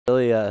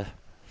Really,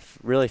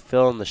 really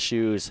filling the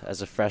shoes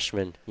as a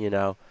freshman.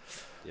 Yeah.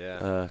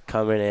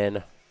 Coming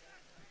in,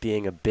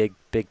 being a big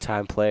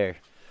time player.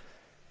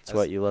 It's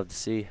what As you love to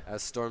see.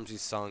 as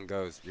Stormzy's song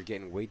goes, you're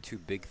getting way too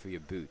big for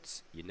your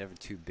boots. You're never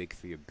too big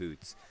for your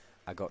boots.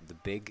 I got the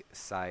big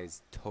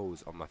size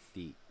toes on my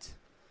feet.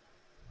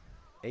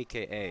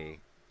 AKA,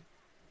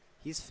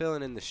 he's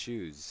filling in the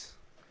shoes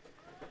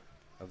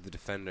of the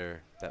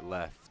defender that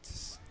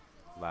left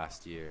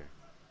last year.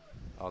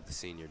 All the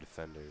senior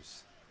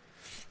defenders.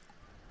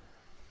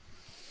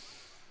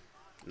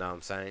 Know what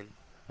I'm saying?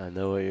 I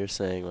know what you're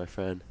saying, my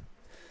friend.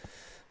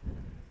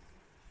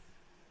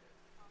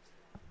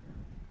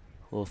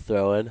 We'll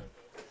throw in,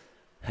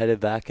 headed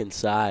back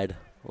inside.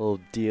 Little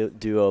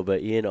duo,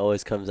 but Ian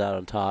always comes out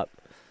on top.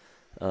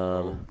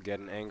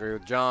 Getting angry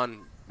with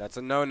John. That's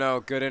a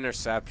no-no. Good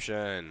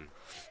interception.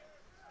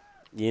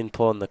 Ian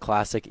pulling the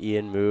classic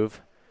Ian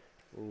move,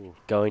 Ooh.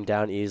 going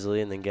down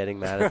easily and then getting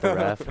mad at the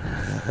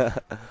ref.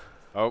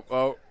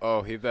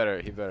 Oh, he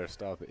better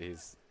stop it.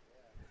 He's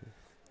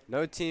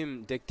no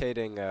team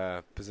dictating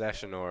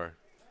possession or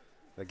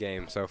the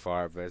game so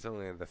far, but it's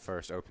only the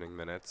first opening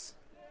minutes.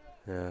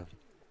 Yeah.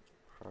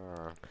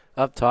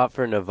 Up top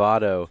for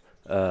Novato,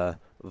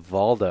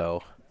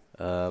 Valdo,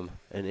 an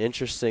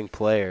interesting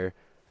player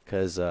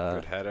because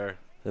Good header.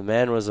 the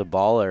man was a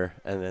baller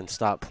and then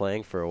stopped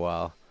playing for a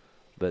while,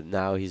 but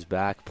now he's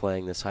back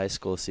playing this high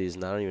school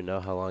season. I don't even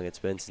know how long it's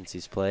been since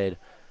he's played.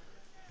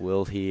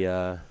 Will he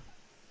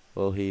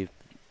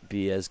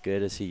be as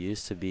good as he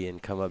used to be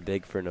and come up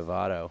big for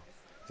Novato?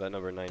 Is that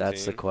number 19?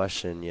 That's the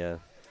question, yeah.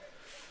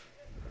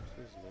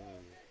 What's his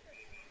name?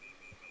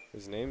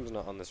 His name's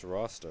not on this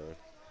roster.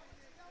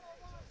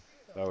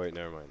 Oh, wait,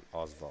 never mind.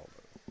 Osvaldo.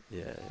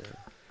 Yeah.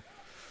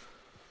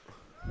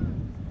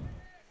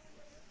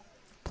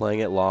 Playing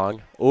it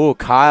long. Ooh,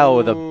 Kyle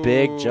with a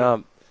big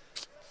jump.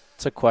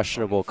 It's a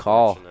questionable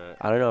call.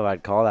 I don't know if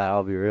I'd call that.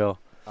 I'll be real.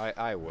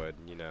 I would,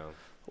 you know.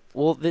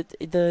 Well,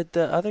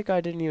 the other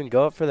guy didn't even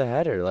go up for the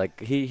header.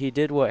 Like he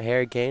did what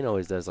Harry Kane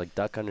always does, like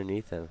duck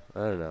underneath him. I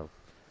don't know.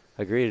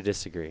 Agree to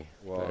disagree.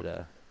 Well,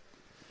 But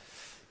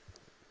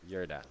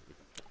you're down.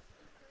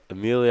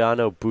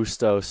 Emiliano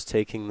Bustos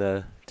taking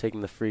the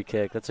free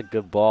kick. That's a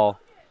good ball.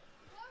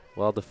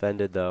 Well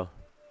defended though.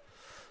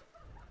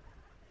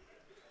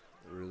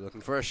 We're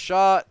looking for a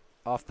shot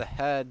off the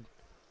head.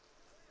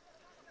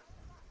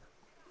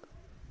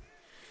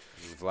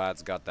 And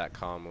Vlad's got that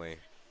calmly.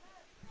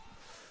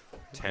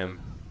 Tam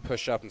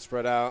push up and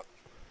spread out.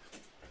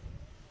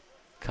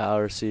 Kyle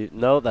receives.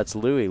 No, that's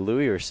Louis.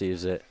 Louis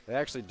receives it. They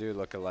actually do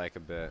look alike a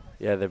bit.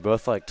 Yeah, they're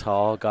both like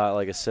tall, got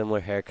like a similar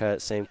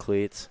haircut, same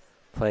cleats,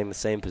 playing the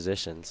same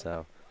position.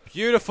 So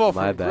Beautiful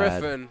My from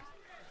bad. Griffin.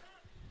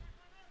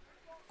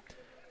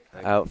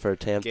 out for a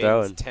Tam Gains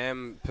throw-in.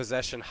 Tam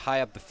possession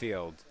high up the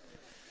field.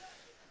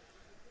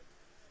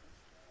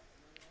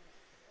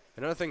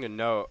 Another thing to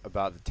note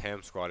about the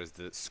Tam squad is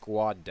the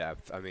squad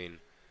depth. I mean,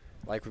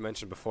 like we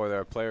mentioned before, there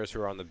are players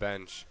who are on the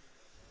bench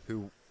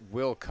who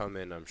will come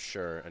in, I'm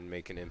sure, and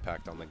make an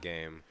impact on the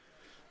game.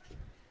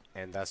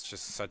 And that's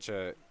just such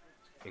a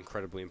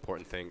incredibly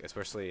important thing,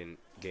 especially in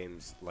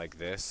games like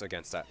this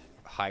against that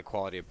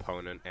high-quality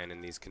opponent and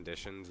in these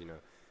conditions. You know,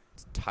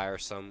 it's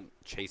tiresome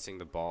chasing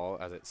the ball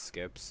as it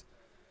skips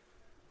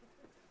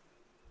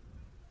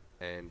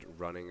and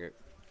running it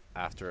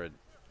after a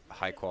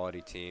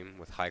high-quality team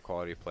with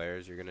high-quality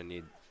players. You're going to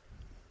need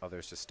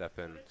others to step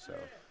in, so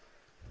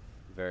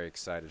very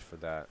excited for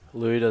that.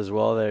 Louis does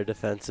well there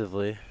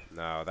defensively.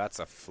 No, that's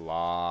a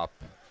flop.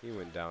 He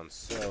went down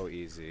so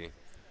easy.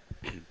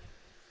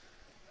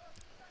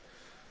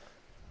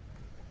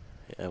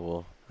 Yeah,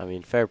 well, I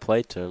mean, fair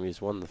play to him.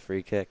 He's won the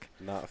free kick.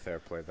 Not fair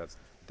play.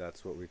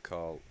 That's what we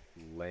call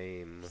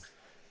lame.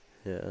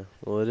 Yeah,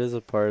 well, it is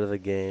a part of the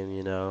game,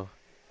 you know.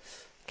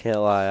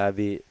 Can't lie,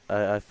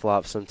 I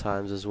flop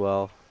sometimes as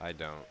well. I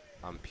don't.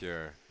 I'm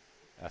pure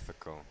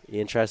ethical.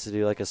 Ian tries to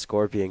do like a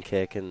scorpion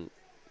kick and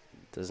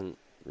doesn't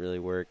really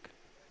work,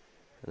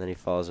 and then he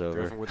falls over.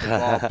 Griffin with the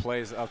ball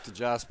plays up to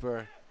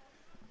Jasper.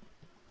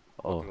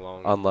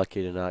 Oh,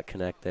 unlucky to not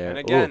connect there. And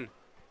again,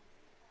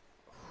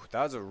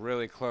 that was a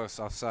really close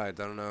offside.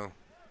 I don't know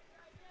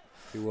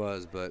if he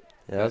was, but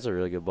yeah, that was a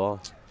really good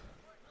ball.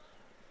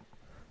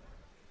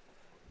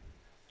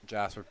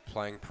 Jasper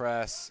playing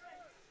press.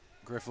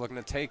 Griffin looking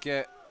to take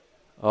it.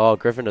 Oh,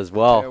 Griffin does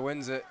well. Mateo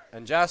wins it.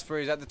 And Jasper,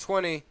 he's at the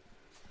 20.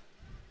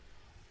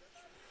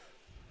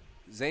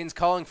 Zane's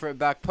calling for it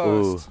back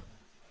post. Ooh.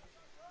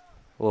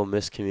 A little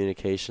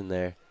miscommunication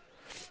there.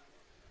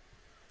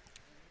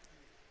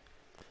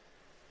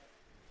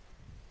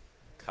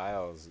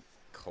 Kyle's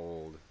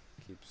cold.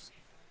 Keeps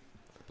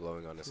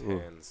blowing on his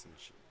hands.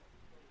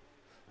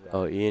 And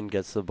Oh, Ian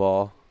gets the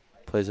ball.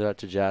 Plays it out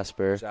to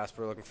Jasper.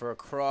 Jasper looking for a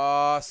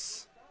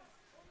cross.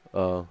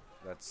 Oh,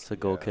 That's it's a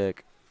goal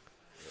kick.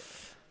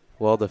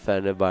 Well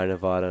defended by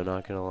Novato,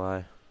 not going to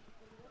lie.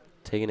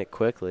 Taking it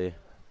quickly.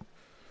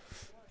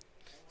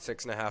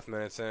 6.5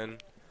 minutes in.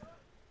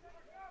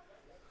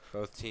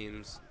 Both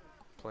teams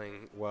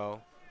playing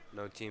well.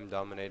 No team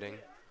dominating.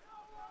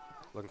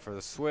 Looking for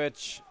the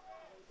switch.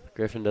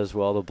 Griffin does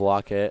well to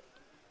block it.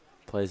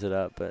 Plays it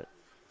up, but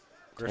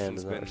Tam Griffin's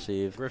does not been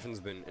receive.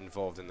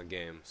 involved in the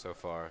game so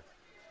far,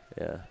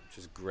 Yeah. which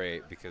is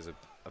great because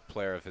a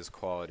player of his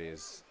quality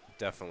is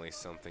definitely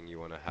something you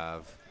want to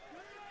have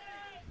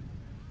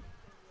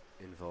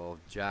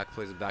involved. Jack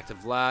plays it back to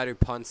Vlad, who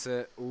punts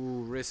it.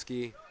 Ooh,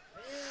 risky.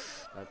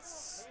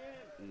 That's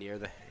near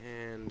the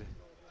hand.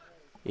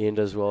 Ian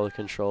does well to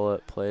control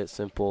it, play it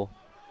simple.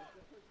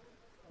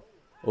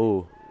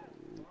 Ooh.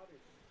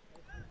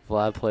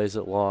 Vlad plays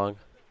it long.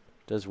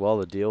 Does well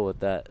to deal with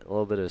that. A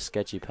little bit of a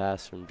sketchy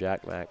pass from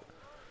Jack Mack.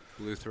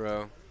 Blue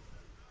throw.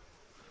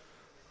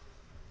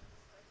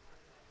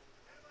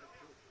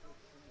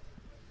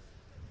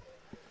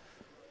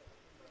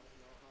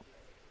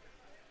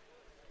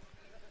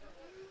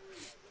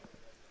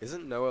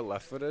 Isn't Noah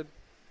left-footed?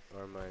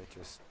 Or am I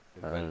just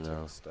I don't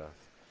inventing know. stuff?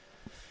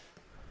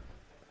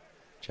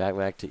 Jack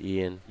Mack to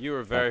Ian. You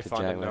were very Back to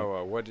fond of Jack Mack.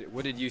 Noah.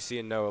 What did you see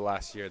in Noah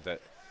last year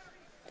that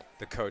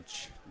the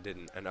coach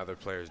didn't and other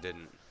players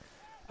didn't?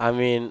 I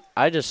mean,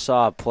 I just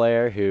saw a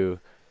player who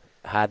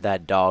had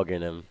that dog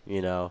in him,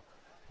 you know,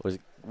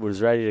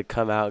 was ready to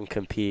come out and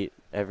compete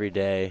every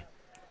day.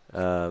 You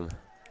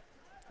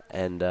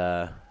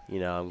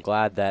know, I'm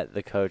glad that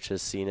the coach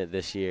has seen it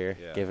this year,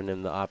 Yeah. given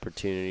him the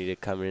opportunity to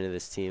come into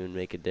this team and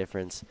make a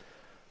difference.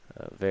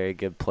 Very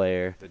good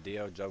player. The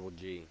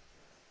D-O-double-G.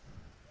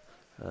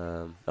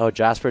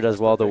 Jasper does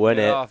well to win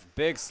Get it. off.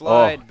 Big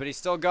slide, but he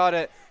still got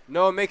it.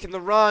 Noah making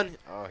the run.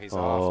 Oh, he's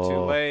off too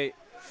late.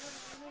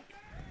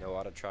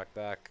 Novato track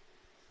back.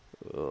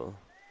 Oh.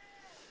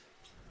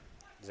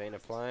 Zane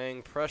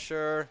applying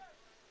pressure.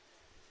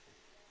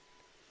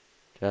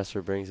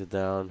 Jasper brings it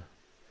down.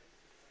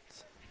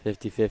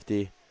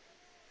 50-50.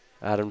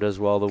 Adam does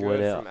well to win Good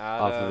it from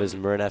off of his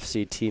Adam. Marin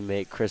FC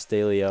teammate Chris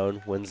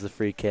DeLeon. Wins the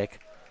free kick.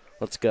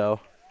 Let's go.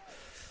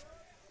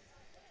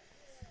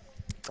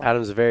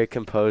 Adam's very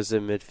composed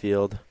in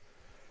midfield.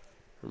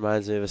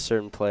 Reminds me of a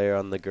certain player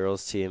on the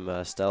girls' team,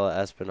 Stella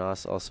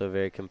Espinos, also a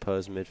very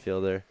composed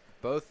midfielder.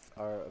 Both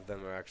of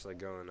them are actually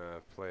going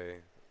to play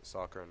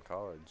soccer in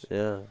college.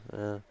 Yeah,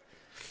 yeah.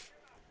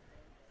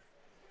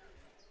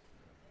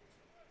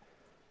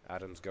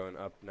 Adam's going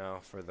up now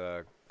for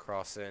the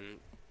cross in.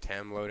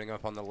 Tam loading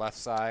up on the left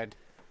side.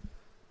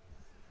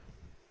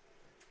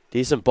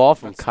 Decent ball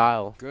from That's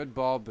Kyle. Good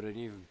ball, but an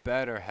even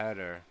better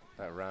header.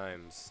 That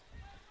rhymes.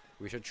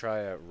 We should try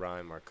a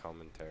rhyme our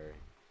commentary.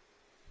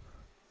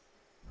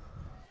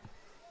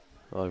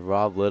 Well,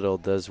 Rob Little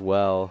does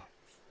well.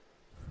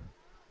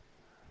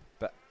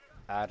 But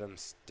Adam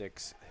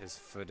sticks his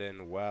foot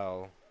in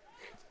well.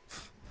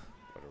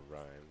 What a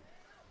rhyme.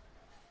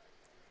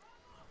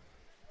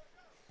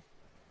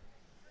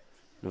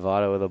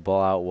 Novato with a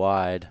ball out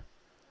wide.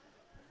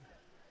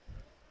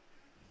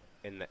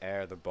 In the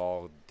air, the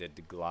ball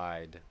did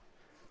glide.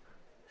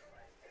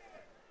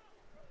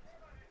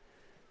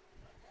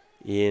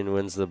 Ian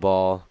wins the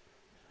ball.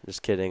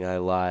 Just kidding, I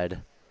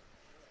lied.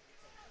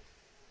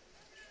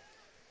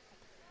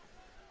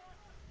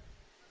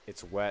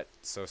 It's wet,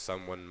 so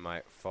someone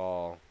might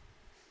fall.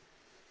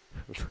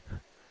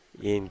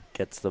 Ian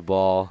gets the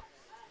ball.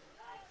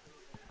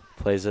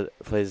 Plays it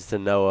to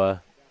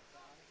Noah.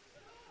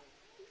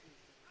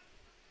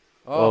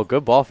 Oh,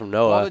 good ball from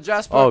Noah. Ball to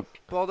Jasper. Oh,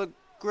 Ball to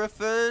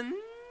Griffin.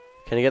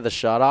 can he get the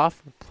shot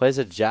off? Plays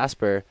it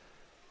Jasper.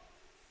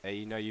 Hey,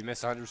 you know you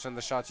miss 100% of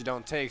the shots you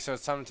don't take, so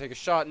it's time to take a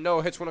shot.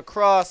 Noah hits one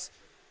across.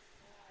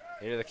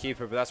 Into the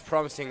keeper, but that's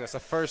promising. That's the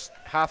first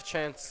half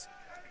chance.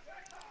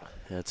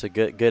 Yeah, it's a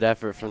good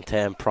effort from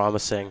Tam,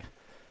 promising.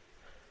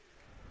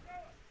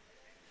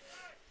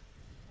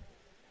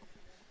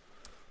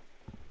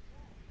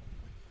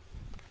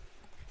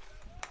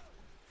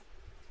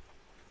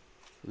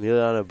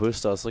 Emiliano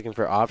Bustos looking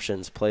for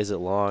options, plays it It's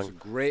a long.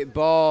 great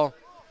ball.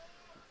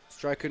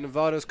 Striker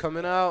Novato's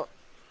coming out.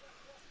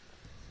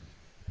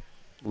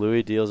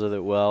 Louis deals with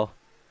it well.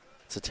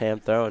 It's a Tam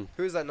throw-in.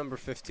 Who's that number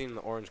 15 in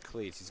the orange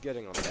cleats? He's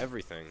getting on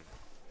everything.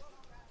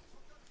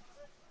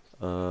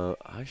 I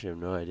actually have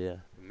no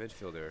idea. The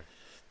midfielder.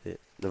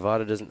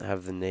 Nevada doesn't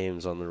have the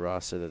names on the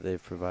roster that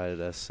they've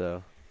provided us,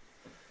 so.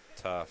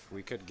 Tough.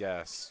 We could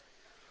guess,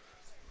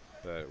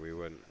 but we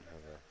wouldn't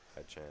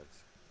have a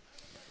chance.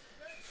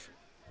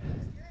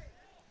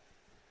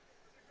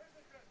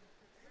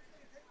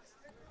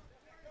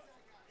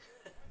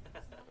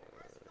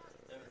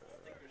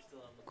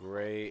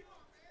 Great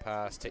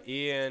pass to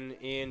Ian.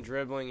 Ian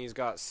dribbling. He's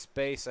got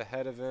space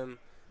ahead of him.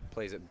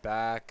 Plays it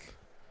back.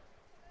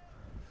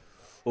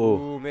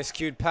 Ooh,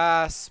 miscued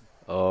pass.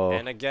 Oh.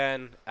 And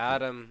again,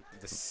 Adam,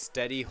 the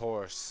steady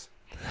horse.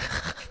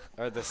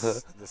 Or the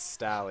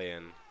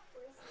stallion.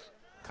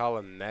 Call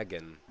him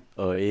Megan.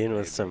 Oh, Ian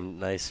with Maybe. some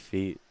nice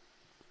feet.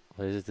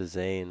 Plays it to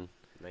Zane.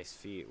 Nice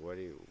feet. What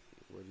are you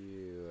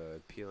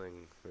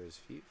appealing for his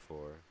feet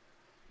for?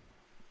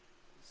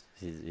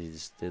 He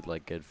just did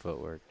like good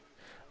footwork.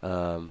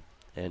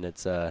 And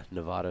it's a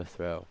Novato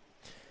throw.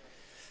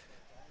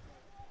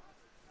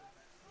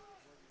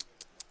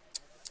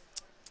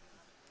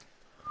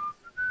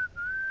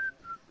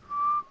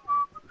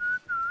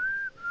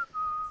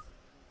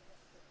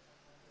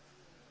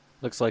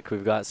 Looks like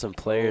we've got some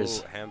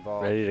players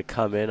handball. ready to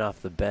come in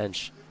off the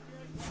bench.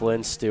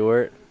 Flynn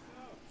Stewart.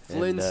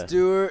 Flynn and,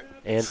 Stewart,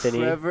 Anthony.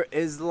 Trevor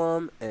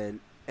Islam, and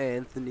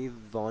Anthony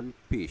Von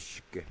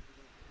Pischke.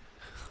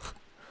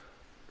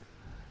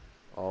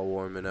 All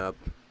warming up.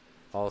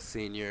 All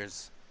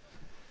seniors.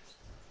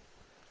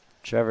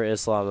 Trevor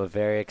Islam, a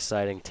very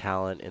exciting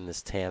talent in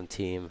this TAM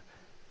team,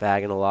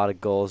 bagging a lot of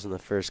goals in the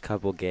first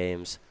couple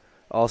games.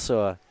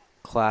 Also a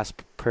class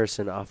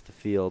person off the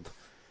field.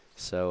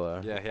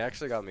 So yeah, he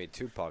actually got me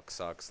 2 puck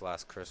socks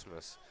last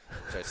Christmas,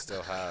 which I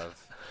still have.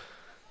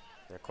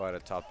 They're quite a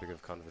topic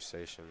of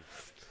conversation.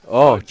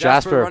 Oh,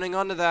 Jasper running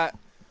onto that.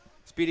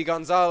 Speedy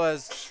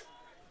Gonzalez.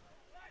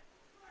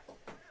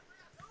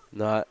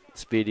 Not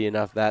speedy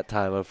enough that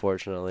time,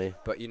 unfortunately.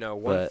 But you know,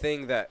 one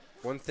thing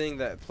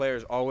that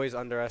players always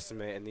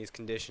underestimate in these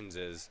conditions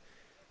is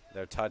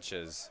their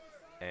touches.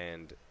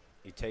 And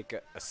you take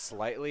a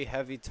slightly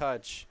heavy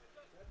touch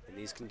in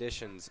these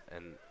conditions,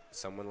 and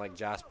someone like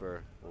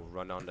Jasper will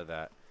run onto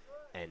that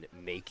and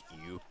make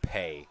you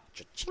pay.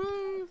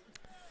 Cha-ching.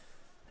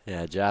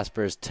 Yeah,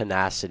 Jasper's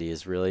tenacity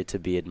is really to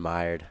be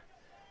admired.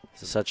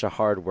 He's such a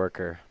hard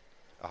worker.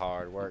 A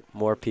hard work.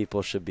 More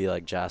people should be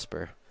like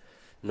Jasper.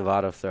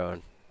 Novato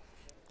throwing.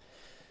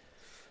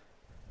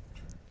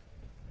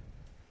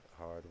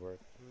 Hard work.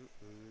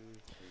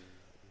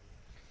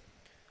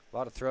 A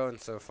lot of throwing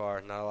so far,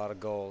 not a lot of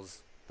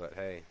goals. But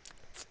hey,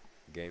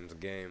 game's a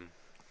game.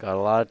 Got a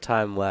lot of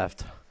time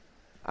left.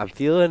 I'm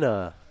feeling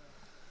I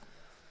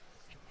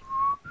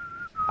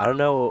don't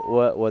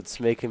know what's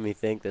making me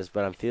think this,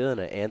 but I'm feeling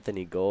an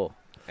Anthony goal.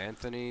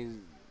 Anthony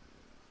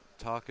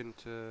talking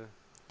to,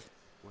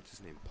 what's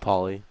his name?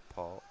 Paulie.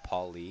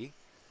 Paulie.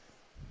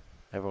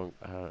 Everyone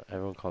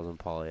calls him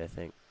Paulie, I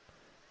think.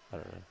 I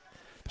don't know.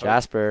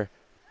 Jasper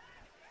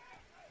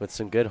with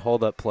some good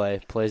hold-up play.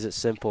 Plays it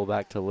simple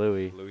back to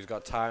Louis. Louis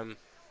got time.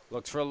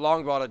 Looks for a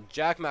long ball to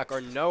Jack Mack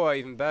or Noah,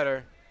 even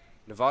better.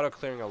 Novato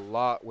clearing a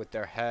lot with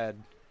their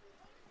head.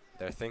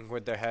 They're thinking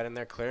with their head, and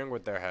they're clearing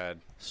with their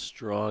head.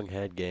 Strong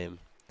head game.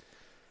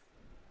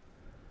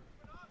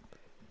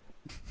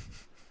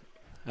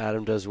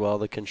 Adam does well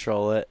to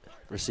control it.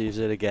 Receives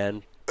it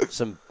again.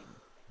 Some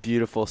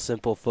beautiful,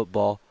 simple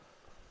football.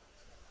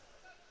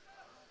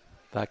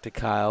 Back to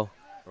Kyle.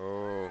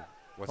 Oh.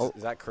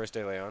 Is that Chris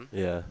De Leon?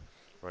 Yeah.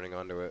 Running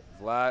onto it.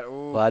 Vlad.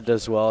 Ooh. Vlad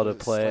does well to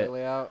play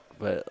it, out.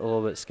 but a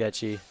little bit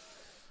sketchy.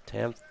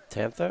 Tam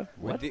throw?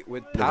 What?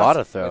 With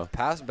Novato throw. With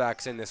pass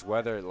backs in this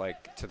weather,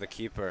 like to the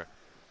keeper,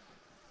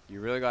 you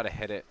really got to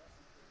hit it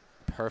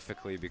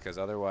perfectly, because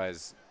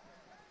otherwise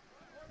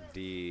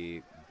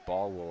the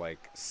ball will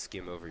like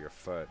skim over your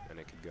foot and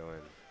it could go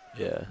in.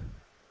 Yeah.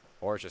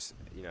 Or just,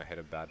 hit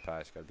a bad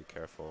pass. You got to be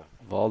careful.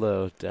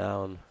 Valdo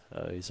down.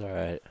 Oh, he's all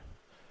right.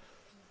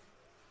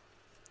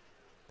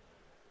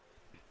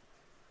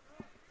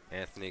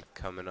 Anthony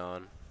coming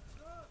on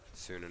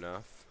soon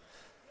enough.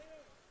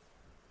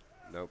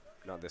 Nope,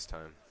 not this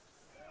time.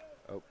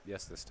 Oh,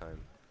 yes, this time.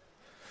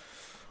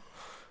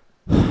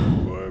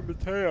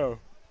 Mateo.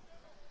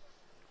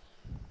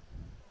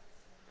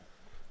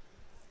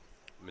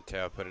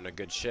 Mateo put in a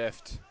good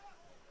shift.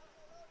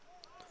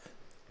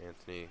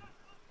 Anthony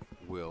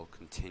will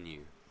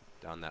continue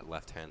down that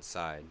left-hand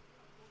side.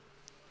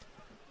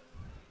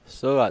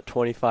 Still got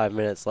 25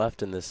 minutes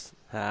left in this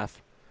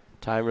half.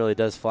 Time really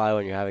does fly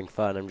when you're having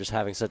fun. I'm just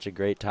having such a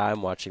great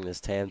time watching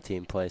this TAM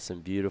team play some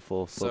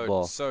beautiful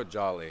football. So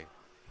jolly.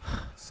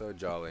 So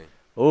jolly.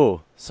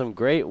 Ooh, some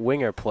great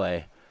winger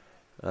play.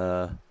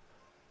 Can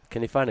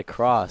he find a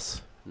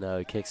cross? No,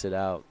 he kicks it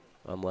out.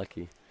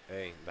 Unlucky.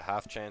 Hey, the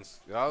half chance.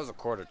 That was a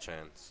quarter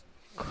chance.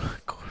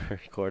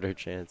 quarter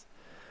chance.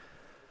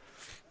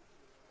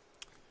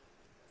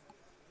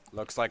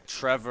 Looks like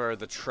Trevor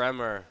the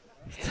Tremor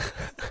is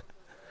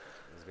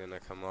going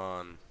to come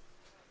on.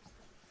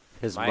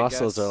 His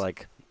muscles are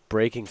like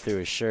breaking through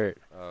his shirt.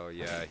 Oh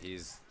yeah,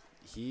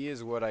 he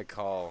is what I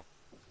call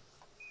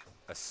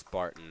a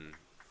Spartan.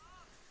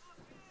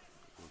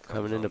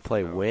 Coming in to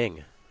play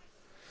wing.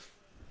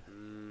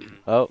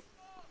 Oh,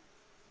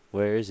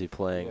 where is he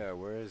playing? Yeah,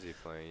 where is he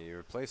playing? You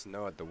replace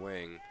Noah at the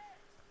wing.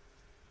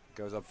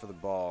 Goes up for the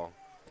ball.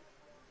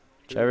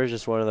 Trevor's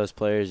just one of those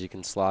players you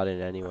can slot in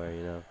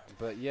anywhere,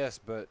 But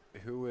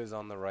who is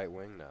on the right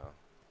wing now?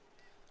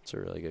 It's a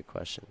really good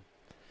question.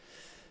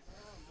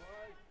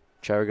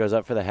 Trevor goes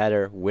up for the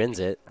header, wins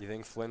it. You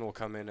think Flynn will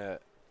come in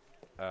at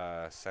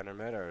center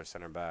mid or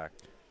center back?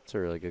 It's a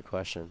really good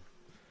question.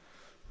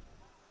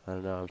 I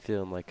don't know. I'm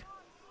feeling like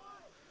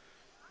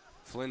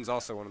Flynn's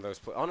also one of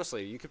those.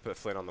 Honestly, you could put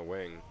Flynn on the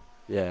wing.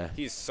 Yeah.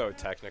 He's so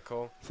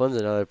technical. Flynn's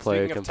another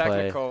player who can play. Speaking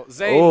of technical,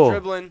 Zane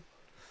dribbling.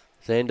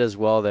 Zane does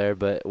well there,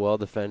 but well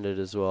defended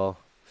as well.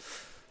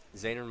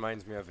 Zane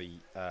reminds me of a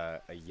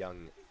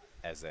young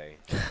Eze.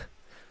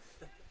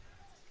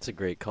 It's a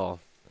great call.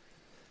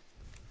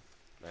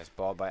 Nice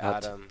ball by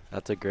Adam.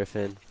 Out to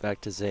Griffin.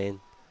 Back to Zane.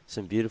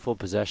 Some beautiful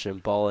possession.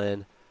 Ball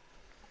in.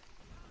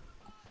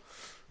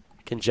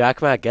 Can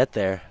Jack Mack get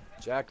there?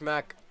 Jack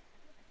Mack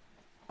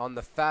on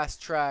the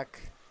fast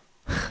track.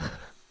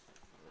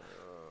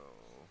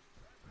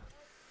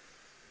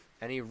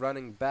 Any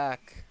running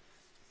back?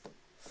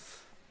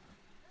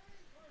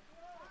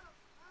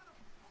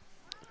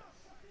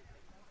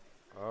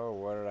 Oh,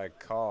 what did I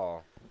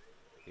call?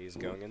 He's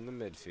going in the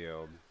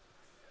midfield.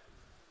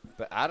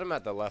 But Adam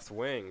at the left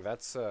wing,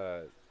 that's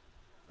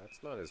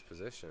not his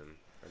position.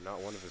 Or not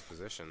one of his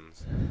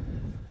positions.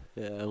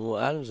 Yeah, well,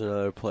 Adam's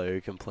another player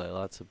who can play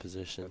lots of That's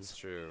positions.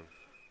 true.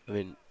 I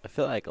mean, I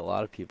feel like a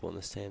lot of people in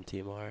this TAM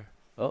team are.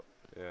 Oh,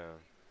 Yeah.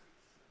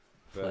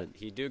 but But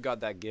he do got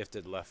that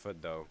gifted left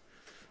foot, though.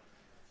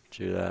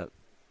 true that.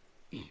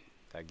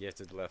 That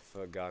gifted left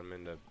foot got him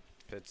into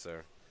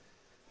Pitzer.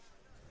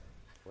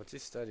 What's he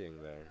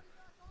studying there?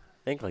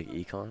 I think like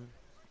econ.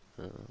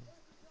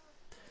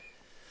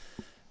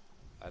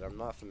 I'm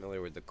not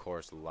familiar with the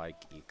course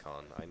like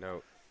econ. I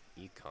know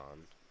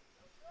econ.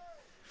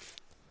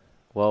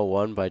 Well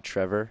won by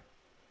Trevor.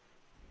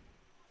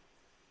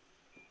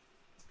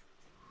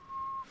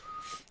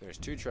 There's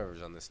 2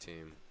 Trevors on this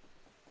team.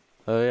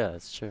 Oh yeah,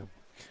 that's true.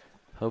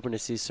 Hoping to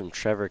see some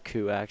Trevor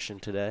Koo action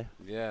today.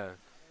 Yeah.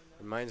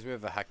 Reminds me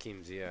of a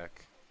Hakeem Ziyech.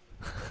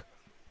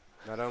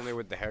 Not only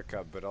with the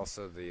haircut, but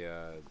also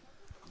the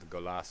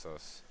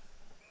golazos.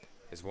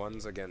 His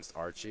ones against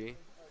Archie.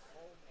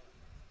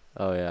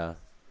 Oh yeah.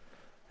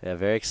 Yeah,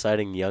 very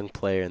exciting young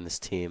player in this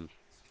team.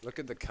 Look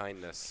at the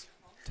kindness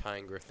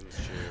tying Griffin's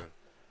shoe.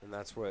 And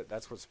that's what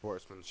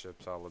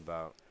sportsmanship's all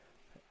about.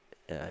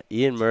 Yeah,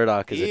 Ian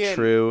Murdoch is a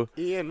true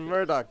Ian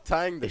Murdoch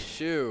tying the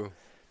shoe.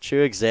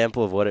 true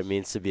example of what it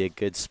means to be a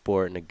good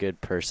sport and a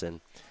good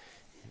person.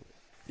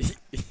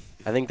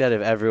 I think that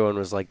if everyone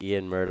was like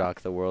Ian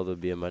Murdoch, the world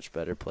would be a much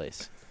better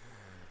place.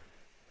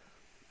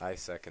 I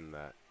second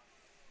that.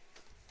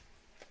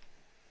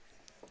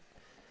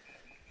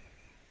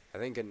 I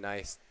think a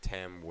nice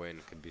TAM win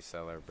could be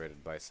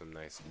celebrated by some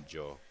nice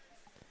Joe.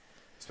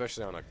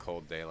 Especially on a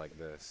cold day like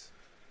this.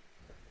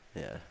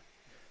 Yeah.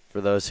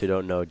 For those who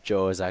don't know,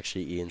 Joe is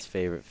actually Ian's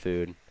favorite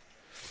food.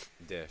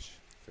 Dish.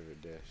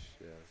 Favorite dish,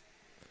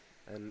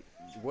 yeah. And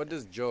what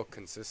does Joe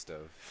consist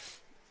of?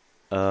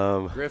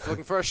 Griff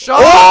looking for a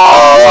shot!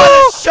 Oh!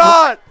 What a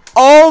shot!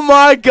 Oh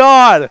my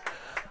God!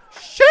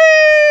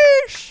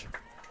 Sheesh!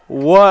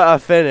 What a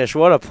finish.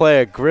 What a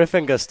player.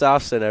 Griffin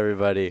Gustafsson,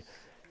 everybody.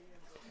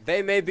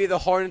 They may be the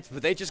Hornets,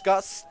 but they just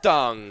got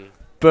stung.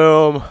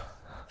 Boom.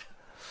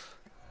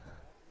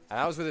 And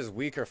that was with his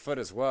weaker foot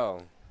as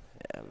well.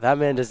 Yeah, that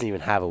man doesn't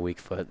even have a weak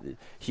foot.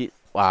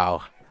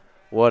 Wow.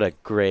 What a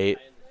great.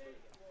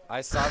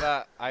 I saw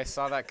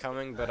that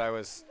coming, but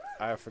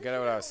I forget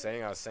what I was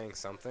saying. I was saying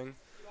something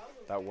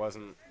that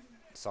wasn't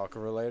soccer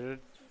related,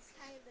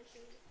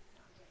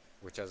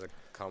 which as a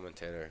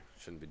commentator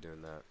shouldn't be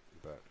doing that,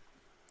 but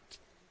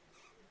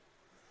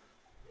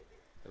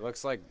it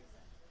looks like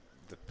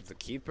the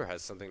keeper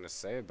has something to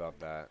say about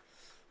that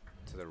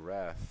to the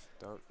ref.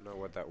 Don't know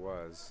what that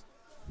was.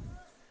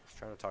 He's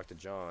trying to talk to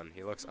John.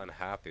 He looks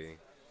unhappy.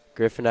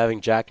 Griffin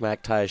having Jack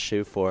Mack tie his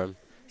shoe for him.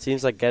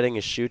 Seems like getting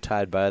his shoe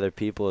tied by other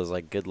people is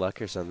like good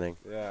luck or something.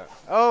 Yeah.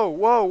 Oh,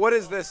 whoa, what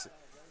is this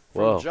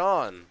from Whoa.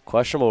 John?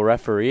 Questionable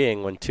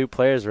refereeing when 2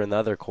 players were in the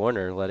other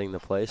corner letting the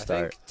play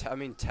start. I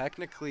mean,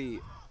 technically,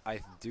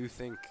 I do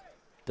think.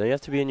 Don't you have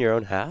to be in your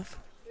own half?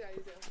 Yeah,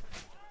 you do.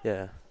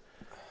 Yeah.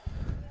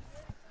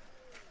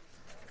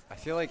 I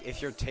feel like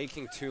if you're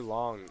taking too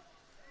long,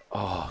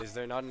 Oh, is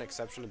there not an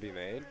exception to be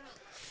made?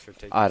 If you're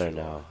taking I too don't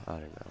know. long? I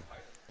don't know.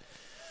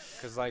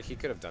 Because, like, he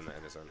could have done that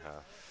in his own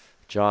half.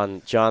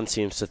 John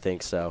seems to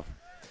think so.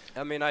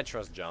 I mean, I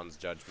trust John's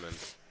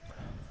judgment.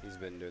 He's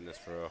been doing this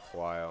for a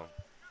while.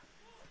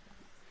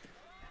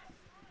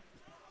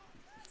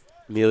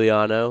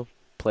 Emiliano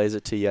plays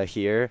it to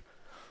Yahir.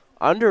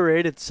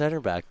 Underrated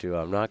center back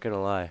duo, I'm not going to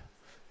lie.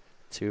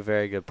 2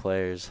 very good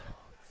players.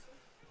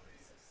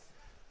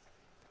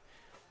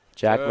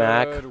 Jack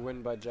Mack. Good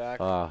win by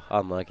Jack. Oh,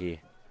 unlucky.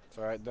 It's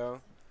all right,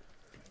 though.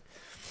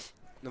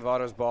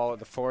 Novato's ball at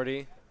the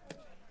 40.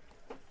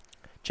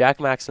 Jack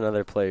Mack's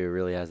another player who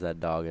really has that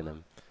dog in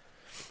him.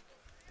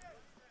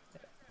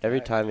 Every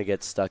Right. time he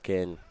gets stuck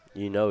in,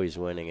 you know he's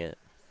winning it.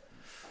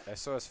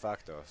 Eso es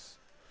factos.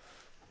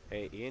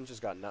 Hey, Ian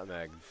just got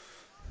nutmegged.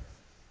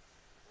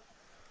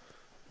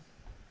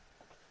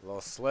 A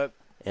little slip.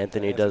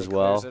 Anthony does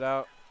well. Clears it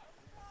out.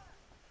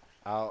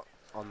 Out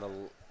on the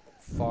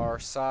far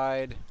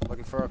side,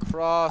 looking for a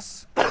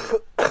cross.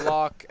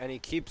 Block, and he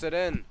keeps it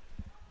in.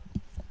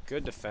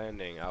 Good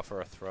defending. Out for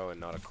a throw and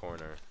not a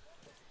corner.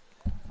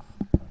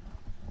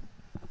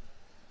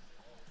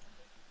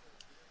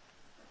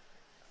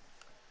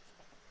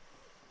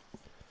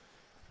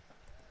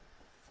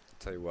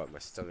 Tell you what, my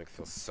stomach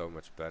feels so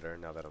much better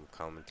now that I'm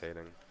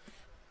commentating.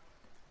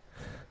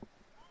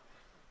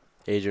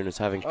 Adrian is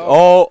having.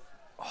 Oh.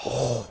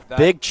 That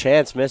Big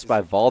chance missed is by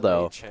a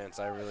Valdo. great chance.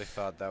 I really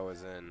thought that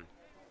was in.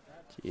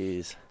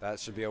 Jeez.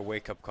 That should be a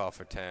wake-up call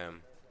for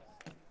Tam.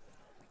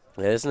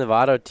 Yeah, this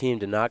Novato team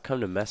did not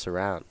come to mess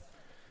around.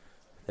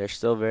 They're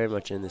still very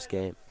much in this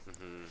game.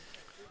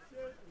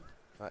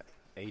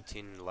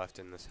 18 left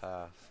in this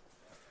half.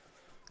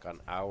 Got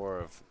an hour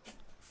of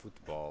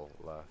football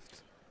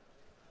left.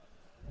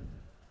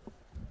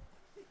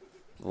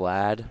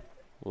 Vlad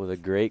with a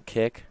great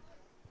kick.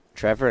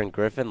 Trevor and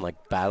Griffin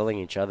like battling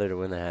each other to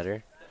win the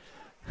header.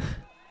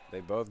 They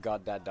both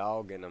got that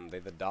dog in them. They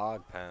the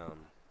dog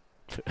pound.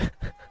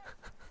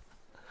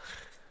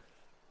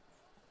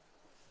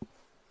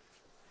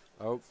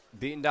 Oh,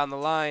 beating down the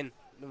line.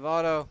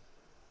 Novato.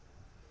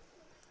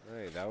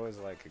 Hey, that was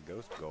like a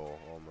ghost goal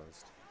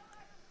almost.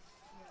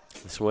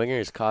 The swinger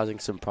is causing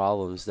some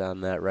problems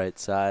down that right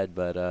side,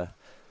 but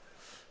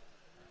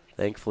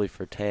thankfully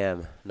for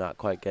Tam, not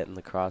quite getting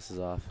the crosses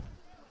off.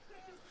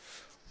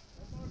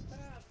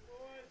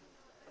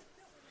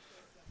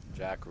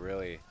 Jack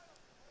really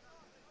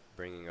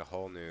bringing a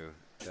whole new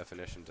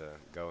definition to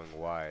going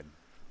wide.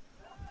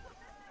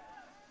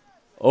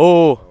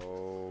 Oh!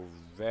 Oh,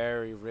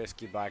 very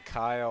risky by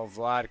Kyle.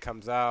 Vlad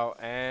comes out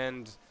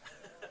and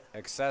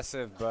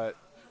excessive, but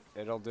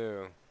it'll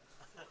do.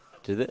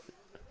 Did it?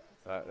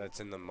 That's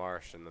in the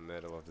marsh in the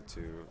middle of the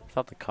two. I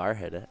thought the car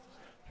hit it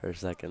for a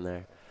second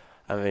there.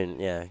 I mean,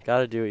 yeah,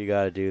 gotta do what you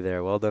gotta do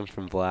there. Well done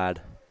from Vlad.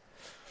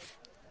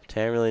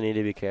 Tam really need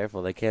to be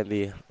careful. They can't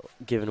be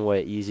giving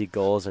away easy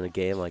goals in a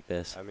game like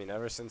this. I mean,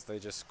 ever since they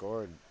just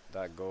scored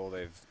that goal,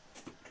 they've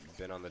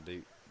been on the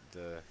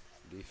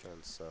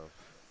defense, so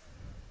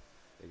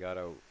they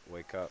gotta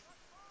wake up.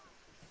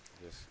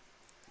 Just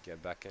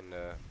get back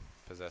into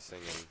possessing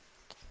and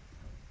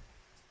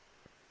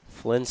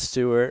Flynn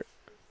Stewart.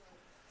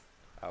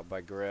 out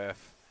by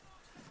Griff.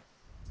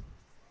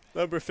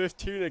 Number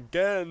 15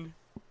 again.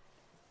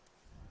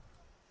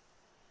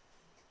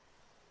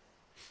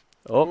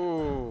 Oh,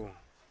 Ooh.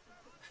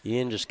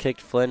 Ian just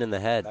kicked Flynn in the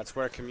head. That's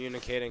where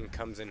communicating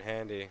comes in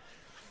handy.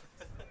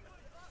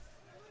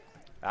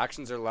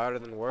 Actions are louder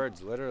than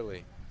words,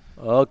 literally.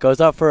 Oh, it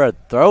goes out for a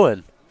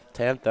throw-in.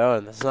 Tam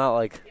throwing. That's not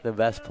like the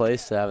best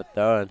place to have it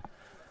thrown.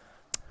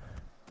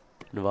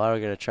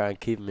 Novato gonna try and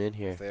keep him in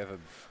here. If they have a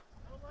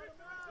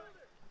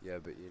yeah,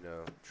 but you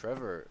know,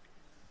 Trevor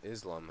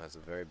Islam has a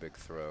very big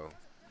throw.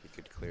 He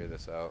could clear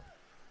this out.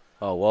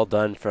 Oh, well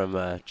done from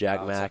Jack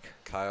Outside. Mack.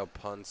 Kyle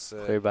punts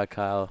it. Cleared by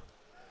Kyle.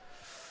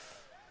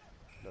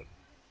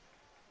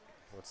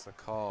 What's the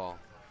call?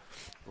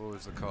 What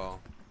was the call?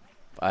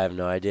 I have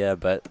no idea,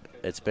 but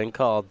it's been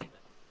called.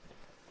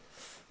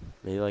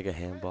 Maybe like a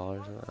handball or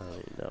something. I don't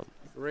even know.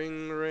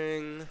 Ring,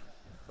 ring.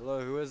 Hello,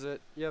 who is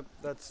it? Yep,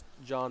 that's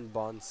John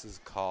Bonce's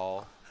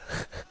call.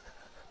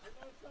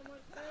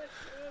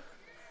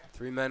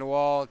 Three-man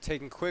wall,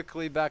 taken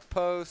quickly, back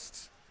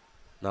post.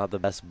 Not the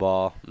best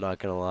ball, not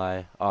going to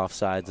lie.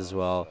 Offsides as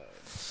well.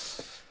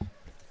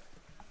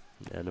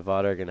 Yeah,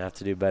 Novato are going to have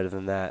to do better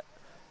than that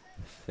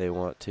if they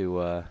want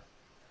to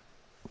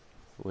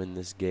win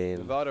this game.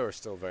 Novato are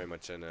still very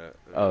much in it.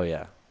 Oh,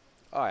 yeah.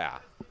 Oh, yeah.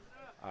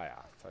 Oh, yeah,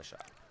 for sure.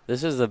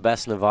 This is the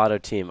best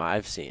Novato team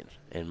I've seen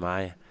in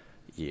my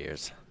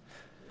years.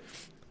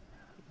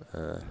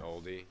 An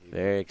oldie.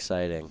 Very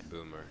exciting.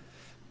 Boomer.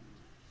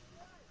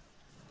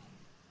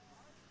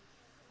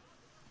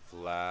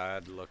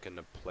 Vlad looking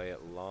to play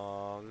it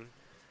long.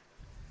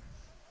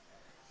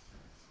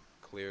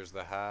 Clears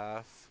the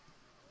half.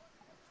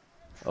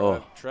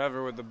 Oh.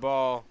 Trevor with the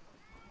ball.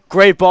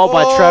 Great ball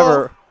by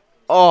Trevor.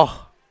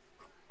 Oh.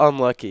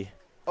 Unlucky.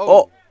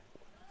 Oh.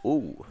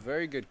 Ooh.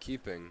 Very good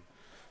keeping.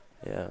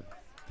 Yeah.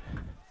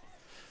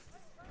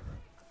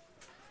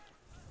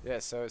 Yeah,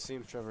 so it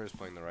seems Trevor is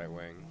playing the right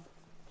wing.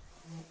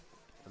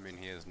 I mean,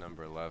 he is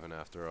number 11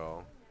 after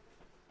all.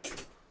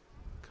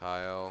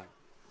 Kyle.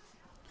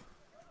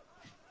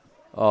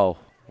 Oh,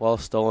 well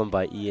stolen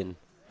by Ian.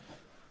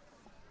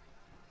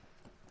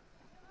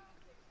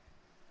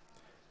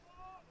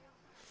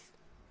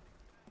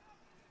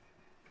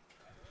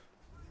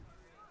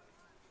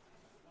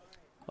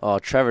 Oh,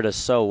 Trevor does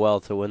so well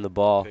to win the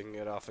ball. Picking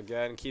it off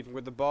again, keeping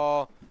with the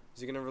ball.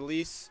 Is he going to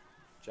release?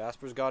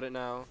 Jasper's got it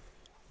now.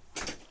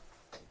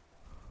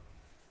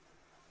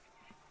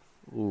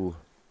 Ooh.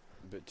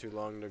 A bit too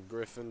long to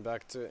Griffin,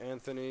 back to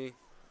Anthony.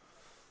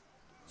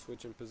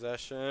 Switching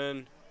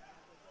possession.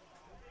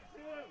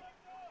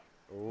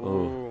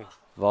 Ooh.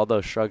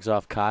 Valdo shrugs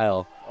off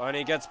Kyle. Oh, and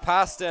he gets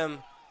past him.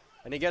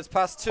 And he gets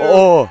past two.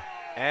 Oh!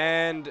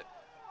 And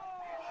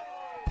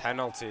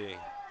penalty.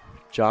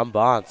 John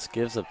Bonce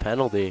gives a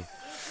penalty.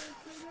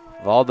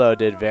 Valdo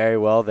did very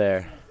well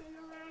there.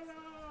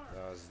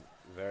 That was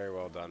very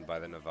well done by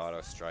the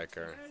Novato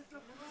striker.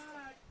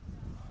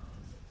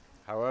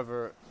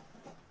 However,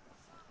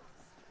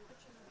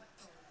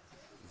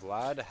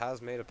 Vlad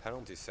has made a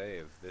penalty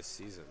save this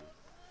season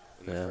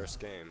in the first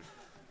game.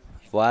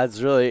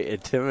 Vlad's really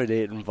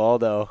intimidating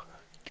Valdo.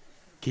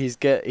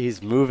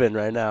 He's moving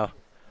right now.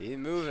 He's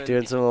moving.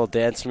 Doing some little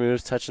dance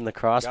moves, touching the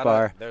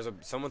crossbar.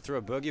 Someone threw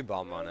a boogie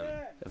bomb on him.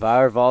 If I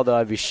were Valdo,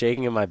 I'd be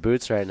shaking in my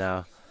boots right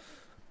now.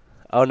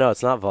 Oh, no,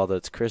 it's not Valdo.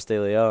 It's Chris De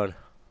Leon.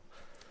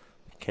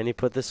 Can he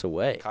put this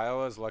away?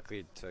 Kyle is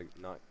lucky to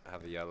not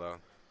have a yellow.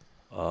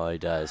 Oh, he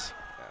does.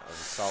 Yeah, it was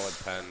a solid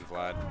pen,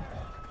 Vlad.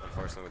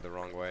 Unfortunately, with the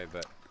wrong way,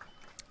 but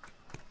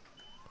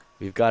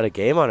We've got a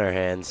game on our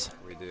hands.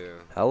 we do.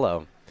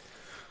 Hello.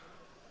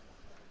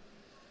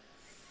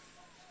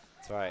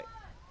 That's right.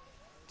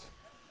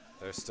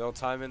 There's still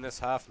time in this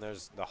half, and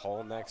there's the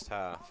whole next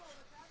half.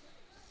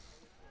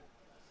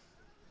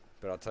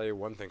 But I'll tell you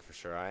one thing for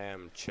sure. I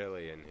am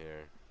chilly in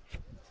here.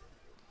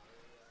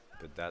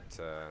 But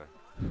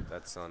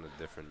that's on a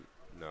different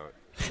note.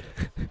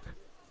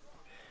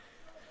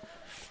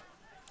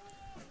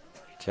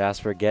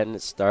 Jasper getting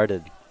it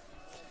started.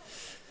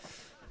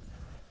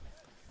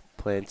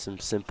 Playing some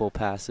simple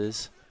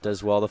passes.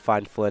 Does well to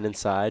find Flynn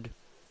inside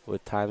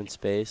with time and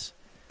space.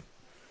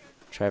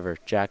 Trevor,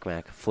 Jack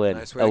Mac, Flynn.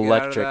 Nice way to get out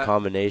of Electric that.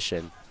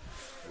 combination.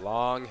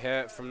 Long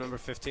hit from number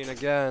 15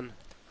 again.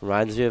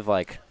 Reminds me of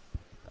like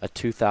a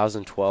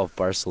 2012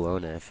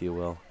 Barcelona, if you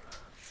will.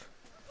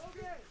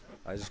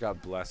 I just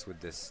got blessed with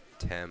this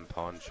Tam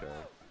poncho.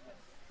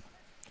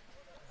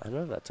 I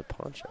know that's a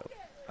poncho.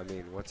 I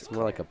mean, what's It's it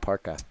more like a called?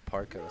 parka.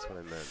 Parka, that's what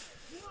I meant.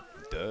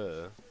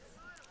 Duh.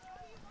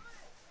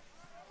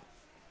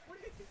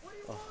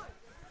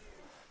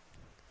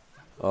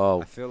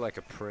 Oh, I feel like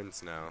a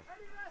prince now.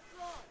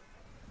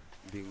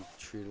 Being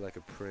treated like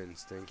a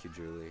prince. Thank you,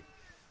 Julie.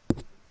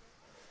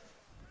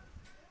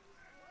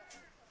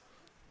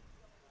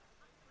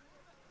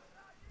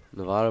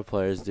 Novato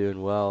player's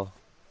doing well.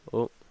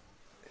 Oh,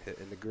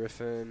 Hitting the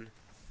Griffin.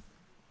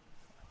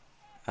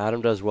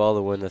 Adam does well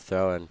to win the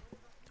throw-in.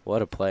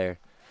 What a player.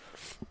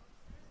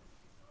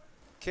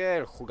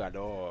 Que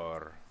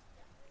jugador.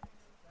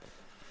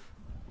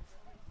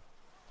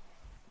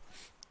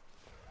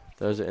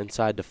 Throws it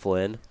inside to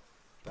Flynn.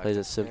 Back Plays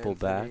to it simple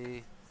back.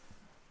 Anthony.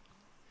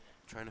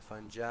 Trying to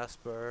find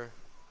Jasper.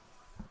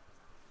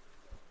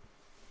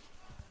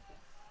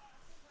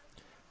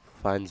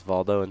 Finds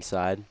Valdo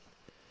inside.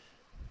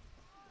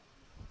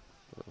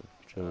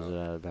 Throws it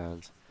out of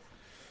bounds.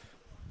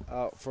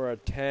 Out for a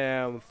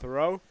Tam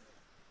throw.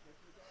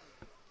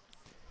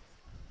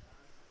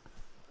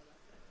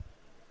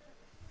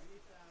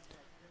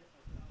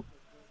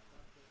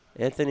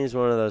 Anthony's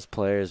one of those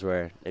players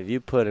where if you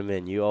put him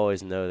in, you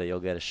always know that you'll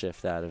get a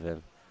shift out of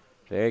him.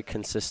 Very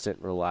consistent,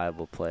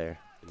 reliable player.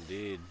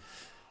 Indeed.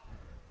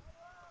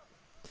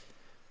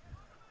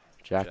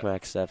 Jack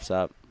Mack steps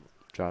up,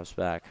 drops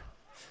back.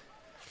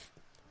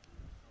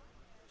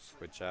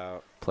 Switch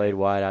out. Played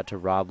wide out to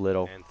Rob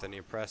Little. Anthony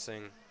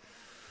pressing.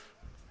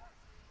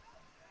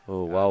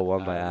 Oh, well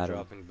won by Adam.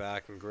 Dropping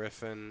back and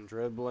Griffin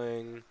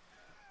dribbling.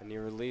 And he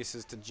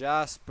releases to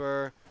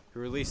Jasper,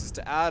 who releases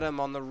to Adam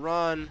on the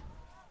run.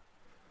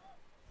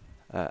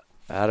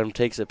 Adam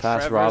takes it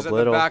past Trevor's Rob at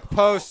Little. the back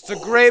post.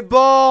 It's a great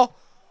ball.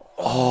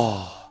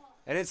 Oh.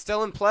 And it's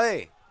still in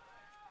play.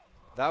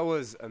 That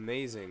was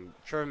amazing.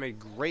 Trevor made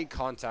great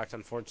contact,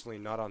 unfortunately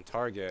not on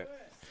target.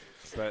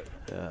 But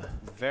Yeah.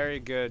 very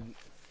good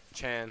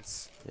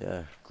chance.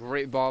 Yeah.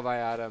 Great ball by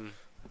Adam.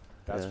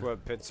 That's Yeah.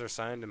 what Pitzer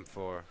signed him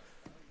for.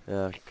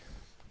 Yeah.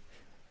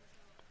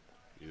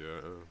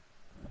 Yeah.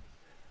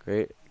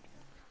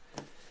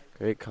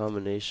 Great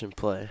combination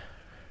play.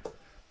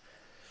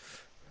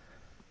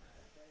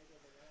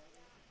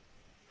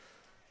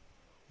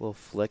 Little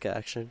flick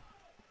action.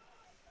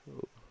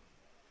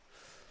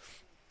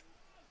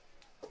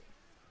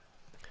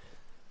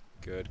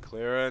 Good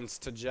clearance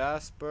to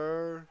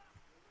Jasper.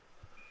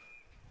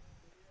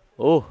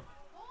 Oh.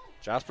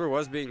 Jasper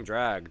was being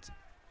dragged.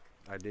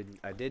 I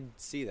did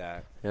see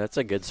that. Yeah, that's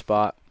a good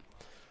spot.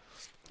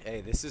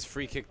 Hey, this is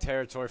free kick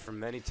territory for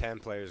many Tam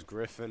players.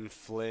 Griffin,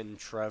 Flynn,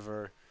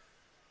 Trevor,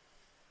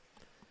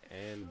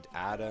 and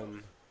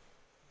Adam.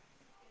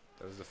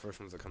 Those are the first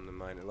ones that come to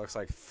mind. It looks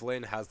like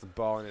Flynn has the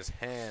ball in his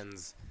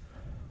hands.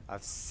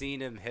 I've seen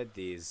him hit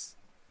these.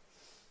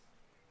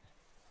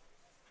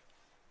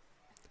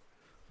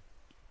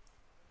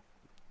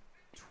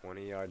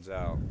 "20 yards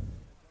out.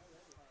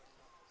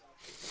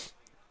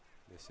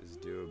 This is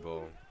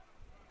doable."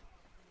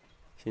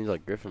 Seems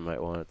like Griffin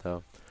might want it,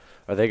 though.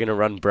 Are they going to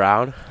run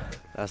Brown?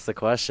 That's the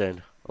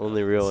question.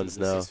 Only real ones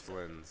know. This is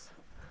Flynn's.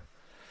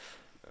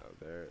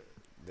 No,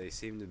 they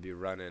seem to be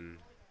running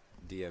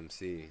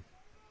DMC.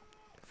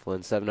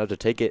 Flynn 7 up to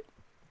take it.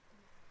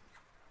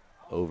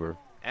 Over.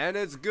 And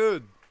it's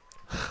good.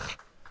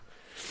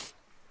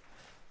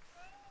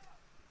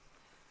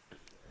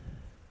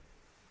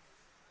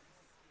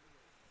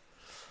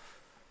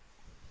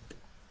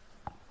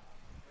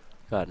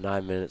 Got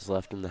 9 minutes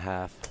left in the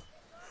half.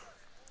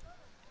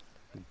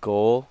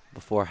 Goal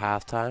before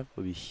halftime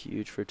would be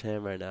huge for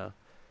Tam right now.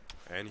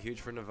 And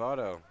huge for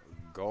Novato.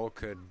 Goal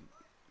could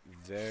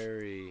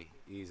very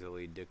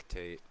easily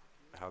dictate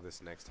how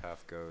this next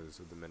half goes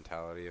with the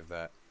mentality of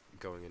that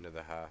going into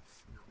the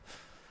half.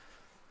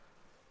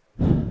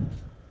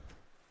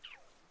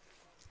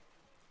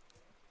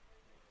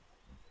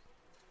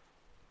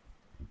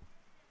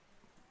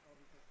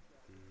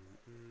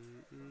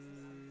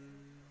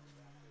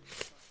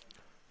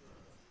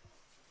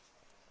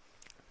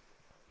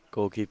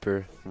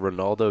 Goalkeeper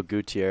Ronaldo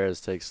Gutierrez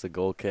takes the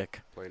goal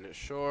kick. Playing it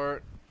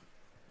short.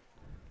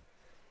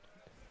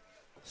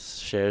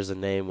 Shares a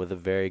name with a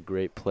very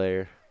great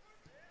player.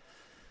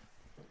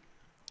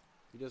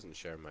 He doesn't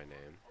share my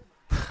name.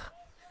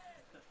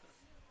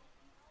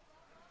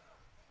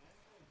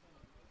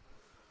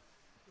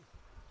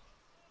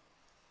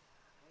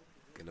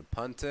 Gonna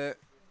punt it.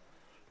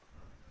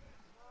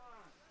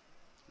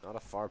 Not a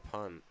far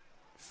punt.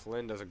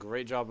 Flynn does a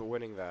great job at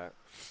winning that.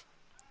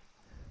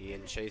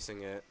 Ian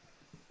chasing it.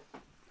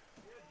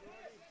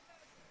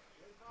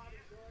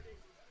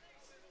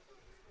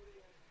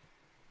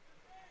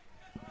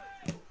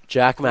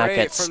 Jack Mack Great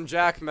gets from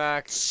Jack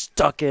Mack.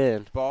 stuck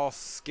in. Ball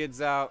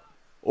skids out.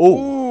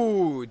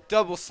 Oh, Ooh,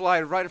 double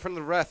slide right in front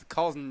of the ref.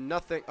 Calls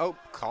nothing. Oh,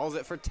 calls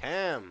it for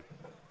Tam.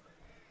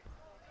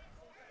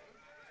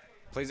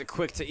 Plays it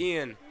quick to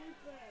Ian.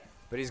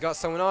 But he's got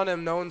someone on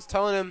him. No one's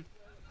telling him.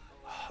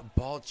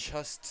 Ball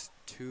just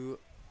too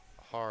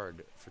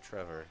hard for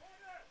Trevor.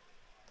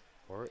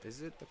 Or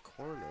is it the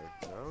corner?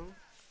 No?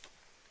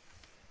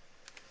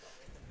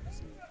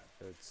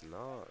 It's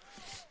not.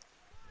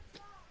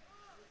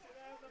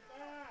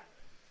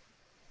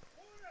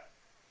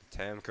 The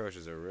TAM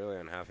coaches are really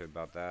unhappy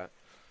about that.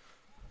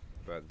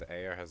 But the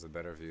AR has a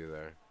better view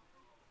there.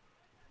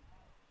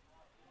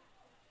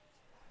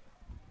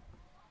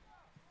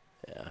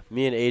 yeah.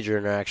 Me and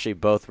Adrian are actually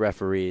both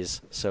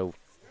referees, so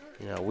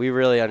we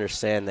really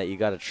understand that you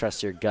got to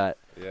trust your gut.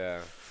 Yeah.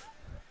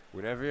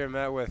 Whenever you're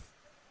met with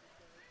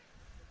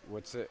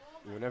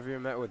whenever you're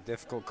met with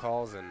difficult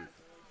calls and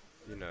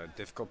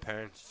difficult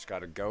parents, you just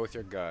gotta go with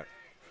your gut.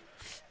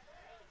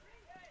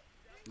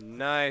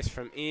 Nice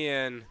from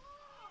Ian.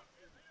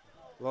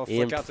 Little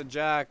flick out to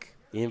Jack.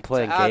 Ian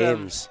playing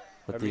games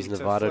with these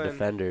Novato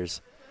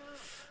defenders.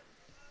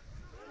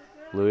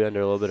 Louis under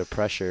a little bit of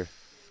pressure.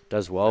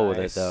 Does well with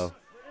it, though.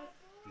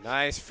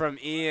 Nice from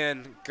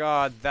Ian.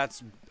 God,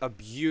 that's a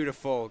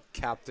beautiful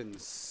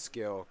captain's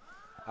skill.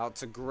 Out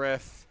to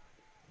Griff.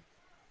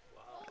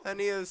 And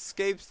he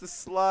escapes the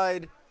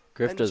slide.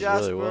 Griff does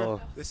really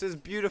well. This is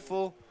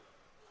beautiful.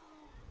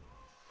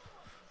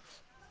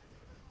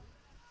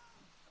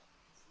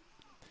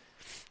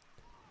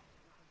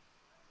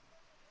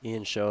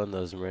 Ian showing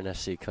those Marin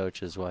FC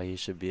coaches why he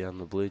should be on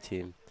the blue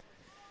team.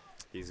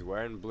 He's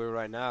wearing blue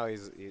right now.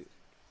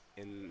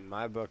 In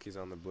my book, he's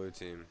on the blue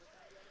team.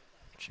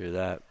 True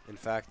that. In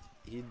fact,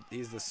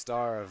 he's the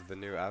star of the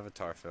new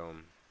Avatar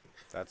film.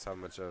 That's how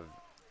much of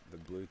the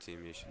blue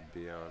team he should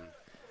be on.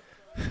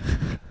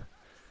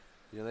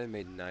 They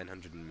made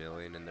 $900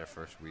 million in their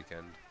first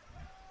weekend.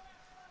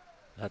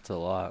 That's a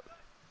lot.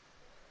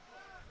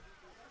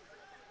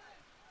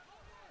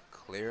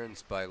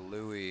 Clearance by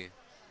Louis.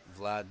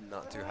 Vlad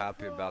not too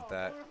happy about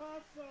that.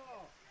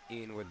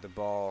 Ian with the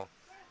ball.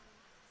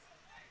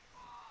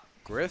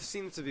 Griff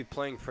seems to be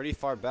playing pretty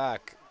far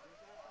back.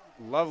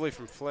 Lovely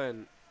from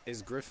Flynn.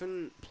 Is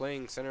Griffin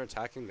playing center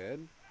attacking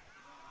mid?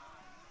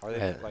 Are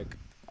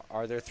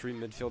there three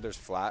midfielders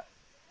flat?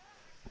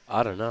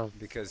 I don't know.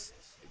 Because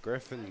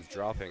Griffin's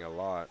dropping a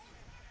lot.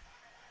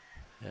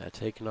 Yeah,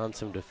 taking on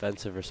some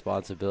defensive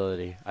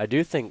responsibility. I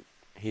do think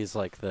he's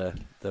like the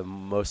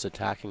most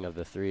attacking of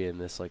the three in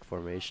this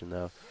formation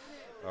though.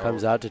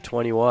 Comes out to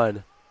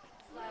 21.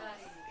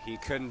 He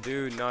couldn't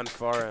do none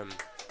for him.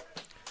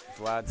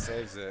 Vlad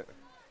saves it.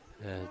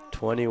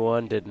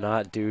 21 did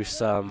not do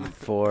some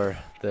for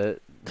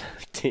the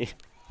team.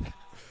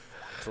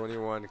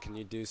 21, can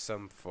you do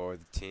some for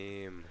the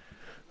team?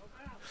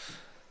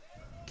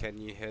 Can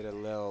you hit a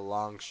little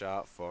long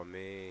shot for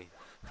me?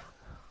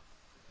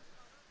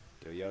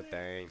 Do your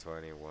thing,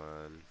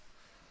 21.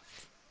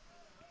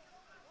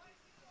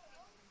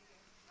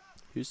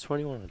 Who's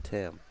 21 on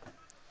TAM?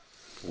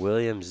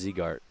 William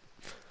Ziegart.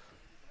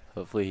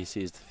 Hopefully he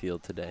sees the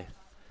field today.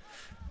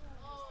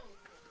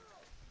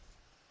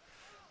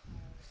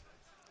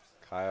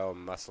 Kyle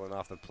muscling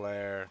off the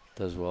player.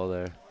 Does well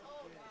there.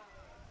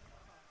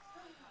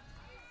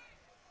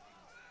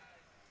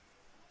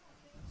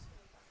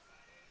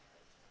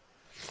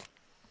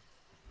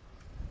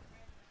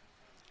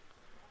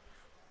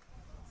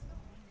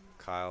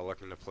 Kyle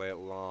looking to play it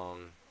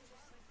long.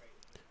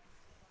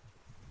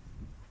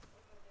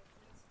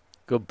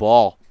 Good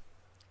ball.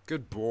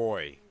 Good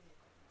boy.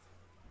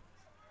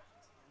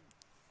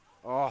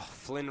 Oh,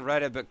 Flynn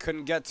read it but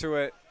couldn't get to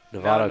it.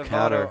 Novato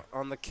counter.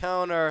 On the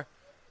counter.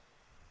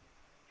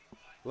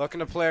 Looking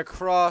to play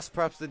across,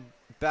 perhaps the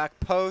back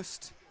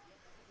post.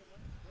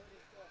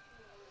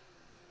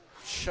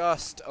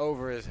 Just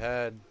over his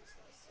head.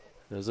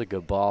 It was a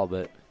good ball,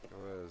 but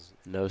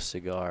no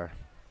cigar.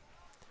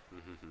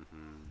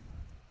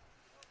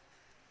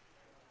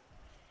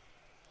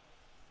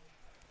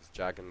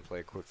 Jack can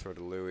play a quick throw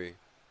to Louis.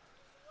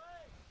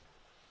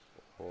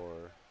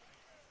 Or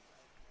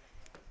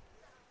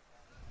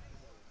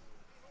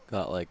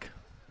got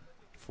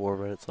 4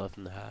 minutes left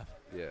in the half.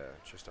 yeah,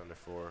 just under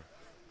 4.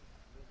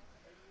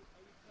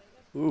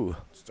 Ooh.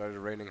 Started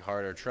raining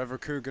harder. Trevor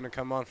Koo gonna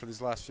come on for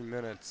these last few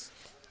minutes.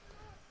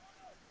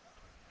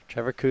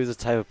 Trevor Koo's the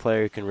type of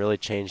player who can really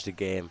change the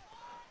game.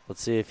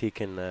 Let's see if he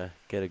can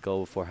get a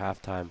goal before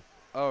halftime.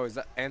 Oh, is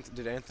that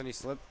did Anthony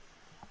slip?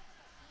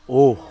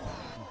 Oh.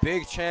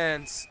 Big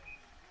chance.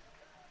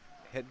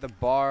 Hit the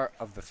bar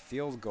of the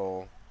field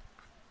goal.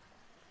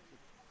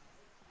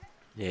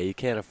 Yeah, you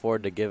can't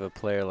afford to give a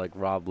player like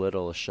Rob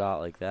Little a shot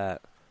like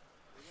that.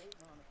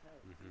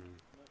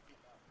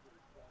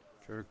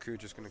 Trevor Koo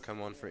just going to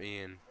come on for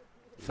Ian.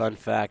 Fun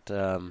fact,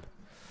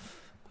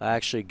 I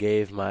actually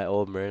gave my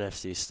old Marin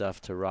FC stuff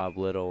to Rob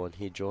Little when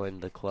he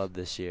joined the club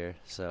this year.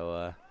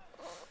 So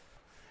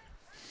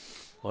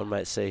one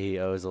might say he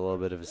owes a little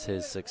bit of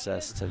his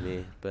success to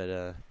me, but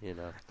you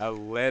know. A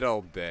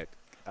little bit.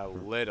 A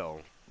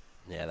little.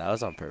 Yeah, that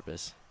was on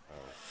purpose. Oh.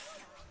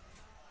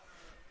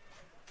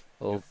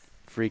 Little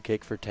free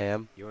kick for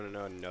Tam. You want to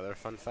know another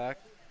fun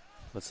fact?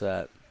 What's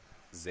that?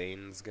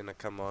 Zane's going to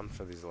come on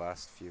for these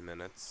last few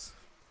minutes.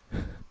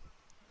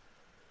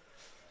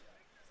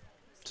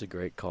 It's a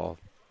great call.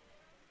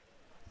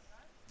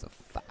 It's a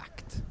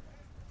fact.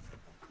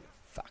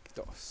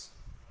 Factos.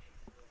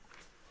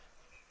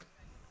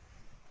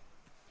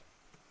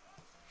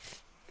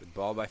 Good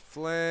ball by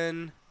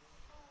Flynn.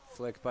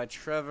 Flick by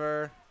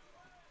Trevor.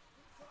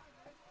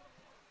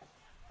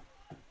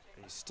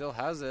 He still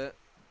has it.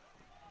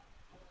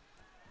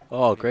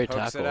 Oh, And he great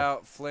pokes tackle. it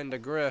out. Flynn to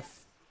Griff.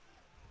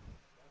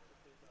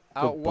 Good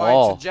Out wide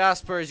ball. to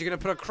Jasper. Is he going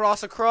to put a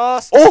cross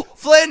across? Oh!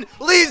 Flynn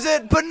leaves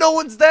it, but no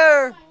one's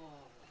there.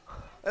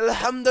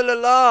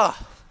 Alhamdulillah.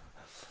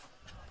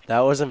 That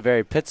wasn't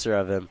very Pitzer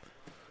of him.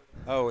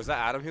 Oh, was that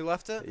Adam who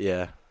left it?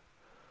 Yeah.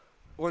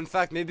 Well, in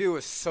fact, maybe it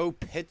was so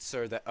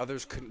Pitzer that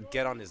others couldn't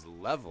get on his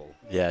level.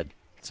 Yeah,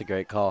 it's a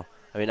great call.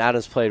 I mean,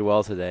 Adams played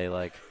well today.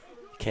 Like,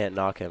 can't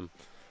knock him.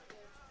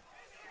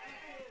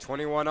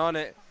 21 on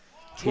it.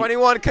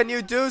 21, can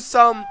you do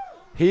some?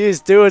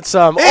 He's doing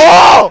some.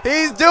 Oh!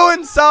 He's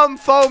doing some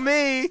for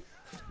me.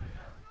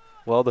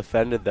 Well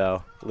defended,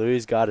 though.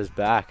 Louis got his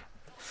back.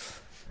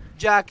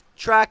 Jack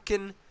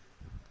tracking.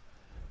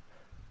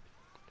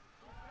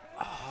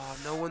 Oh,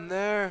 no one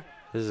there.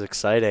 This is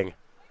exciting.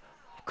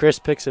 Chris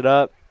picks it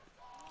up.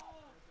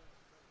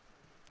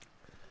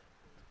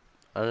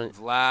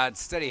 Vlad,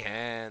 steady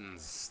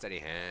hands. Steady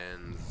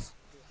hands.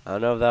 I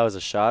don't know if that was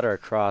a shot or a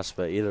cross,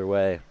 but either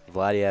way,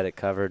 Vladdy had it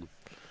covered.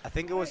 I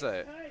think it was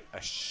a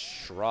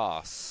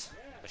cross.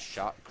 A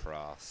shot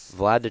cross.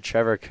 Vlad to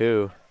Trevor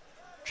Koo.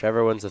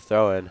 Trevor wins the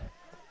throw-in.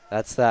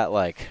 That's that,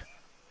 like,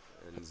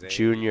 And Zane,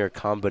 junior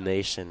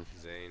combination.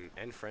 Zane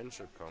and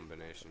friendship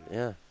combination. Yeah.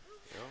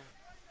 You know?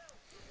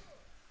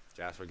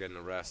 Jasper getting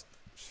a rest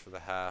just for the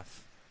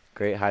half.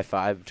 Great high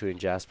five between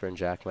Jasper and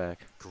Jack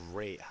Mack.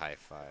 Great high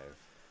five.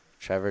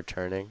 Trevor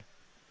turning.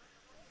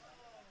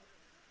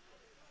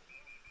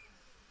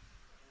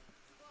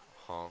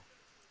 Huh.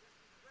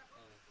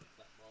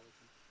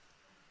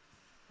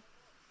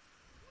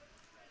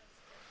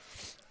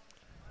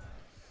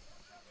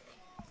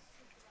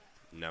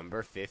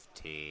 Number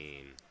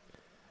 15.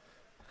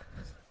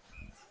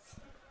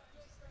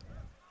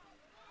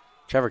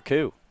 Trevor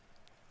Koo.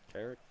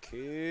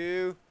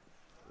 Q.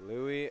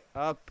 Louis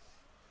up.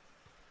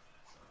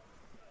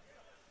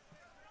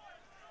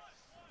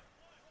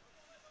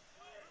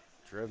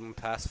 Dribbling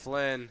past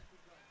Flynn.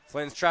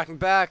 Flynn's tracking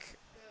back.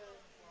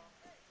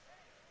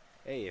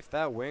 Hey, if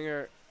that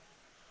winger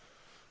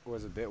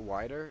was a bit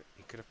wider,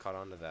 he could have caught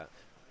on to that.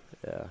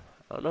 Yeah.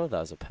 I don't know if that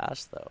was a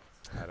pass, though.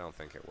 I don't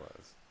think it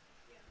was.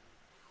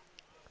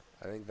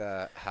 I think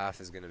that half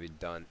is going to be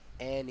done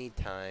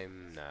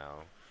anytime now.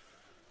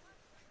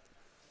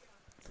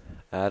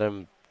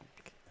 Adam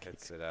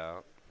Hits it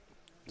out.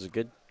 was a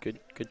good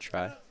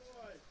try.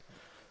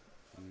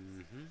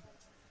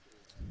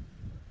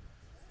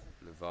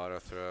 Novato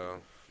throw.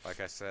 Like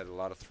I said, a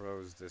lot of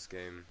throws this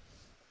game.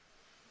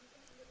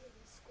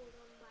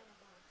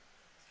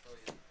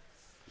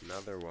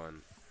 Another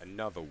one.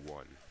 Another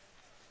one.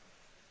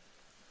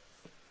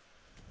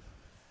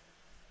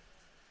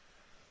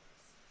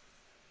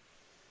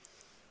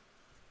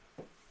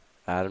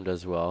 Adam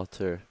does well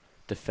to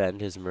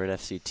defend his Marin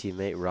FC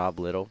teammate, Rob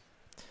Little.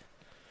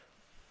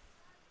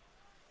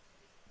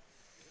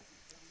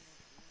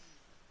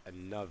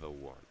 Another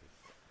one.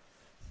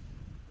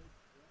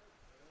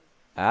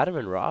 Adam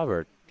and Rob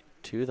are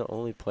two of the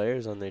only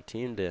players on their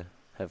team to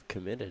have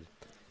committed.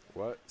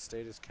 What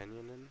state is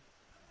Kenyon in?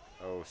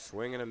 Oh,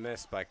 swing and a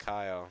miss by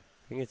Kyle.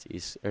 I think it's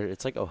East, or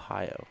it's like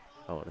Ohio,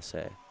 I want to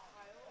say.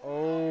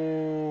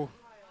 Oh,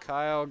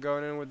 Kyle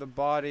going in with the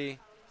body.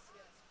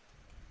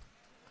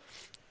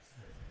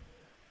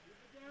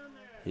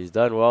 He's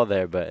done well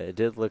there, but it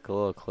did look a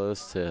little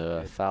close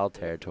to foul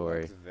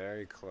territory. Looked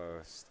very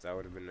close. That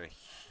would have been a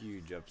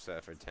huge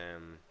upset for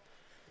Tam.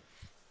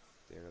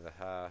 At the end of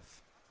the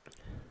half.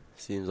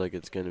 Seems like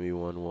it's going to be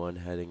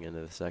 1-1 heading into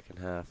the second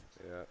half.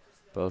 Yeah.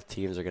 Both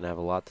teams are going to have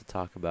a lot to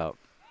talk about.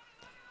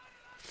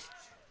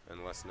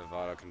 Unless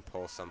Novato can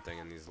pull something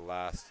in these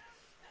last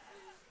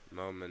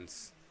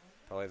moments.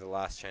 Probably the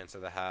last chance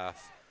of the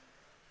half.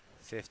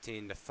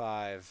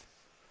 15-5.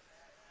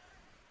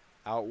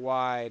 Out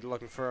wide,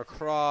 looking for a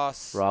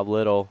cross. Rob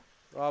Little.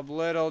 Rob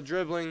Little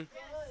dribbling.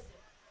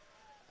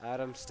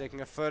 Adam sticking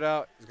a foot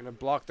out. He's going to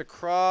block the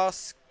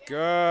cross.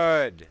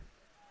 Good.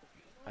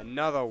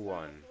 Another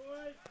one.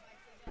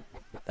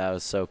 That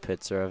was so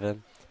Pitzer of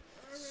him.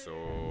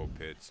 So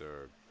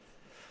Pittsburgh.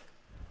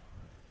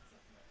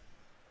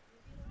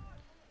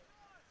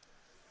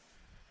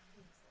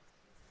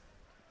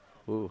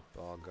 Ooh,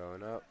 Ball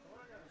going up.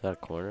 is that a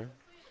corner?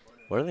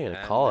 What are they going to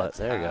And call it? that's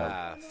There you go.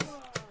 half.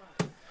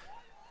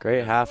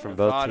 Great half from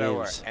both Novato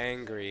are teams.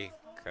 angry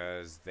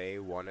because they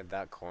wanted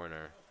that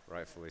corner,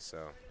 rightfully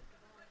so.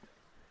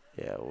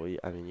 Yeah, well,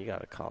 I mean, you got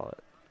to call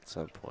it at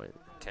some point.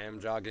 Tam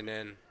jogging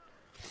in.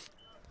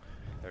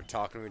 They're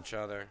talking to each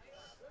other.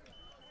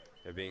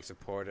 They're being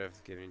supportive,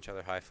 giving each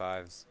other high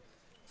fives.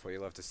 That's what you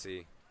love to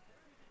see.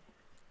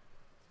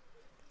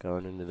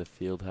 Going into the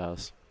field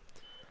house.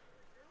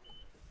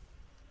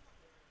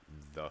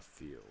 The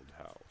field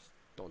house.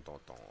 Dun, dun,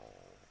 dun.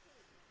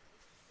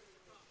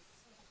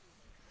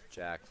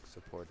 Jack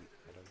supporting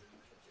Adam.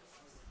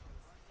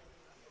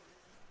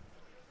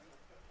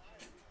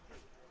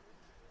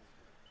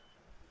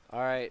 All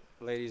right,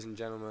 ladies and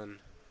gentlemen,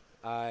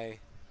 I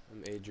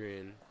am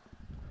Adrian,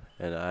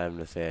 And I'm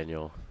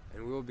Nathaniel.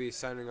 and we will be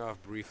signing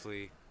off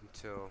briefly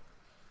until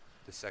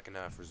the second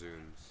half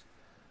resumes.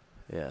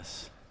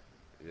 Yes.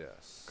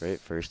 Yes. Great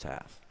first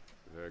half.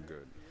 Very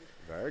good.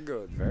 Very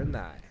good. Very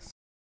nice.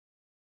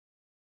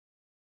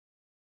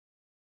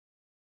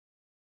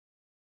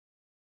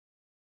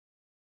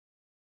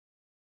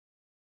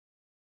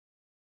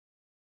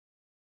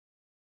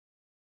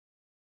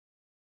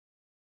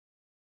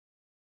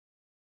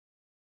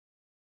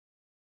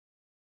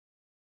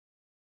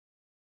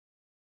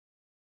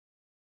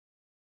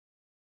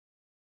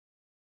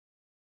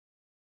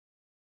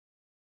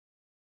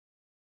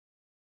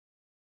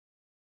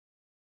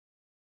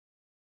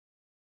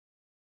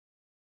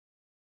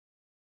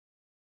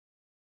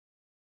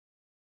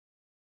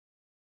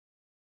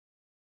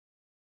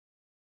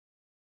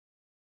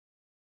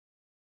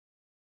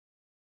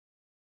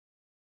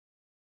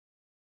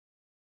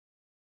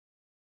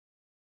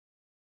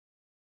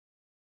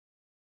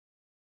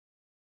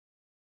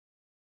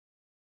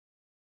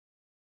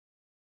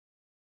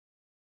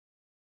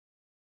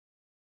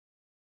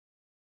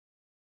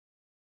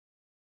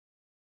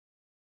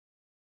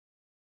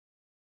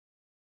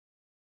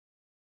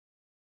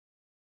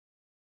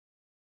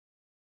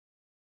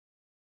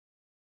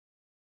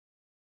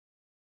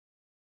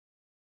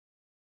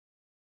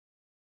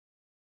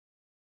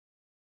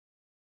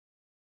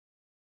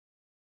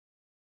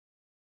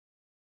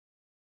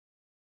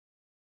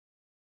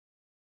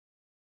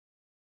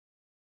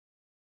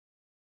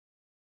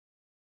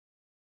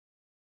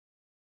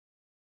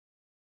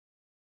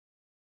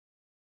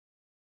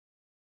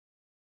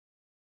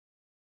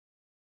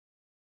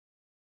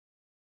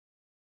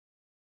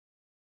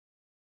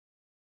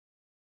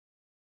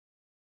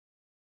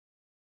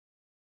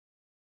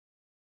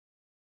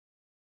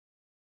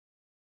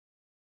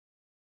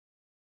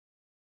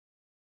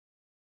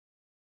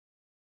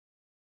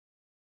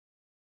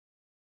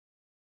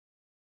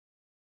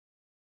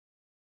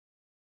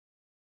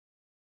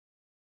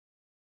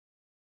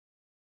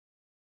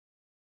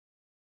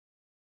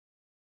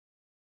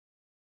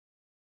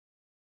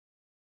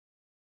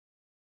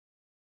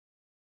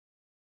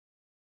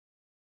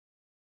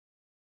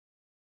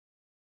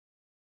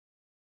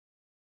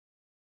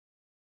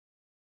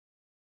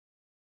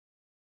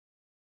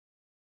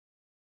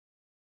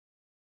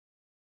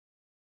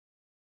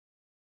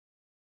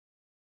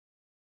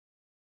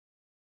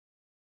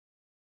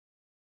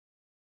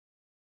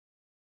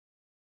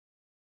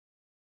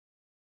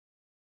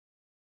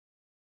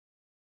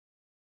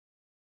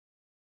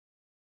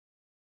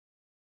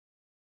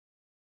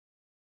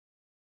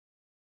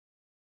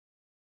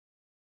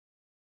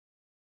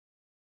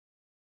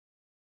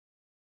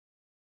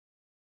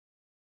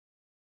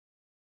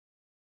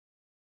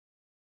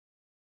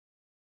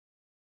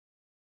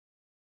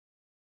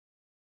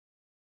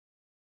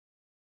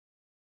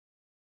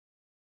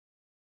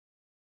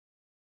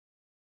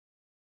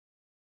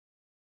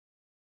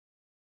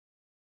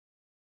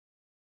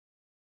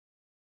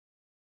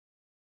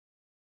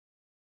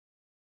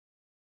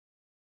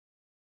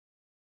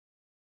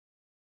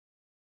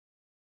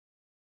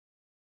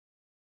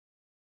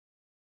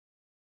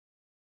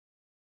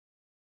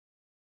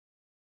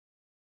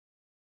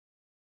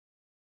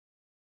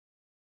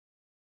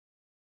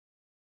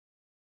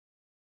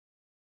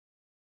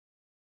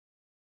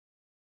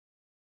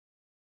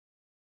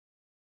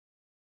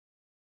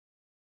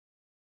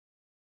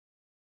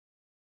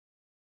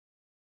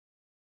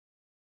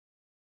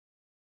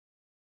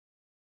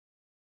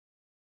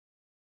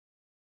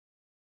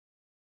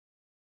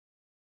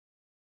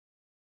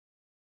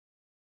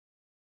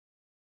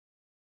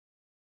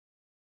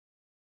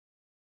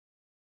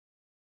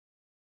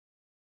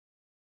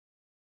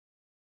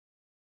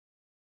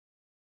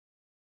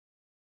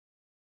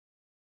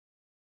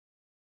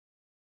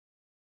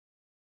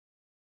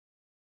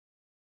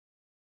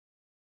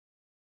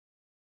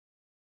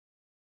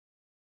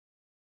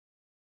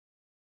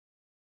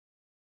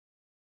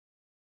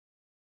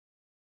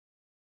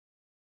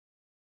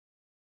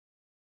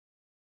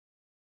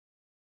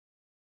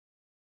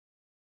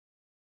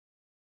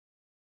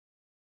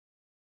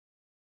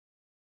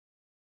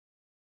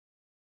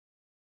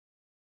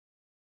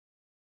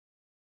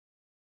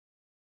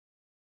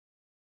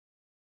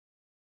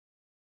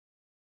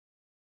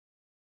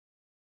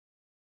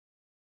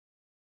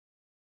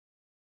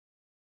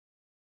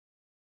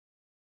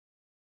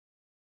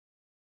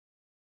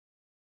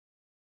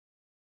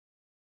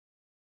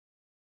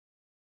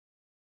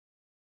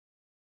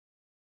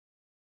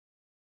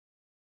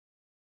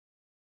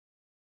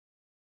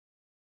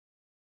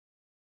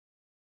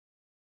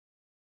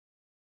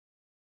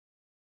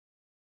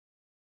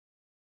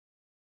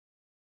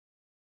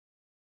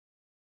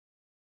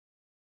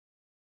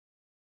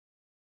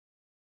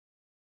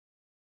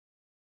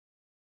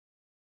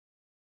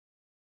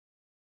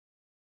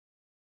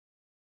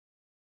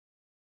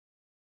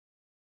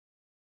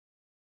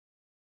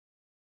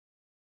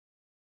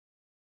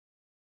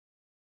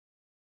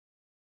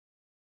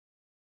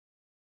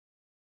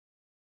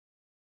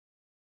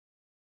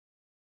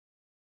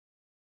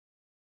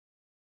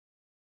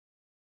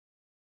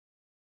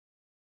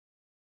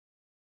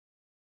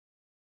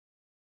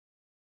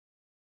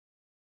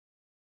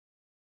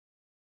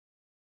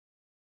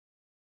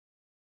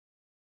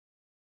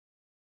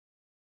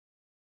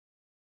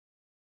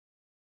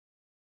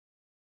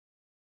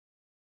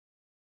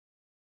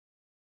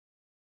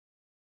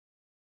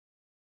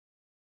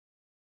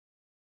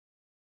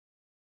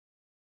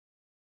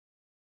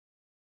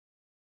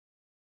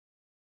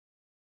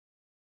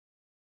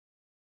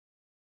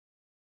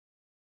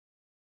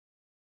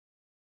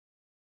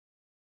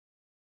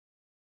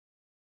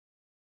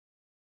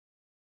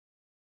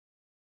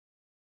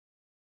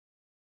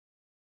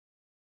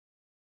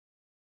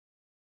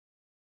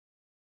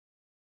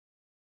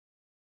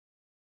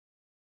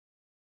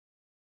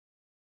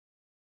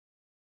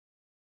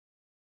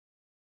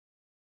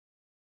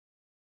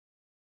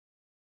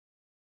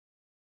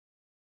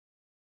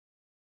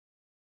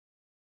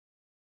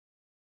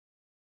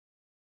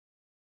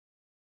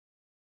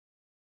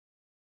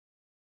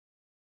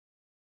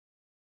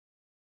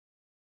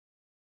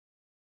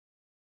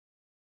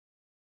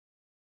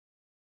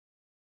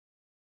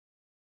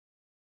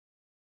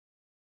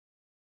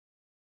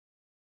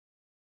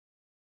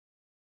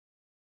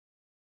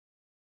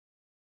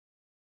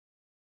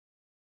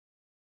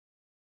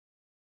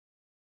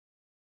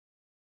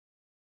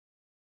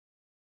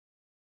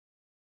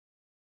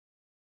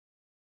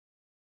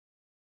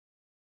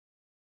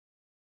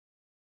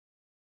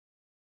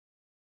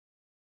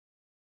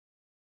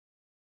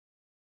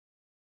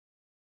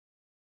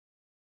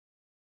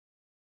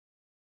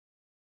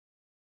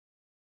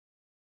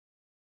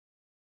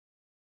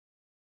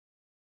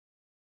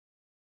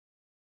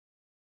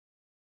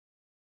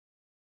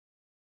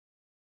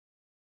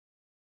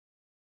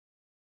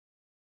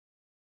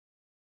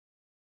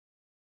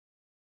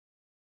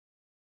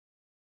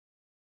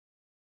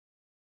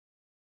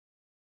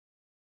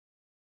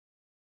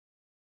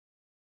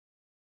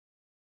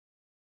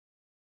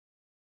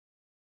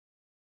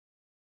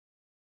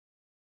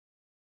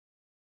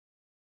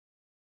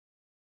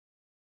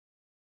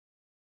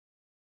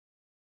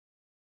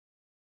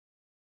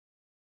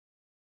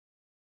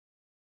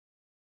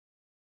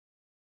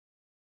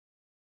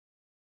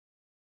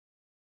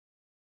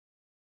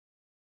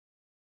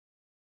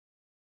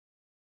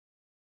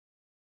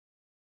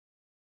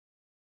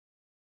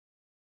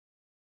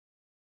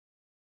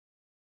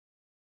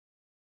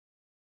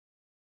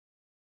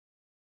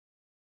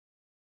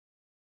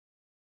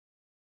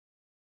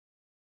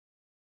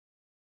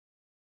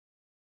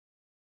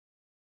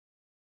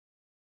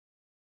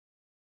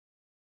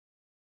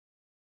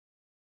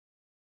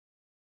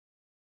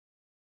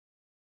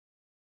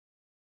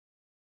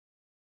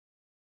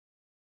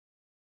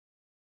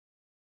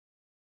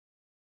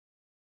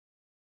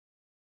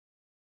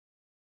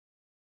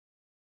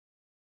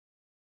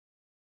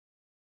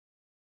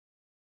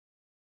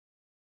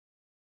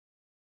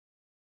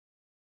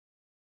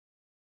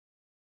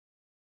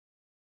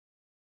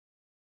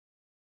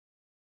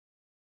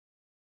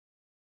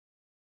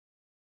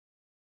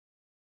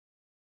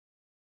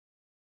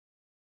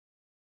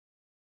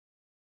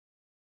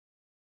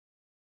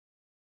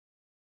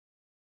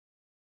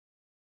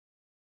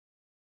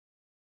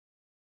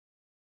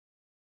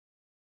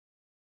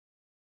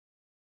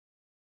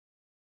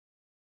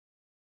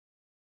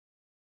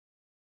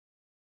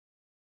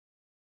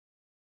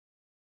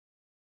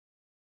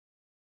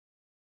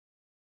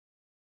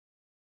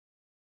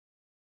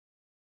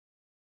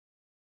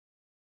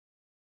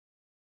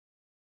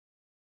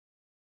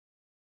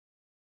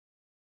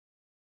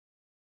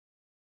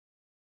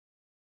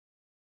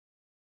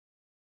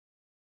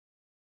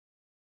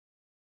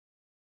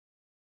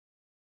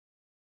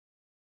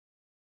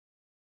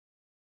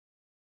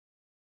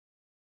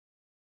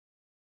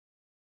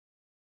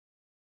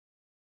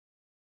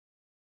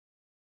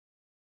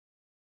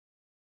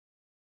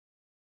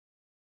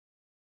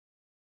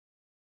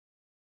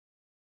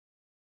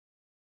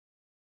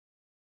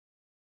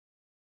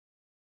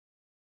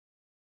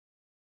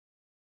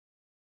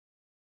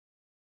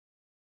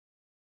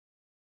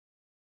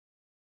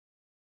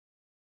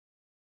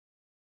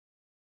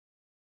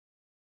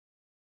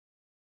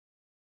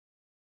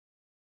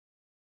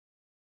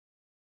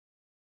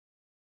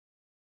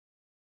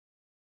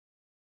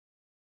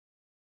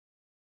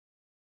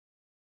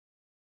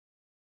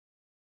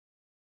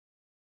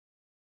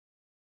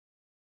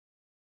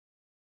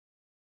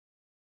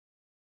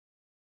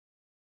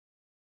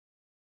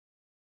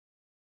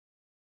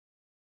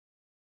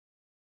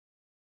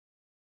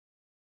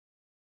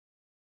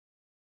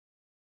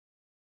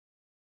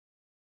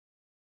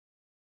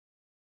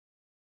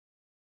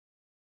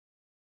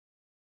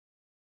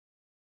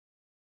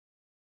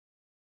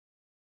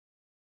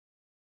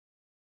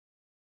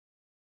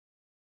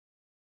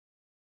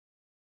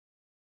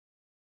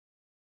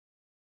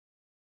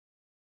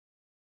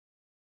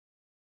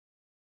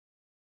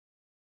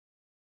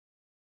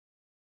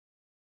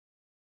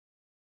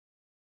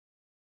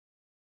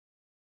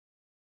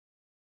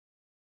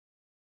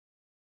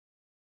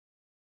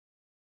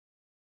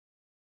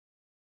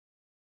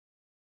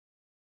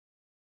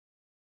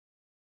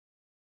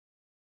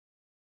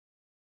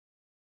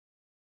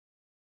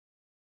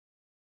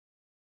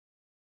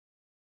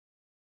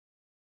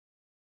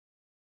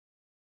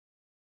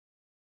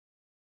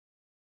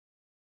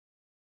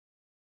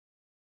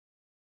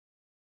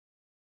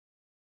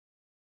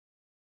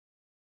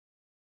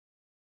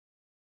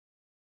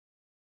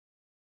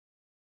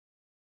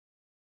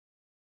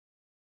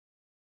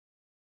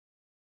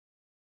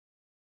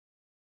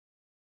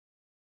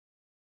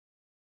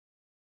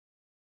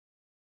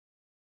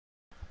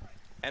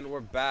 And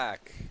we're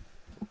back.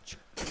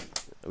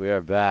 We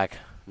are back.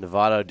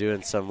 Novato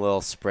doing some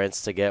little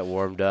sprints to get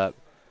warmed up.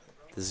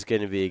 This is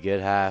going to be a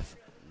good half.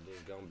 This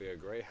is going to be a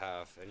great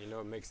half. And you know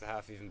what makes the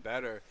half even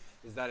better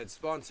is that it's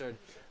sponsored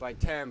by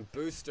Tam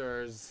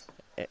Boosters.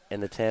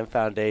 And the Tam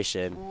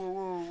Foundation.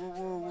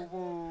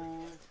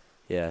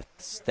 Yeah,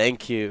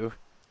 thank you.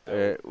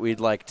 We'd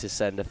like to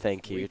send a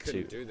thank you We to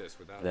couldn't do this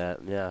without that.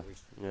 it. Yeah, It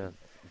yeah.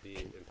 would be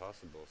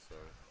impossible. So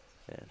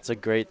Yeah, it's a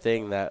great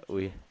thing that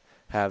we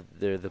have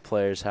the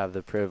players have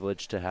the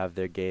privilege to have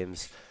their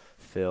games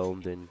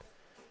filmed and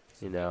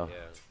yeah, not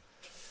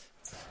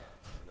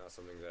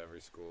something that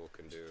every school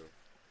can do.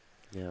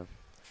 Yeah.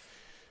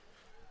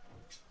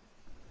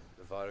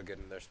 Novato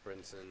getting their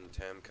sprints in.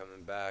 Tam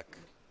coming back,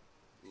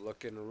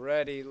 looking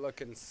ready,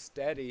 looking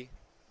steady.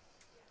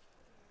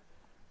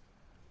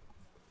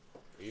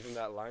 Even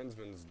that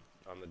linesman's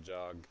on the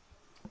jog.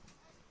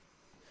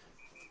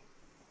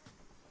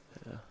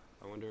 Yeah.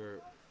 I wonder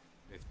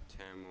if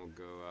Tam will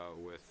go out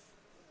with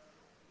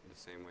the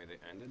same way they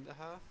ended the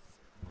half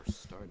or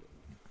started.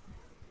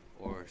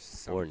 Or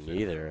something. Or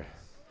neither. else.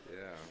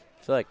 Yeah.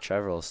 I feel like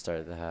Trevor will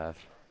start the half.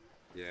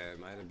 Yeah, it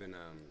might have been,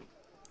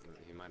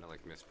 he might have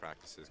like missed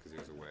practices because he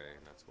was away,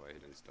 and that's why he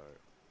didn't start.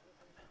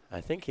 I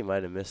think he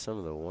might have missed some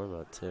of the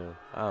warm-up too.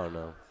 I don't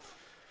know.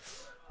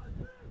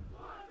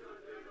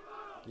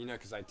 You know,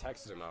 because I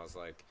texted him, I was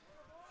like,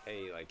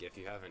 hey, like, if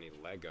you have any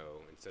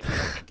Lego, instead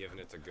of giving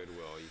it to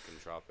Goodwill, you can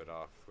drop it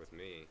off with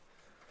me.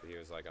 But he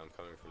was like, I'm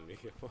coming from New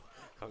York,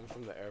 coming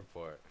from the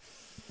airport.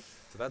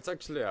 So that's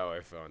actually how I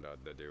found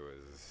out that he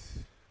was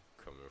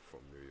coming from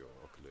New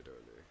York, literally.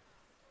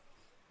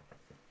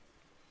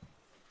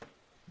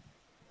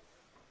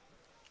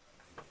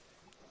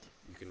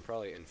 You can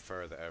probably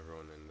infer that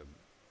everyone in the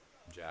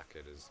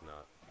jacket is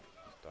not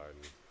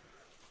starting.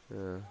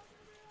 Yeah.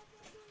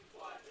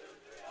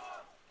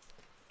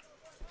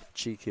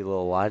 Cheeky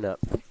little lineup.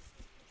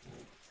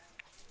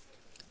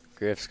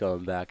 Griff's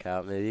going back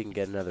out. Maybe he can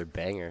get another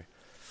banger.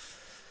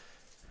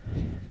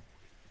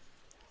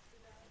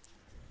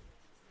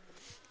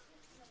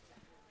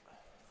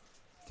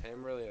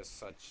 Tam really has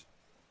such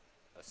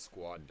a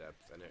squad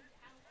depth, and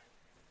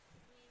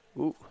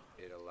Ooh.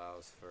 it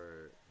allows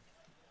for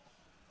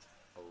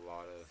a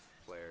lot of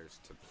players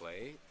to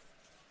play,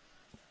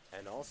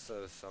 and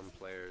also some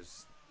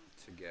players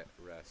to get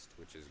rest,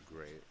 which is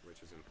great,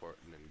 which is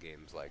important in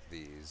games like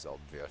these,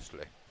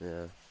 obviously.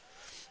 Yeah.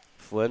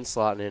 Flynn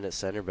slotting in at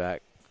center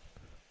back.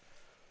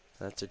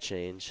 That's a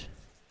change.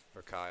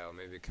 For Kyle,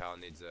 maybe Kyle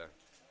needs a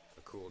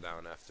cool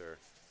down after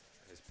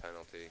his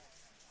penalty.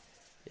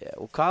 Yeah,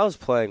 well, Kyle's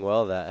playing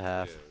well that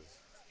half. He is.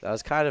 That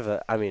was kind of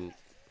a, I mean,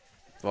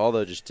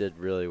 Valdo just did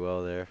really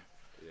well there.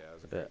 Yeah, it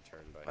was a great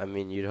turn by I him.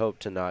 mean, you'd hope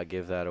to not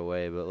give that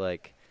away, but,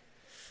 like,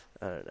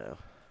 I don't know.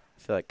 I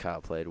feel like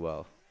Kyle played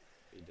well.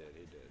 He did.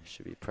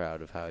 Should be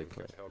proud of how he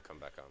played. He'll come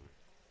back on.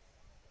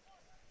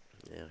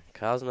 Yeah,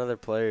 Kyle's another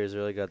player who's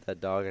really got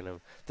that dog in him.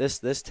 This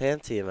TAM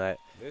team, I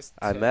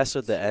Tam mess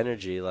with the team.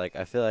 energy. Like,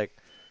 I feel like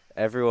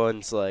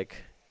everyone's, like,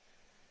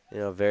 you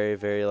know, very,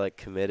 very, like,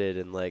 committed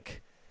and,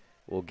 like,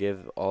 will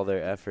give all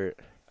their effort.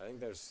 I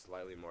think there's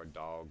slightly more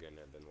dog in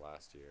it than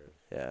last year.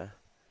 Yeah.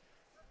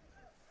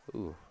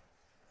 Ooh,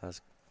 that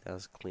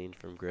was clean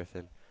from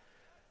Griffin.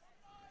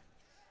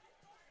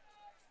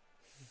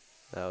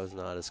 That was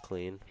not as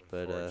clean,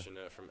 but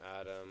Unfortunate from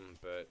Adam,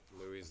 but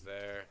Louis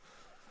there.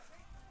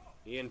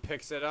 Ian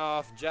picks it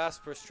off.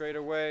 Jasper straight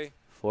away.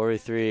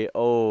 43.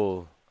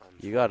 Oh,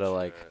 you gotta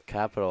like Unfortunate.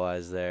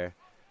 capitalize there.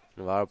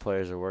 Novato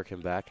players are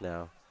working back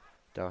now.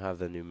 Don't have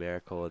the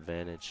numerical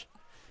advantage.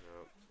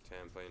 Nope.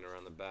 Tam playing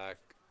around the back.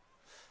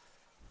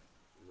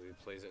 Louis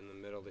plays it in the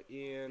middle to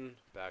Ian.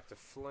 Back to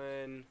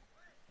Flynn.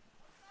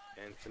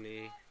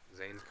 Anthony.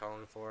 Zane's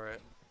calling for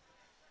it.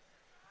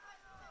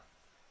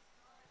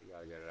 You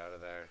gotta get it out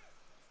of there.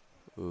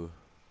 Ooh.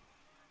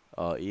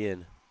 Oh,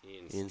 Ian's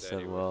Ian's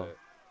steady done with well. it.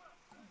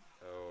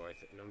 Oh,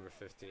 number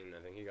 15.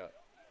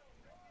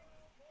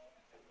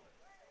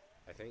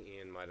 I think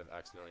Ian might have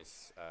accidentally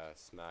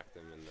smacked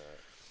him in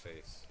the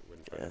face when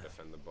trying to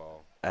defend the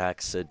ball.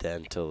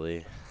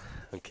 Accidentally.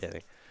 I'm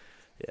kidding.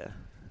 Yeah.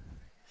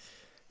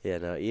 Yeah,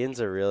 no, Ian's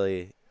a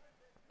really,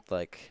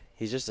 like,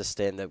 he's just a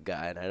stand-up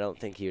guy, and I don't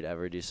think he would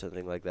ever do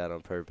something like that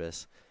on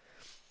purpose.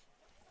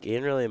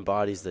 Ian really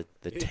embodies the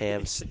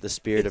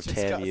spirit of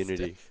TAM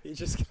unity. He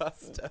just got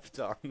stepped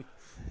on.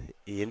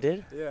 Ian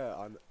did?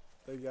 Yeah,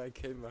 the guy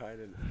came behind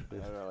and I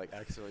don't know, like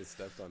accidentally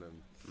stepped on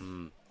him.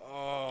 Mm.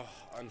 Oh,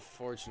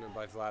 unfortunate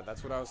by Vlad.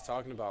 That's what I was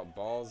talking about.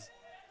 Balls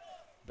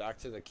back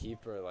to the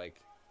keeper, like.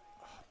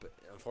 But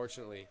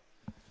unfortunately,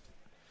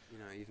 you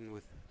know, even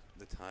with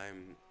the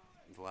time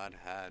Vlad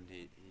had,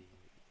 he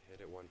hit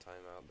it one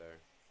time out there.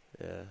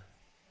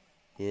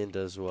 Yeah. Ian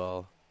does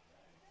well.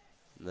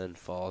 And then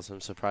falls.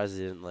 I'm surprised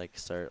he didn't like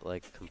start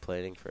like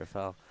complaining for a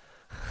foul.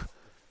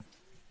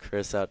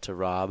 Chris out to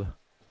Rob.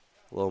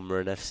 Little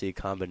Marin FC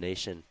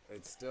combination.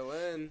 It's still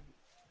in.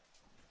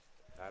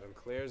 Adam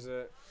clears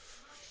it.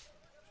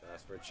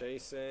 Jasper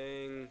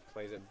chasing.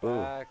 Plays it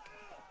back.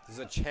 There's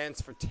a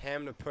chance for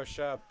Tam to push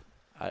up.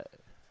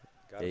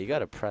 Yeah, you got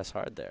to press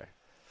hard there.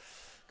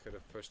 Could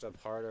have pushed up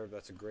harder.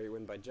 That's a great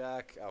win by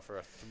Jack. Out for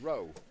a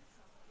throw.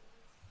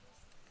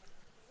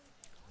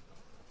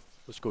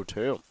 Let's go,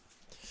 Tam.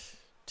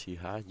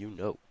 T-high, you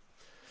know.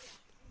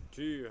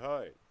 Too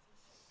high.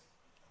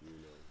 You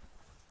know.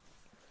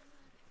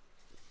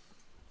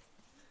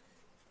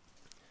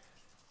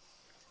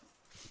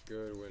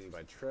 Good win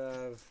by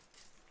Trev.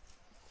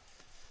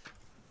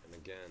 And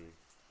again.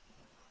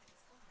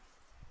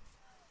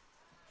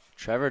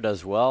 Trevor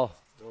does well.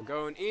 Still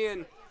going,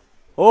 Ian.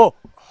 Oh!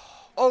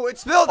 Oh,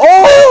 it's spilled.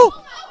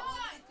 Oh!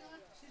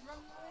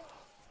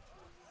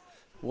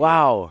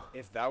 Wow.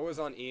 If that was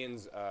on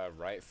Ian's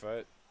right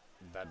foot,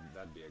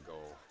 that'd be a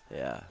goal.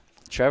 Yeah.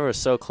 Trevor was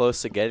so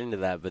close to getting to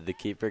that, but the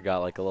keeper got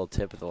like a little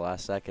tip at the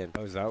last second.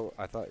 Oh, is that?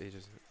 I thought he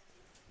just.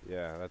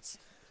 Yeah, that's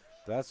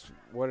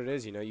what it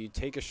is. You know, you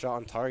take a shot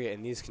on target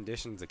in these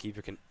conditions, the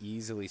keeper can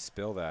easily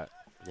spill that.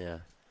 Yeah.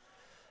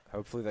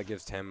 Hopefully that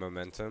gives Tam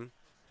momentum.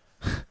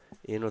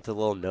 Ian with a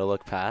little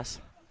no-look pass.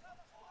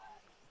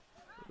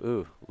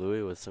 Ooh,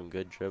 Louis with some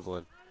good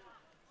dribbling.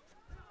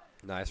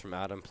 Nice from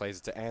Adam. Plays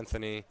it to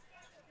Anthony.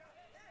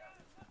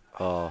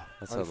 Oh,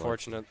 that's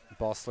unfortunate.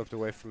 Ball slipped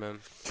away from him.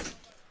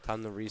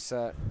 Time to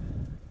reset.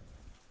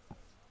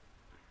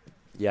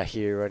 Yeah,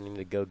 here running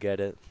to go get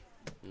it.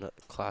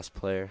 Class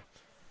player.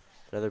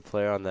 Another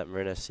player on that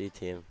Marin FC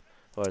team.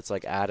 Oh, it's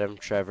like Adam,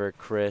 Trevor,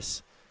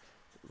 Chris,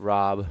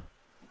 Rob,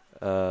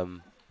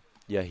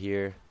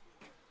 Yahir.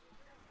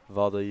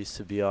 Valdo used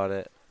to be on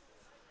it.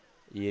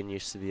 Ian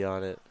used to be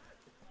on it.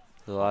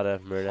 There's a lot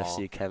of Marin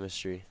FC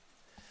chemistry.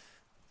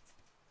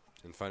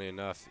 And funny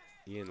enough,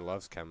 Ian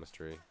loves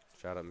chemistry.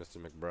 Shout out Mr.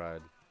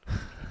 McBride.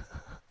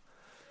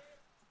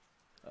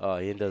 Oh,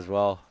 Ian does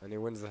well. And he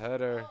wins the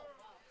header.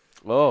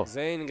 Oh.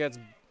 Zane gets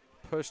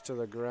pushed to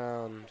the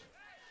ground.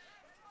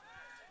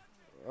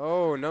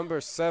 Oh,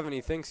 number 7. He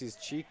thinks he's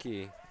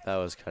cheeky. That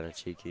was kind of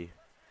cheeky.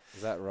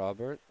 Is that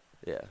Robert?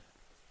 Yeah.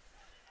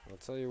 I'll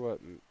tell you what,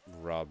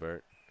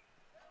 Robert.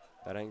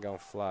 That ain't gonna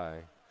fly.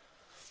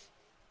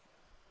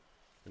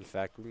 In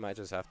fact, we might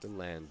just have to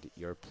land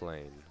your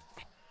plane.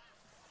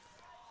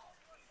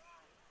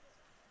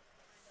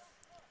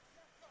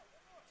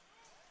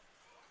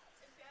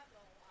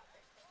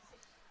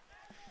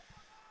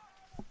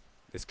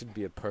 This could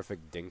be a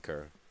perfect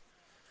dinker.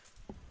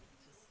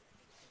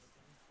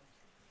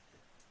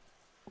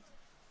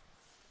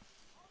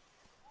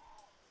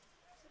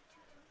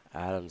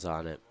 Adam's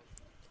on it.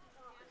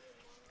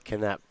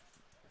 Can that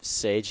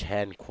sage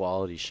hen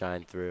quality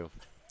shine through?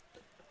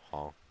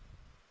 Huh.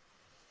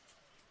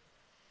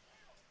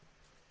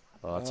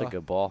 Oh, that's a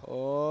good ball.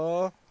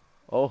 Oh.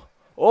 Oh.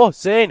 Oh,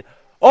 Zane.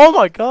 Oh,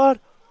 my God.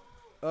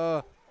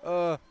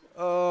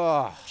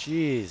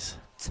 Jeez.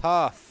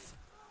 Tough.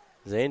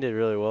 Zane did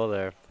really well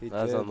there. That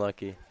was did.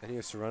 unlucky. And he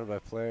was surrounded by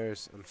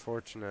players.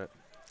 Unfortunate.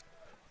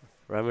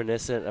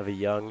 Reminiscent of a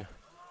young,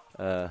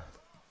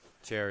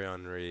 Thierry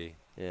Henry.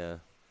 yeah.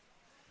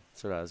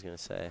 That's what I was going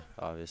to say,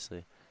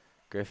 obviously.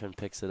 Griffin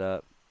picks it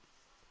up.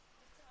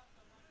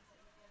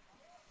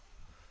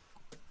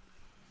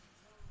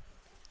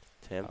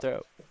 Tam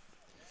throw.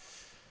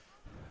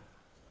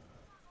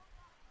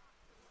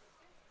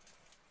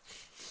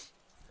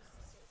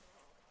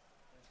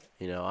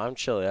 You know, I'm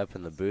chilly up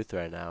in the booth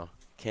right now.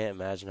 Can't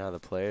imagine how the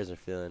players are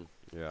feeling.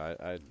 Yeah,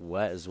 I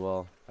Wet as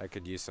well. I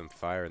could use some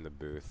fire in the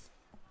booth.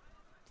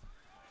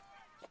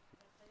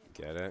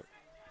 Get it?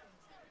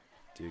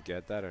 Do you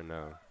get that or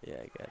no? Yeah,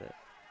 I get it.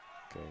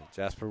 Okay,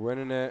 Jasper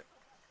winning it.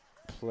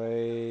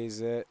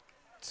 Plays it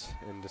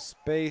into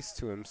space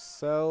to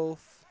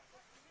himself.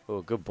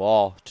 Oh, good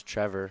ball to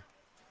Trevor.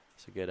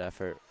 It's a good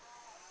effort.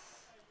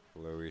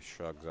 Louis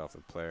shrugs off the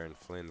player and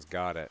Flynn's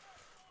got it.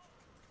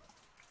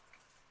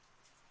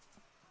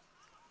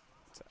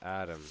 To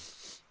Adam.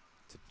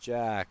 To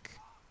Jack.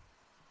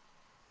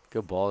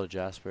 Good ball to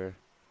Jasper.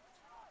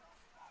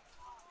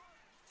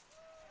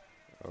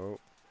 Oh.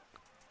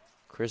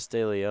 Chris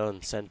De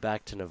Leon sent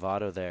back to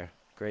Novato there.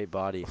 Great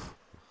body.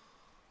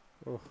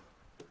 Oh.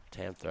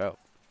 Tam throw.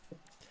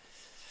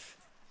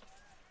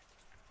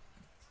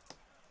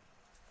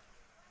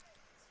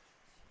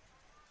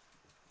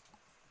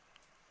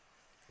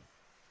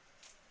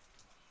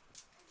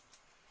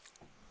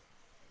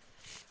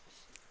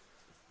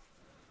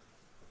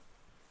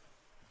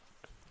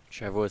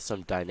 Trevor with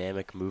some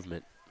dynamic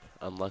movement.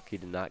 Unlucky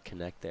to not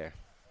connect there.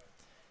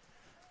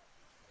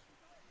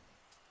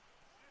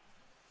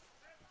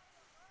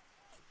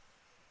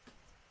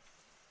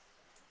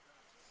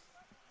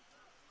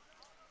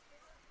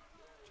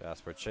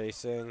 Jasper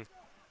chasing.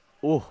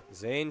 Ooh.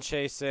 Zane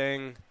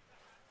chasing.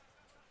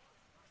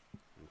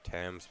 And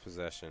Tam's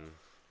possession.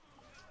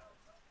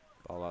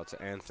 Ball out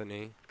to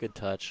Anthony. Good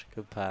touch.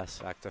 Good pass.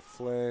 Back to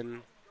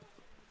Flynn.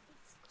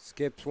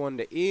 Skips one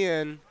to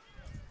Ian.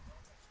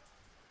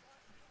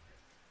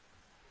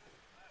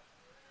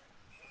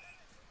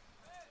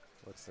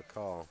 What's the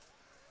call?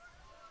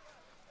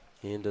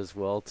 Ian does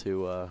well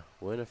to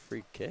win a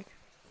free kick?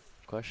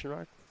 Question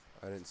mark?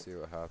 I didn't see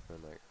what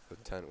happened. Like the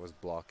tent was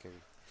blocking.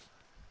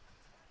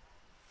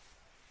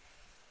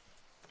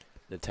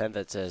 the tent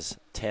that says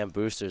Tam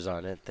Boosters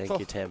on it. Thank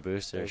you, Tam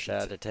Boosters. Thank you,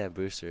 Shout out to Tam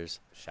Boosters.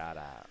 Shout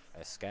out.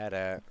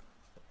 Escada.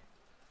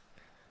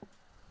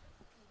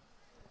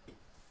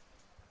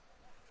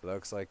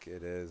 Looks like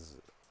it is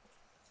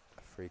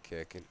a free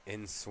kick. An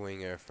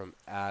in-swinger from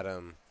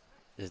Adam.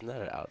 Isn't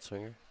that an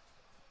outswinger?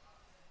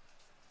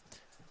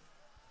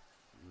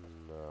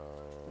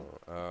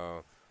 No.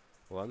 Oh.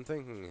 Well, I'm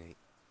thinking...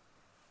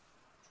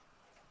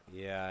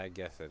 Yeah, I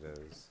guess it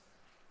is.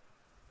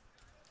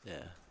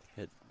 Yeah.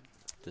 Hit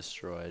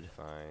destroyed.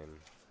 Fine.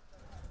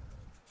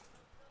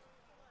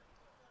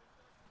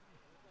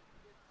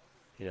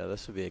 You know,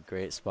 this would be a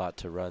great spot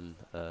to run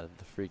the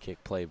free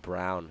kick play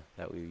Brown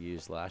that we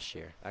used last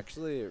year.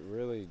 Actually, it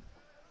really...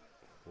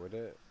 Would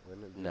it?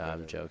 Wouldn't it be No,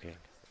 I'm better? joking.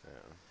 Yeah.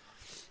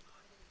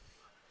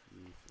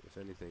 If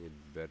anything,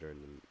 it'd be better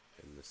in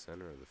the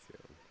center of the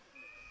field.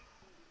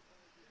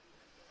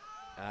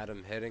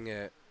 Adam hitting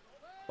it.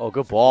 Oh,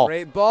 good ball.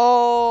 Great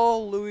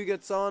ball. Louis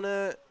gets on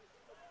it.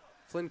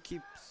 Flynn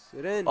keeps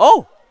it in.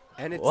 Oh!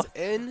 And it's What?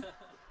 in,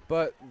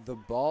 but the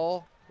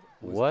ball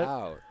was What?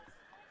 out.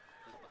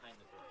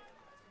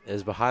 It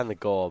was behind the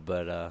goal,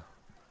 but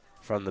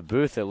from the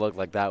booth, it looked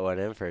like that went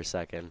in for a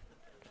second.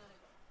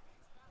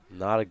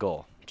 Not a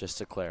goal, just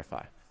to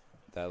clarify.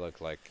 That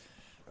looked like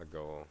a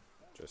goal.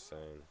 Just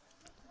saying.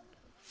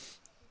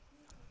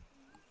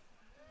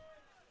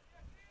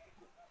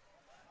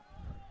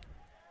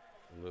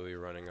 Louis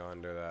running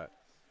onto that.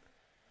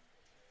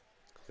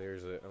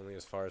 Clears it only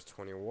as far as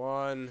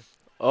 21.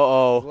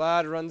 Uh-oh.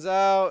 Vlad runs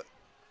out.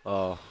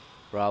 Oh,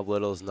 Rob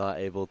Little's not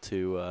able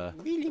to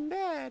Really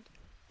bad.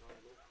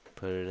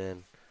 put it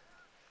in.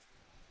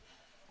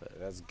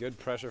 That's good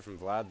pressure from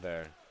Vlad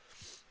there.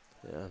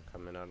 Yeah.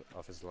 Coming out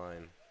off his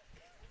line.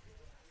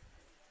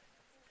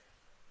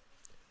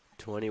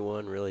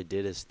 21 really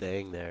did his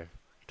thing there.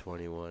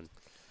 21.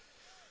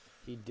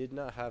 He did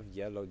not have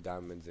yellow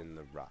diamonds in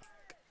the rock.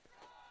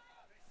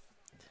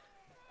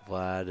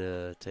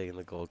 Vlad taking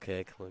the goal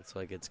kick. Looks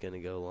like it's going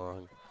to go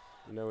long.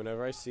 You know,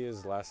 whenever I see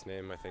his last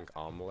name, I think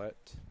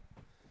Omelette.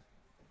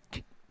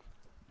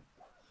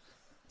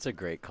 It's a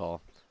great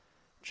call.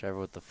 Trevor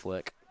with the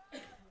flick.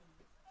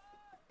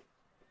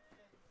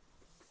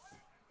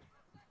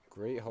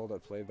 Great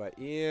hold-up play by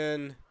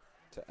Ian.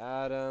 To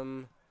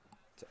Adam.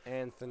 To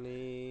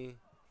Anthony.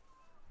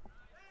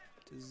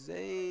 To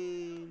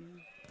Zane.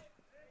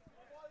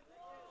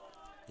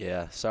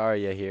 Yeah,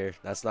 sorry you here.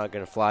 That's not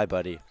going to fly,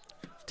 buddy.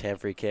 Tam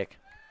free kick.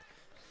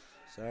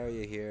 Sorry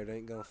you're here. It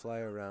ain't gonna fly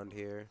around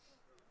here.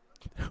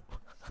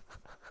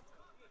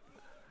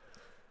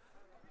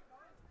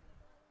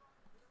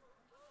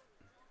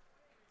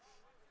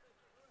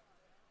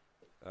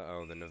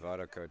 Uh-oh, the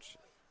Novato coach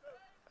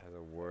has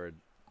a word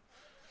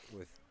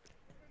with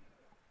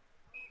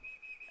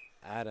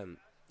Adam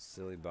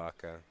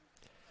Silibaka.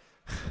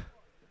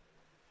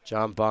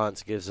 John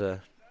Bonds gives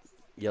a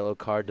yellow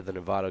card to the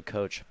Novato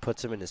coach.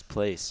 Puts him in his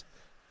place.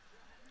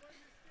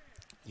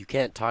 You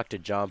can't talk to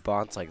John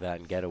Bonds like that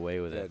and get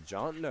away with it.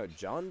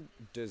 John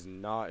does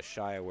not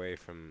shy away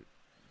from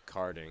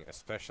carding,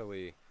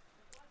 especially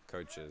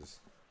coaches.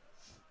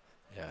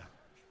 Yeah.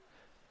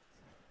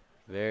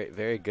 Very,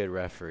 very good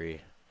referee.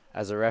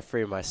 As a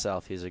referee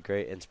myself, he's a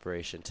great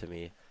inspiration to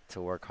me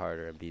to work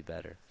harder and be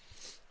better.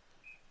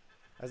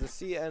 As a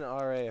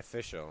CNRA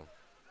official,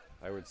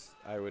 I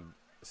would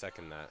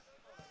second that.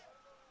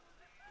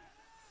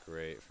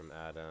 Great from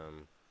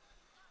Adam.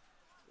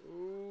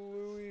 Ooh,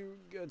 Louis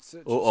gets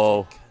it.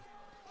 Uh-oh.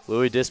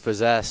 Louis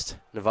dispossessed.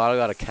 Novato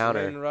got a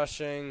counter. Flynn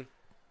rushing.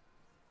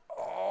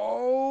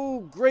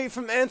 Oh, great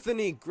from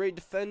Anthony. Great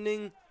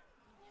defending.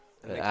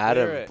 And they clear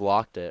Adam it.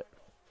 blocked it.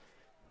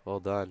 Well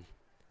done.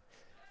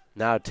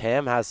 Now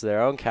Tam has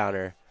their own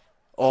counter.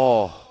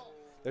 Oh.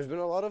 There's been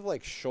a lot of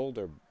like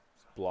shoulder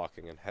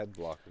blocking and head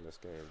blocking this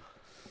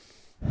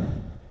game.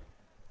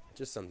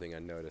 Just something I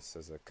noticed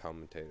as a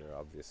commentator,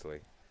 obviously.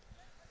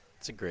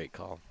 It's a great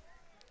call.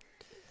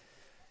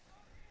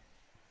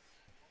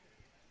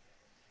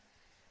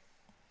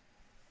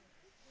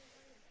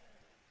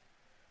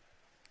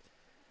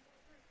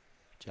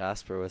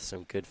 Jasper with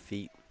some good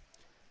feet.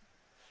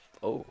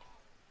 Oh.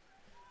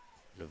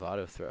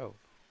 Novato throw.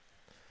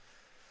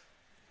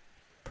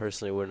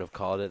 Personally wouldn't have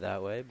called it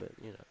that way, but,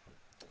 you know.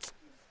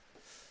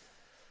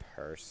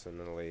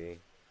 Personally.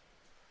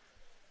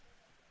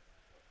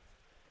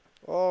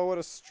 Oh, what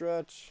a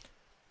stretch.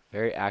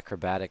 Very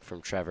acrobatic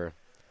from Trevor.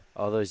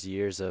 All those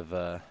years of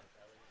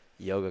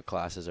yoga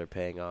classes are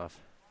paying off.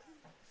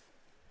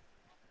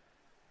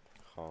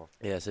 Huh.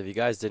 Yeah, so if you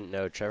guys didn't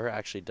know, Trevor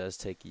actually does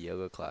take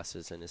yoga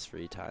classes in his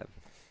free time.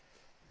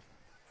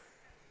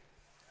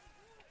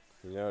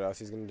 You know what else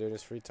he's going to do in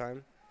his free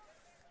time?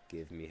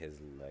 Give me his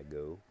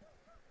Lego.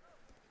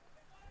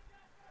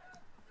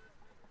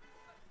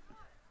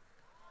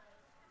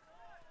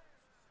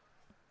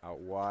 Out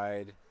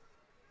wide.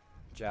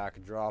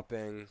 Jack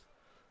dropping.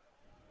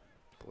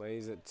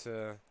 Plays it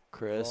to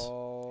Chris.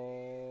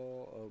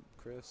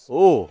 Chris.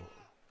 Oh,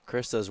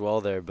 Chris does well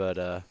there,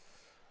 but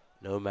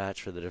no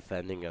match for the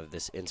defending of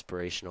this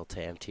inspirational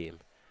TAM team.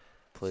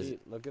 See,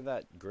 look at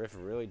that. Griff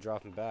really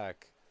dropping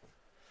back.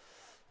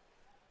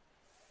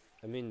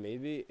 I mean,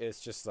 maybe it's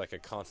just like a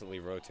constantly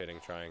rotating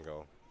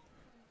triangle.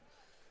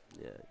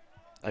 Yeah.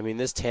 I mean,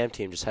 this TAM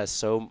team just has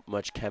so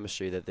much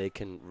chemistry that they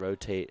can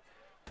rotate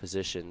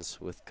positions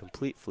with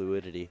complete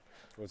fluidity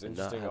What's and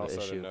not interesting have an also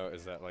to issue. note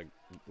is that like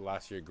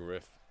last year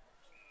Griff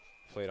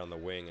played on the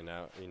wing, and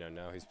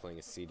now he's playing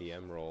a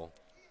CDM role.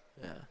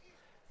 Yeah.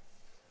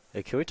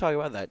 Hey, can we talk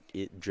about that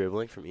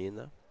dribbling from Ian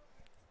though?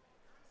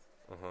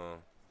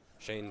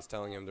 Shane's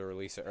telling him to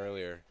release it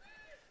earlier,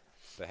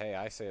 but hey,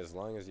 I say as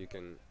long as you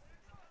can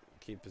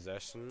keep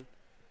possession,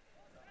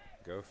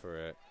 go for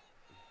it.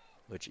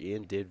 Which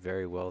Ian did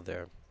very well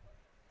there.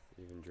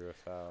 Even drew a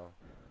foul.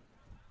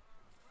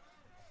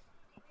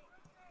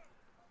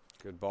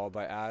 Good ball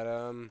by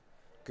Adam.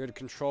 Good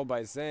control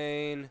by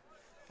Zane.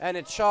 And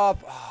a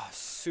chop. Oh,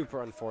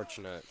 super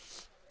unfortunate.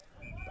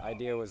 The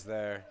idea was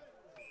there.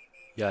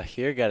 Yeah,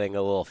 here getting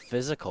a little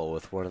physical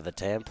with one of the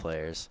TAM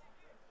players.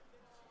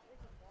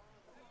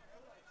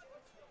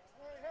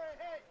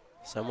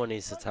 Someone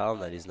needs to tell him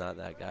that he's not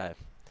that guy.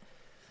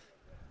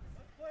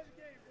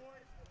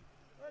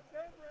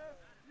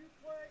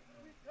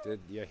 Did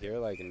you hear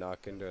like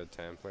knock into a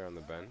TAM player on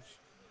the bench?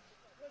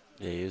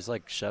 Yeah, he was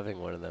like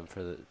shoving one of them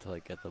to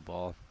like get the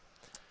ball.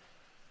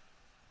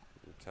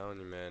 I'm telling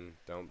you, man,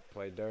 don't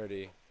play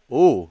dirty.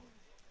 Ooh,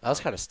 that was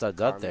kind of studs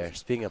up there.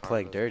 Speaking of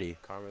playing dirty,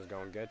 Karma's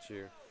gonna get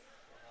you.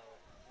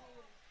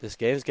 this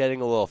game's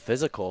getting a little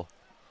physical.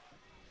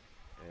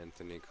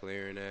 Anthony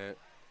clearing it.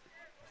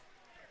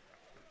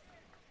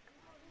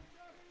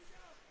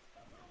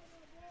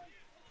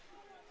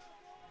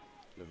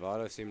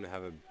 Novato seemed to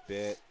have a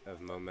bit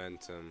of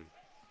momentum.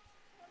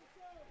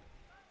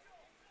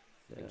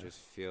 You can just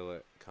feel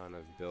it kind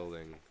of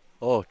building.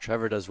 Oh,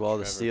 Trevor does well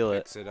to steal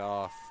it. Picks it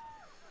off.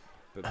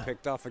 But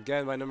picked off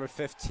again by number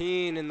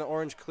 15 in the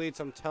orange cleats.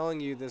 I'm telling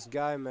you, this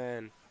guy,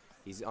 man,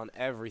 he's on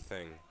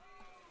everything.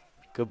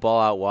 Good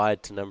ball out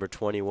wide to number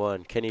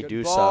 21. Can he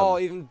do Good ball,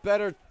 some? even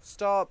better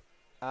stop.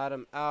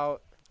 Adam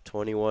out.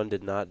 21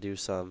 did not do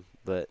some,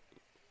 but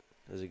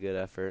it was a good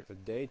effort. The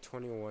day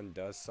 21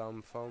 does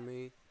some for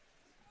me.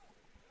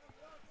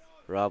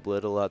 Rob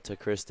Little out to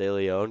Chris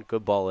DeLeon.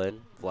 Good ball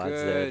in.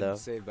 Vlad's there, though. Good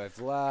save by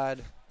Vlad.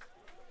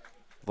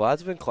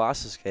 Vlad's been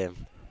class this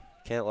game.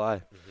 Can't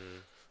lie.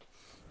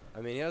 I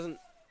mean, he hasn't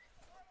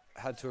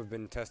had to have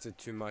been tested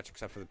too much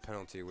except for the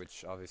penalty,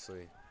 which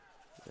obviously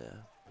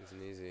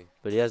isn't easy.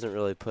 But he hasn't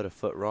really put a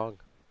foot wrong.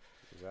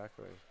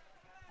 Exactly.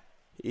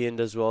 Ian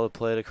does well to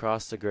play it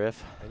across the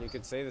Griff. And you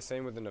could say the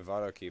same with the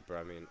Novato keeper.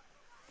 I mean,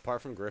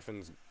 apart from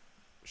Griffin's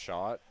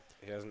shot,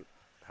 he hasn't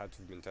had to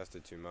have been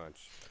tested too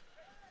much.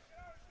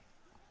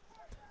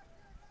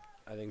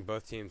 I think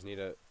both teams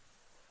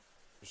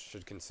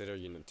should consider,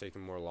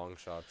 taking more long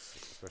shots,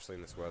 especially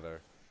in this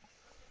weather.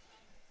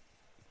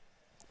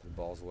 The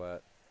ball's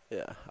wet.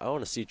 Yeah, I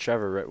want to see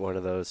Trevor rip one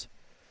of those.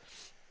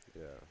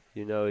 Yeah.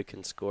 You know he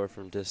can score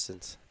from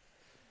distance.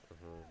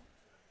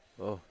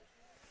 Oh,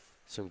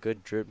 some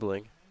good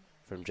dribbling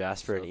from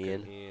Jasper and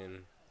Ian.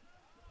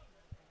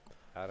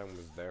 Adam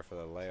was there for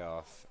the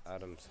layoff.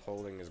 Adam's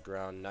holding his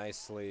ground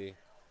nicely.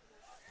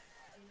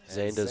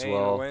 Zane does Zane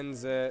well.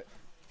 Wins it.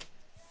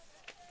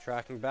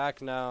 Tracking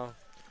back now.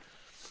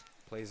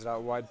 Plays it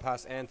out wide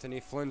past Anthony.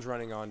 Flynn's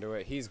running onto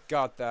it. He's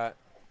got that.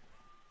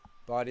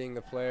 Bodying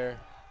the player.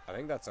 I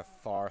think that's a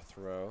far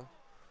throw.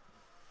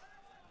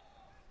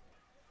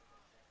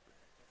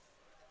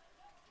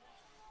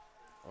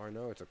 Or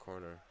no, it's a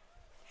corner.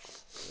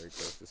 Very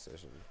close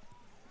decision.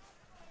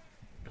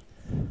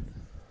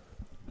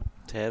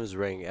 Tam's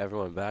bringing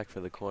everyone back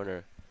for the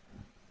corner.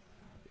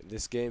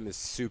 This game is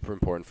super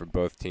important for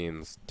both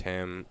teams.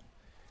 Tam,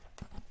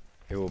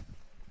 it will.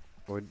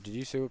 Did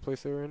you say what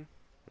place they were in?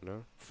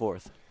 No.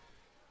 Fourth.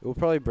 It will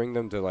probably bring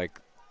them to like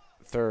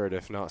third,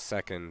 if not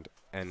second.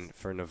 And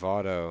for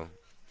Novato,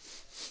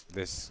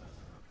 this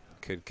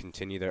could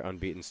continue their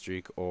unbeaten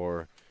streak,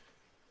 or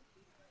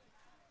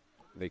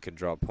they could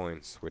drop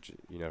points, which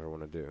you never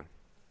want to do.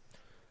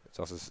 It's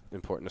also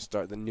important to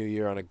start the new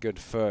year on a good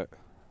foot.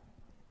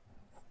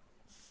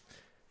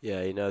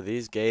 Yeah,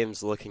 these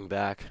games, looking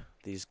back,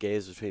 these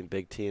games between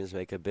big teams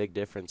make a big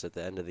difference at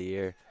the end of the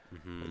year.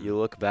 You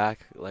look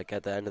back, like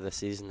at the end of the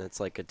season, it's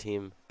like a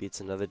team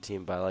beats another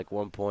team by like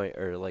 1 point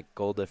or like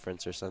goal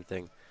difference or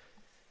something.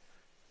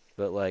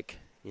 But like,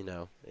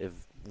 if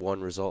one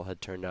result had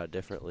turned out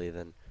differently,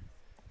 then,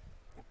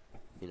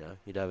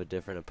 you'd have a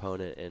different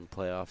opponent in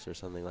playoffs or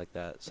something like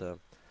that. So,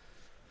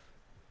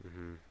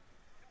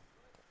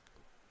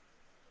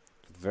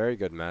 Very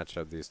good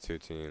matchup, these two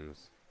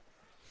teams.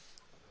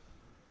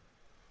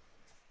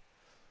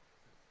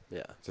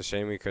 yeah. It's a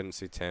shame we couldn't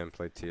see Tam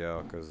play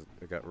TL because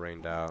it got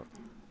rained out.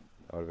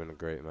 That would have been a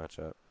great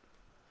matchup.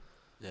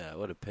 Yeah, I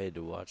would have paid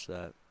to watch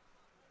that.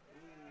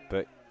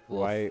 But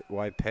why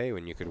pay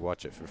when you could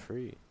watch it for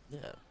free?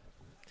 Yeah.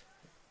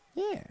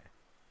 Yeah.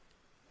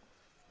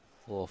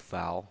 A little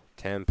foul.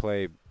 Tam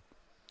play.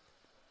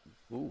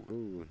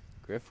 Ooh.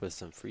 Griff with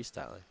some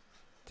freestyling.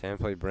 Tam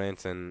play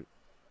Branson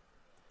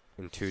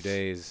in 2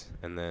 days,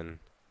 and then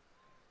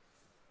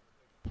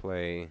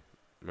play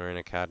Marin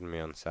Academy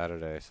on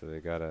Saturday, so they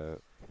got a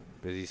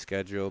busy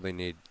schedule. They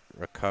need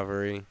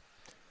recovery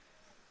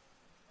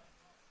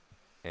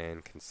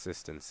and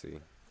consistency.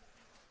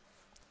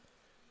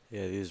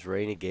 Yeah, these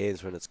rainy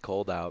games when it's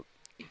cold out.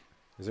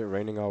 Is it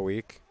raining all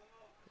week?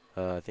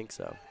 I think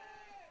so.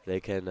 They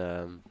can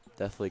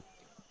definitely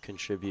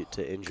contribute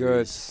to Good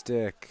injuries,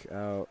 stick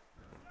out.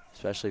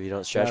 especially if you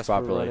don't stretch Jasper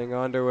properly. running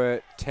onto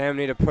it. Tam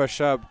need to push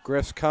up.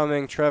 Griff's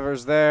coming.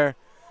 Trevor's there.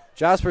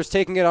 Jasper's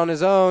taking it on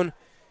his own.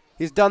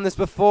 He's done this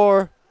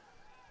before.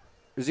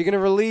 Is he going to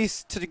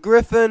release to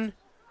Griffin?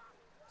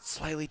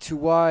 Slightly too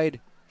wide.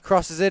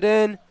 Crosses it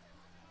in.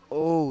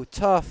 Oh,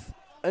 tough.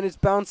 And it's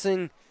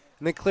bouncing.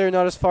 And they clear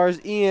not as far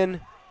as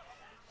Ian.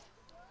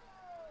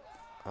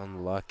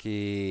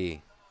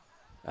 Unlucky.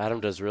 Adam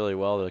does really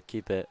well to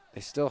keep it.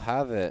 They still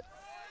have it.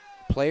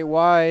 Play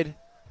wide.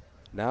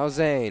 Now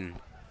Zane.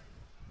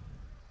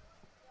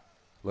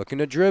 Looking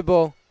to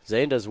dribble.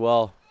 Zane does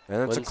well.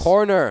 And it's a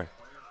corner.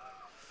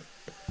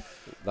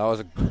 That was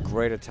a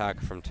great attack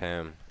from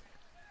Tam.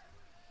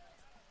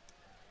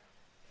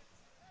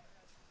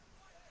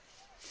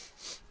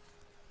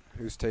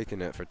 Who's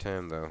taking it for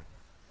Tam, though?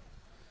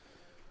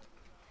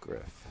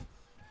 Griff.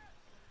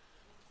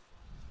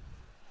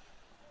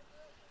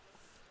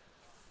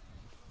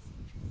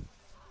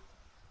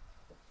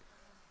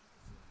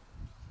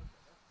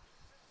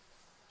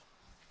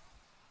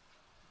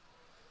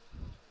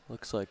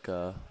 Looks like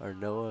our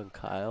Noah and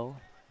Kyle.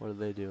 What are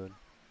they doing?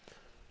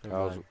 Never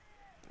Kyle's- mind.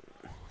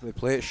 They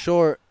play it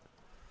short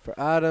for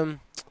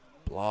Adam.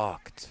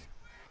 Blocked.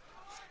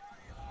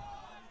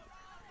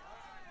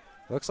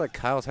 Looks like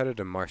Kyle's headed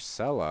to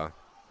Marcella,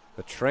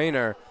 the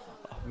trainer.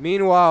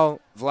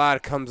 Meanwhile,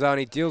 Vlad comes out and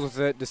he deals with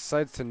it,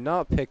 decides to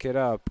not pick it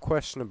up.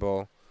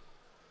 Questionable.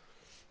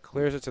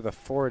 Clears it to the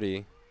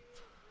 40.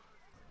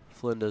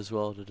 Flynn does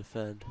well to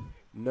defend.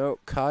 No,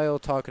 Kyle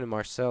talking to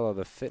Marcella,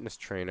 the fitness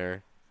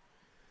trainer.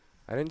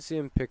 I didn't see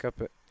him pick up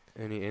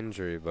any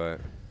injury,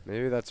 but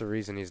maybe that's a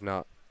reason he's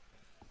not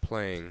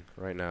playing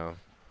right now.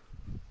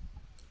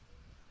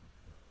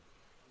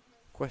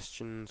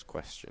 Questions.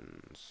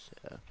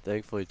 Yeah.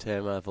 Thankfully,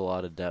 Tam have a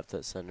lot of depth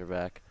at center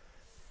back.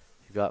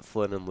 You got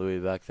Flynn and Louis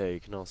back there. You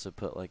can also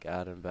put like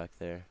Adam back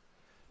there.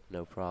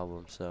 No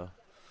problem. So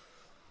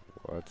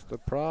What's the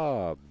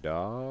prob,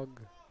 dog?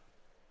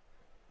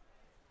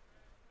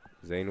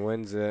 Zane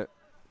wins it.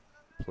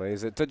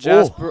 Plays it to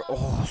Jasper.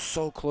 Oh,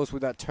 so close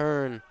with that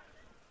turn.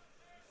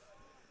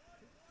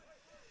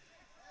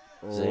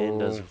 Zane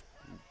does.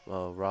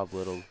 Oh, Rob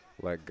Little.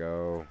 let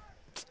go.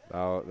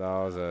 That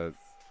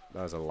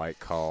was a light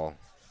call.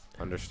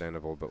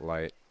 Understandable, but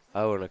light.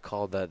 I wouldn't have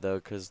called that though,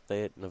 because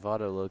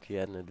Novato low-key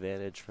had an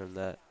advantage from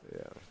that.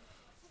 Yeah.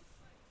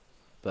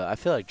 But I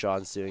feel like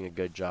John's doing a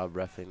good job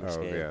reffing this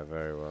Oh, game. yeah,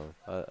 very well.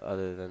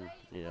 Other than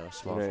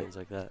small You know, things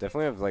like that.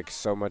 Definitely have like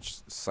so much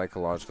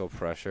psychological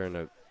pressure in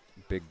a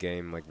big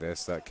game like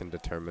this that can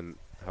determine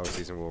how a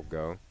season will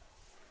go.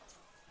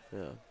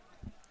 Yeah.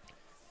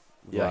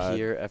 Yeah. Vlad,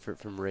 Here, effort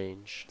from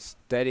range.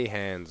 steady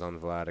hands on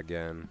Vlad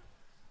again.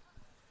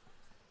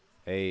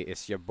 Hey,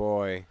 it's your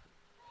boy.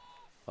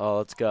 Oh,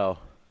 let's go.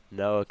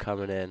 Noah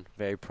coming in.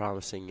 Very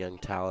promising young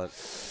talent.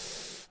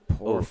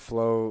 Poor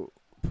throw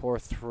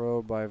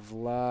by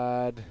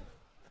Vlad.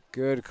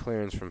 Good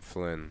clearance from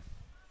Flynn.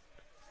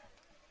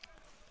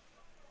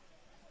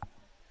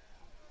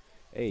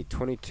 Hey,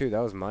 22, that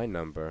was my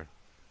number.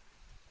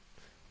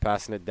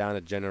 Passing it down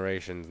to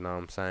generations, know what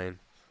I'm saying?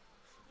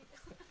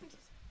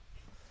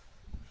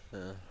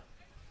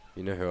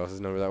 You know who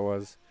else's number that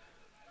was?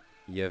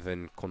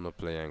 Yevhen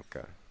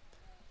Konoplyanka.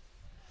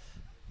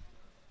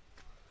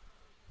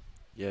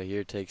 Yeah,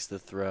 here takes the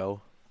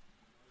throw.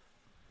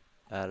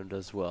 Adam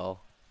does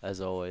well, as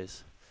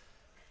always.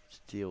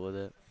 Just deal with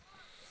it.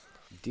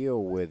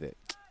 Deal with it.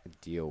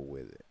 Deal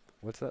with it.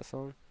 What's that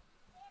song?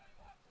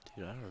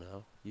 Dude, I don't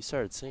know. You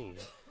started singing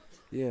it.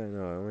 Yeah,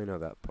 no, I only know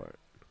that part.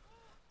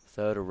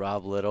 Throw to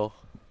Rob Little.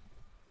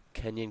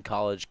 Kenyon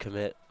College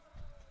commit.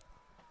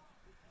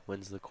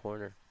 Wins the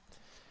corner.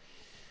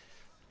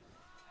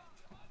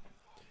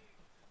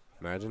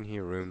 Imagine he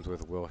rooms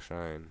with Will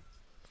Shine.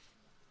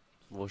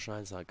 Will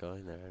Shine's not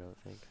going there, I don't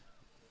think.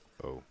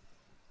 Oh.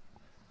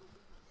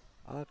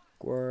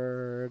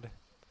 Awkward.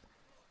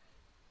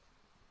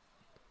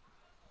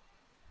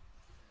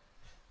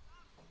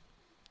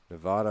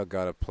 Novato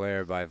got a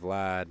player by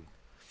Vlad,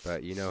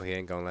 but you know he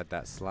ain't gonna let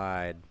that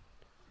slide.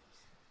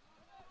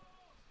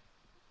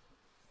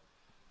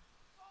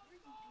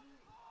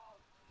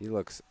 He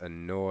looks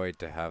annoyed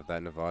to have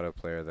that Novato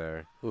player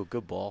there. Ooh,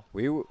 good ball.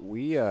 We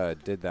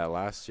did that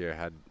last year.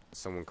 Had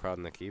someone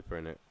crowding the keeper,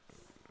 and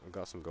we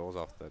got some goals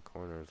off the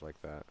corners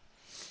like that.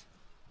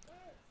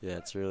 Yeah,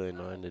 it's really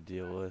annoying to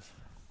deal with.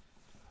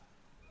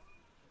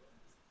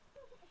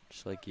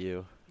 Just like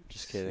you.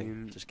 Just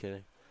kidding. Just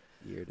kidding.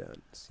 You're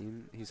done.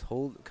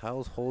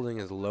 Kyle's holding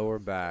his lower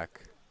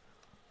back.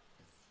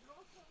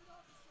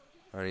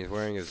 And he's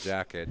wearing his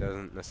jacket.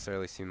 Doesn't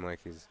necessarily seem like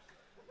he's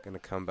gonna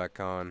come back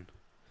on.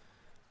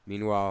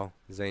 Meanwhile,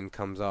 Zane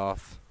comes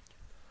off.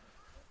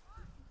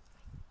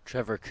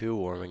 Trevor Koo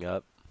warming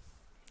up.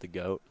 The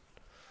GOAT.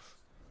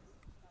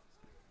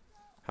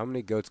 How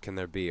many goats can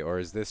there be? Or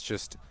is this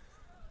just...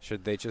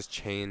 Should they just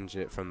change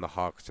it from the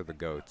Hawks to the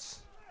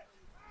Goats?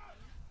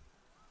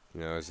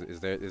 You know, is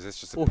this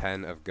just a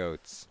pen of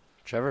goats?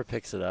 Trevor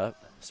picks it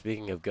up.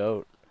 Speaking of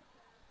GOAT.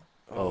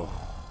 Oh.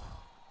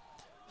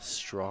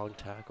 Strong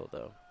tackle,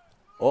 though.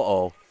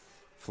 Uh-oh.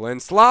 Flynn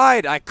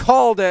slide! I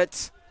called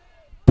it!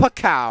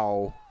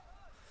 Pacow!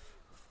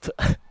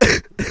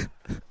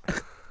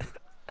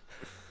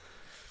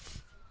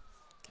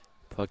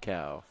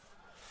 Pacow.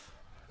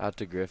 Out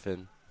to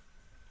Griffin.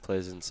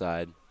 Plays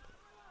inside.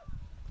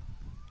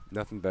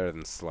 Nothing better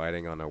than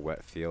sliding on a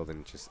wet field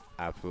and just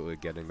absolutely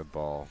getting the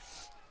ball.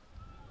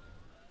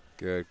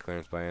 Good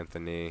clearance by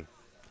Anthony.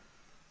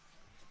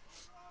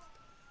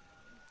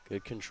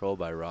 Good control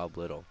by Rob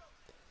Little.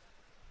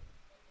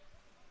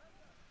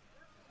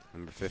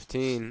 Number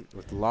 15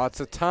 with lots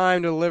of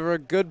time to deliver a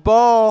good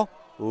ball.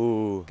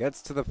 Ooh.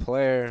 Gets to the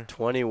player.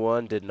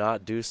 21 did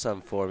not do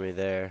some for me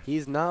there.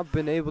 He's not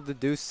been able to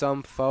do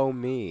some for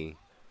me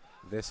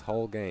this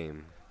whole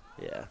game.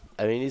 Yeah.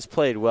 I mean, he's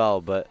played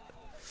well, but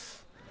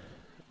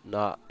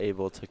not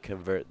able to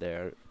convert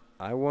there.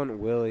 I want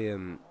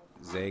William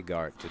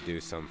Zagart to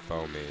do some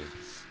for me.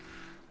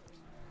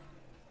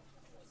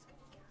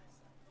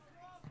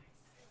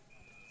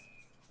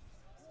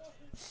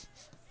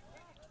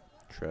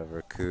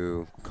 Trevor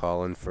Koo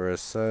calling for a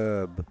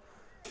sub.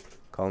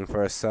 Calling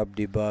for a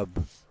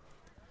sub-de-bub.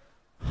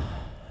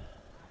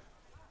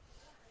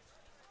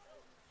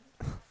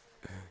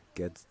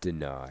 Gets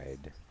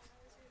denied.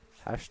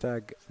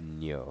 Hashtag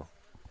no.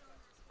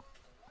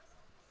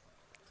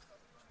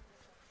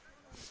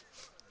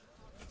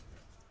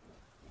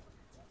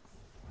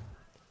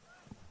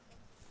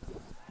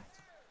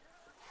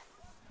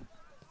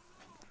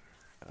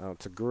 Out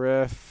to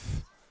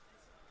Griff.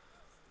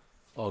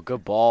 Oh,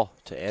 good ball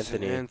to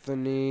Anthony.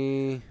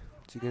 Anthony.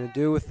 What's he going to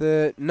do with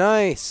it?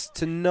 Nice.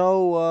 To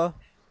Noah.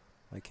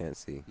 I can't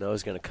see.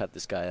 Noah's going to cut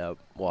this guy up.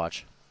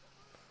 Watch.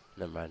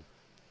 Never mind.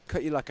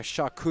 Cut you like a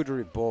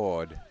charcuterie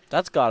board.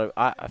 That's got to...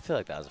 I feel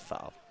like that was a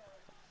foul.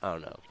 I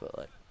don't know, but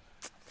like...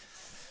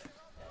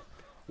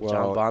 Well,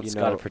 John Bont's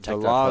got to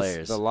protect the our laws,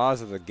 players. The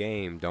laws of the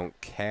game don't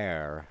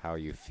care how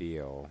you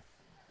feel.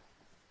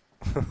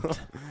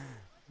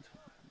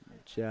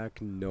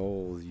 Jack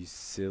Knowles, you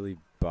silly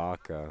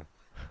baka.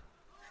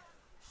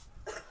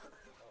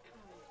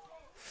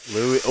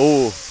 Louis...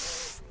 Oh!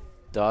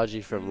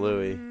 Dodgy from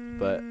Louis,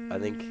 but I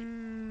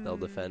think they'll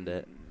defend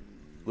it.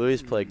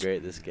 Louis played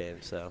great this game,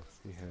 so...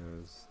 He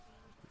has.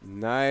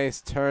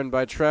 Nice turn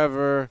by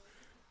Trevor.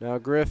 Now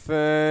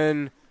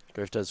Griffin.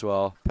 Griff does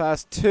well.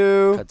 Pass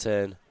 2. Cuts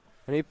in.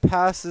 And he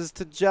passes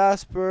to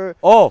Jasper.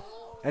 Oh!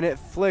 And it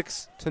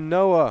flicks to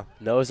Noah.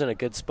 Noah's in a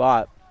good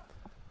spot.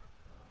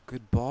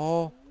 Good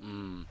ball.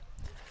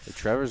 Hey,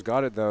 Trevor's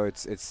got it, though.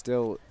 It's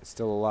still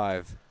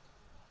alive.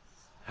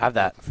 Have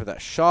that. For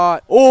that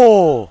shot.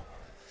 Oh!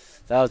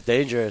 That was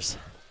dangerous.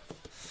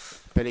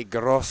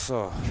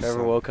 Peligroso.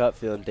 Trevor woke up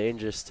feeling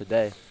dangerous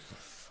today.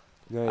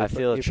 No, I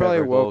feel a he Trevor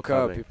probably goal woke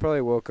up. coming. He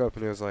probably woke up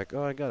and he was like,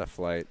 "Oh, I got a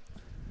flight."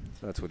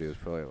 That's what he was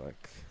probably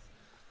like.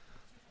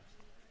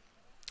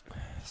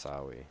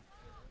 Sorry.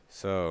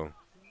 So,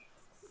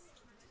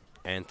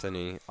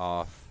 Anthony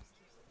off.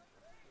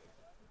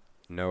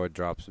 Noah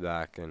drops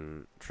back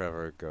and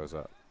Trevor goes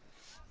up.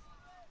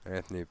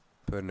 Anthony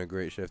put in a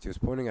great shift. He was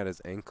pointing at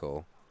his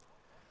ankle.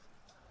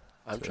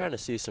 I'm trying to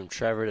see some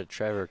Trevor to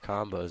Trevor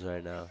combos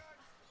right now.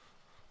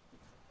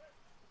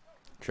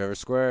 Trevor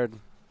squared.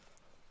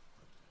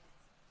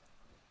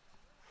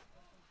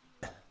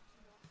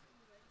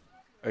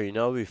 Or you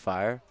know what would be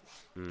fire?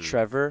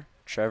 Trevor,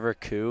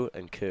 Koo,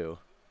 and Koo.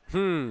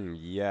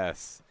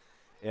 Yes.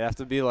 It'd have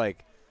to be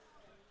like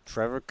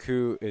Trevor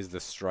Koo is the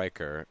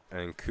striker,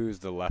 and Koo's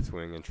the left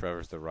wing, and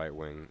Trevor's the right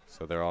wing.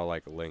 So they're all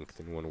like linked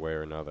in one way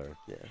or another.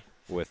 Yeah.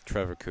 With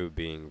Trevor Koo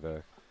being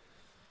the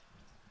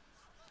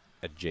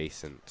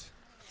adjacent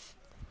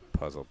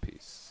puzzle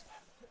piece.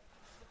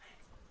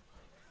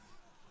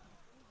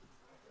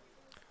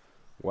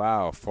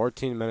 Wow,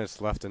 14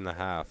 minutes left in the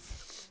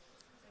half.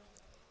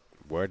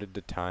 Where did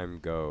the time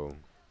go?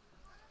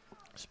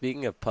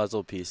 Speaking of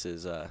puzzle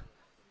pieces,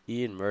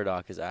 Ian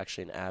Murdoch is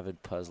actually an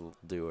avid puzzle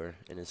doer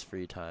in his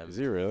free time. Is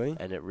he really?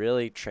 And it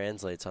really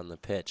translates on the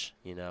pitch,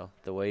 you know,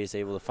 the way he's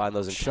able to find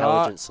those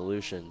intelligent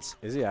solutions.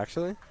 Is he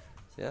actually?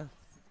 Yeah.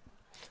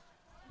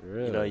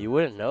 Really? You know, you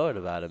wouldn't know it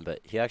about him, but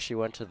he actually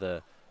went to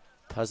the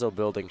puzzle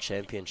building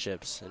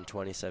championships in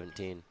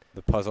 2017.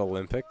 The Puzzle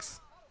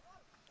Olympics?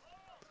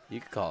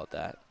 You could call it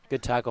that.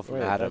 Good tackle from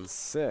Wait, Adam. that's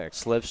sick.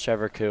 Slips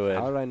Trevor Koo in.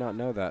 How did I not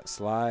know that?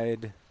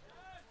 Slide.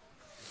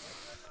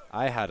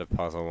 I had a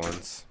puzzle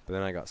once, but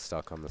then I got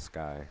stuck on the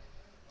sky.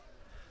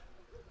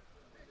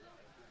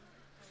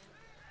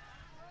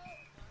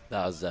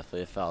 That was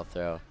definitely a foul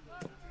throw.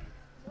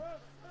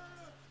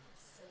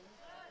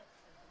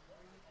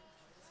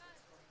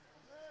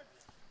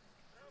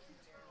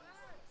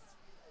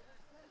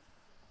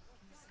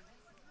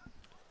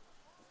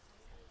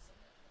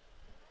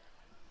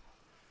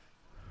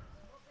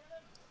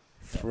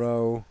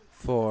 Throw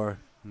for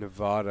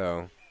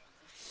Novato.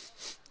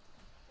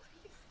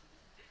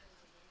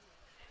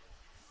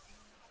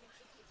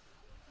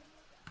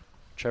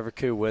 Trevor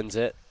Koo wins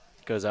it.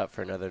 Goes out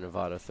for another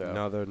Novato throw.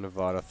 Another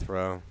Novato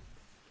throw.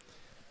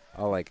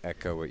 I'll like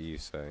echo what you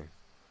say.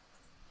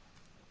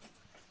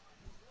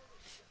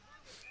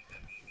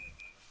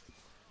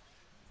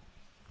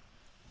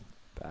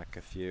 Back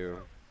a few.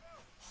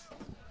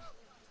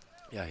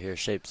 Yeah, here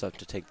shapes up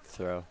to take the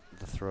throw.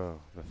 The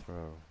throw, the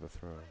throw, the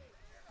throw.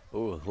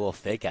 Ooh, a little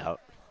fake out.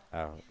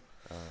 Out.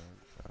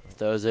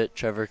 Throws it.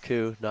 Trevor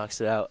Koo knocks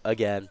it out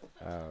again.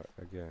 Out.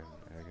 Again.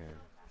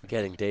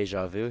 Getting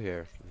deja vu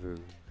here. Vu.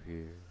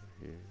 Here.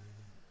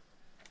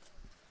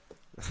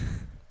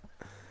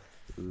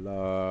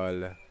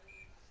 Lol.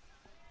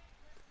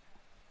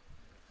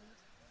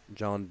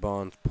 John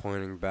Bonds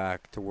pointing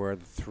back to where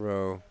the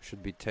throw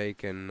should be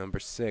taken. Number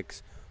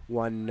 6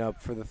 winding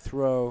up for the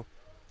throw.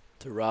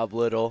 To Rob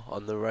Little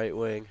on the right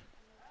wing.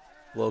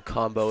 Little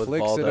combo with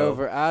Flicks Valdo. it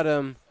over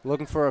Adam,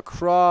 looking for a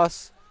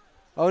cross.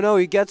 Oh no,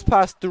 he gets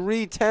past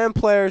 3 TAM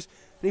players,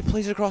 and he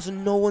plays it across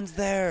and no one's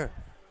there.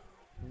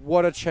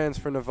 What a chance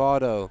for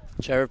Novato.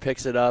 Trevor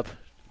picks it up.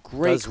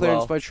 Great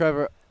clearance by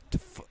Trevor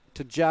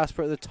to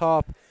Jasper at the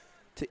top.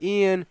 To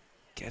Ian.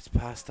 Gets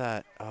past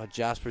that. Oh,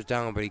 Jasper's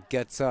down, but he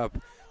gets up,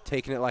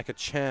 taking it like a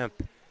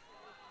champ.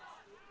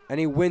 And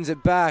he wins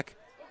it back.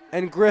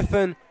 And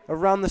Griffin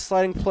around the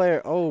sliding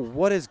player. Oh,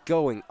 what is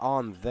going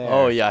on there?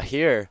 Oh, yeah,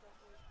 here.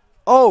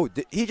 Oh,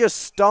 he just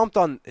stomped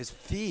on his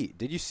feet.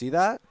 Did you see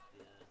that?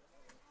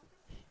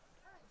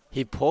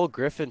 He pulled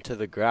Griffin to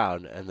the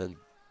ground and then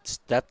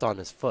stepped on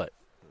his foot.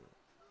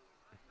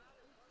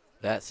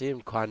 That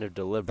seemed kind of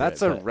deliberate.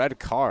 That's a red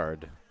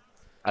card.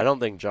 I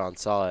don't think John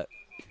saw it.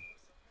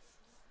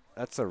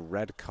 That's a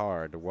red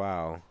card.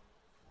 Wow.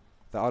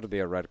 That ought to be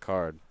a red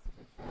card.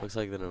 Looks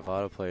like the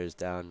Novato player is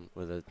down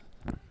with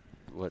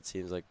what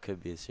seems like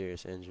could be a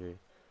serious injury.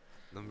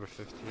 Number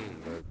 15,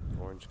 the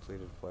orange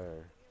cleated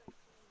player.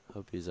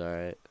 Hope he's all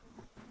right.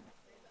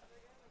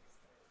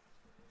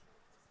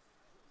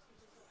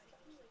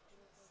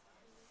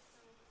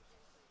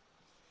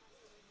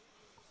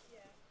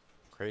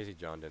 Crazy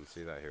John didn't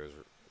see that. He was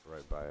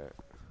right by it.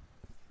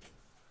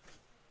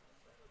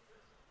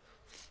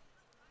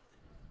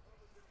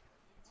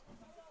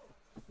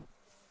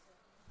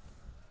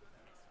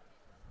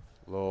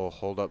 Little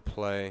hold-up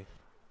play.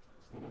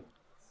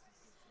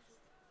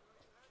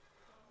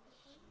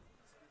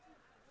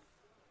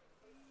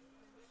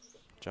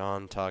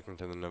 John talking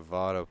to the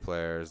Novato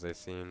players. They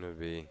seem to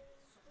be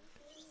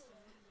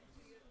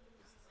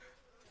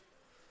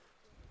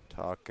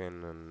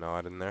talking and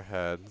nodding their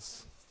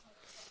heads.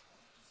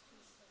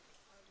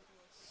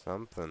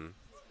 Something.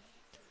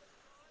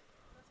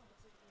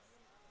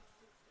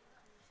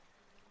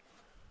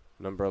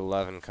 Number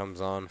 11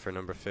 comes on for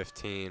number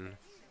 15.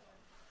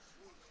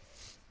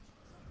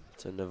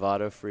 It's a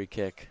Novato free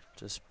kick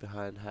just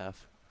behind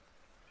half.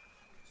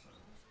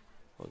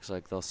 Looks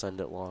like they'll send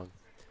it long.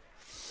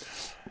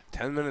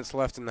 10 minutes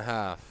left in the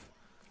half.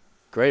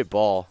 Great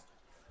ball.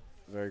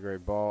 Very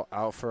great ball.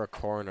 Out for a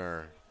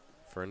corner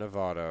for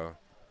Novato.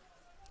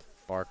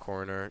 Far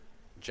corner.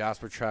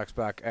 Jasper tracks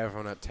back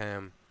everyone at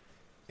TAM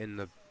in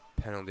the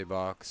penalty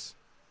box.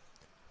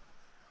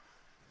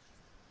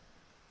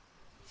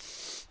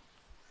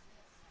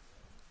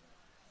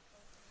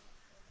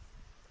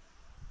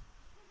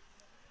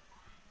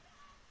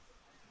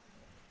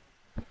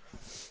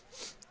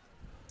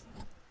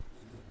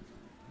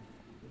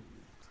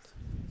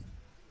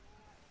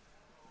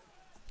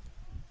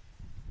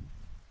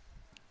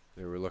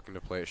 They were looking to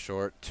play it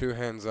short. 2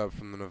 hands up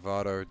from the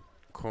Novato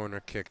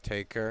corner kick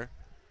taker.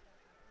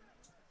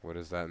 What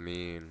does that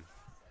mean?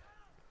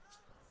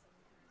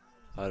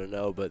 I don't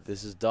know, but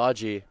this is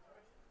dodgy.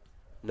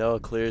 Noah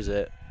clears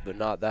it, but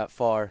not that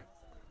far.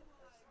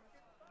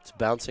 It's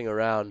bouncing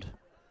around.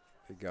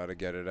 They got to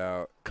get it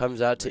out.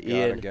 Comes out to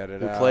Ian,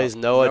 who out. plays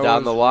Noah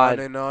down the line.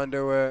 Running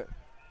onto it.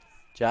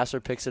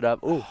 Jasper picks it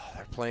up. Ooh.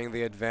 They're playing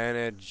the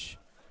advantage.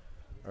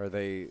 Or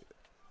they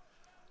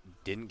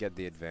didn't get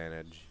the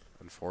advantage.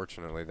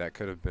 Unfortunately, that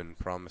could have been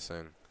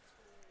promising.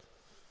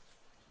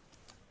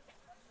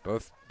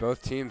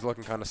 Both teams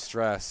looking kind of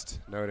stressed,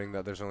 noting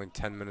that there's only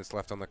 10 minutes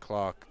left on the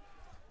clock,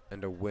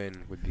 and a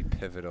win would be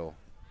pivotal.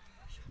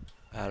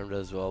 Adam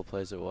does well,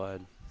 plays it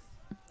wide.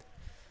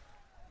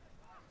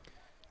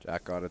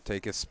 Jack got to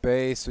take his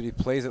space, but he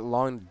plays it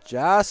long to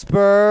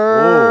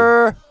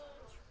Jasper. Whoa.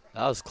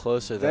 That was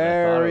closer than I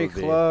thought it would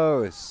be. Very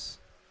close.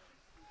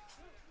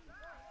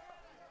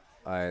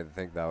 I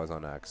think that was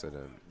on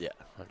accident. Yeah,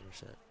 100%.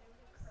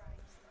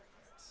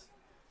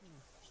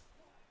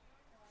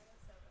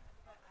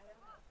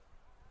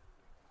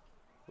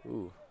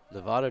 Ooh,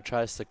 Novato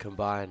tries to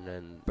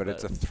combine, but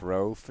it's a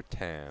throw for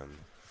TAM.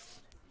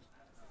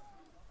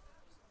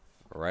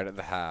 Right at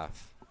the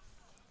half.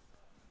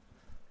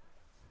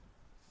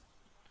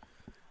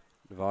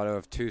 Novato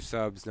have 2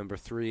 subs, number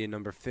 3 and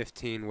number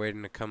 15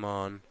 waiting to come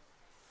on.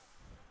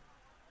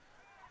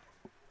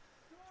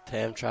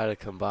 TAM tried to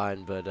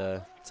combine, but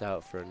it's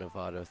out for a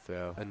Novato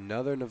throw.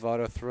 Another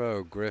Novato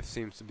throw. Griff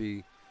seems to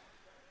be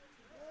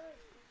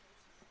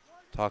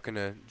talking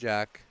to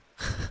Jack.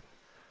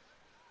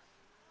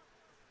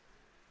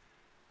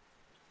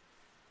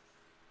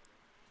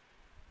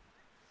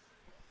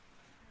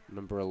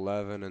 Number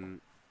 11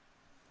 and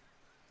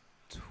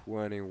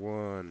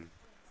 21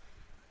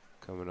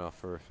 coming off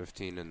for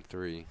 15 and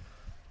 3.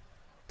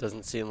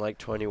 Doesn't seem like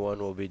 21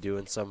 will be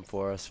doing something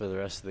for us for the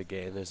rest of the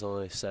game. There's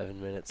only 7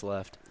 minutes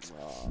left.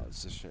 Oh,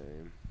 it's a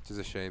shame. It is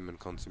a shame and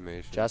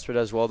consummation. Jasper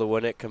does well to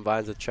win it,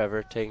 combines with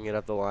Trevor, taking it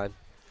up the line.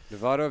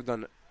 Novato have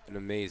done an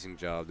amazing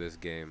job this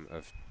game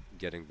of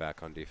getting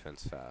back on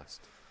defense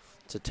fast.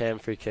 It's a Tam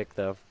free kick,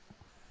 though.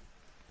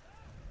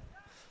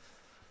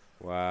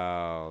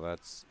 Wow,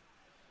 that's...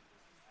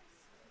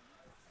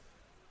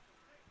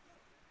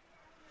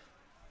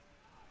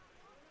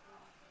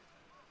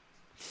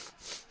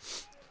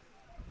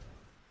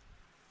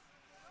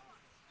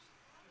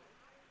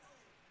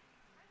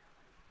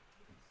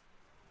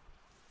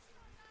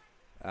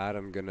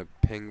 Adam gonna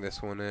ping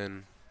this one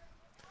in.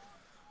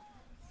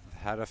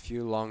 Had a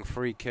few long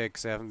free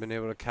kicks. They haven't been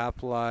able to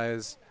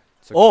capitalize.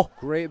 It's a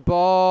great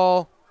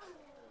ball.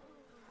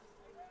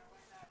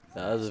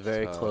 That was a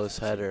very close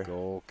header.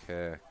 Goal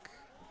kick.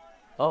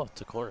 Oh,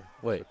 it's a corner.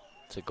 Wait,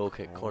 it's a goal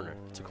kick corner.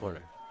 It's a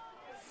corner.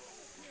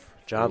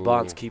 John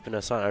Bond's keeping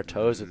us on our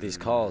toes with these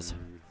calls.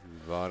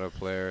 Novato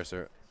players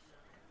are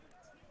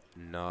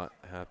not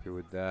happy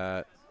with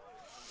that.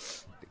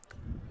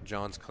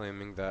 John's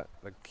claiming that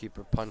the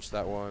keeper punched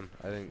that one.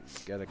 I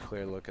didn't get a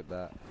clear look at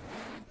that.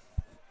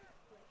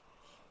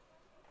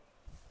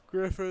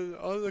 Griffin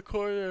on the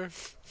corner.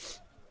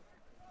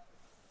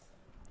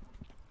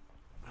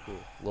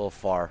 A little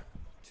far.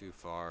 Too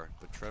far.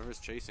 But Trevor's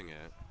chasing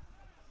it.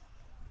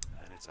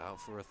 And it's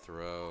out for a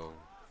throw.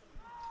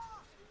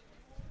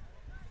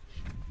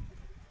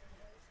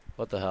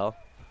 What the hell?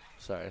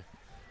 Sorry.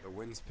 The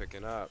wind's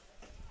picking up.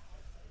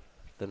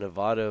 The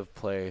Novato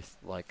player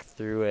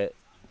threw it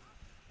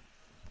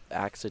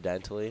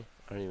accidentally.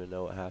 I don't even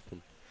know what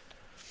happened.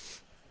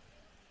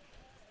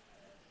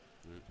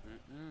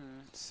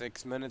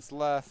 6 minutes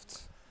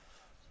left.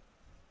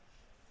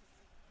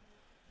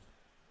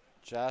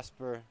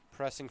 Jasper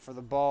pressing for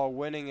the ball,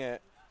 winning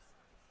it.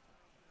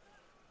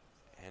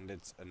 And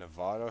it's a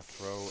Novato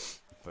throw,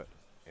 but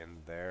in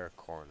their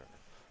corner.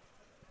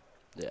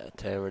 Yeah,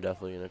 Tam are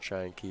definitely going to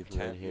try and keep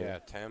him in here. Yeah,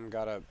 Tam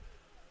got to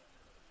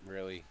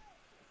really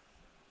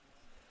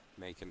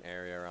make an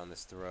area around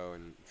this throw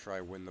and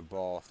try win the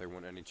ball if they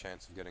want any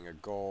chance of getting a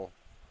goal.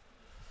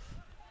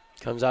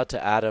 Comes out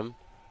to Adam,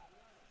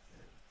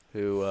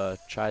 who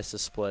tries to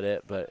split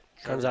it, but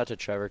comes out to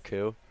Trevor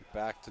Koo.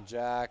 Back to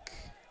Jack.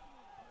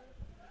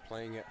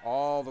 Playing it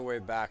all the way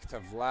back to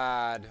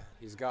Vlad.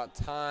 He's got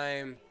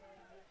time.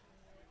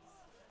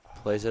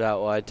 Plays it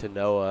out wide to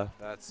Noah,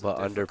 but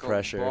under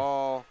pressure.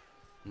 Ball.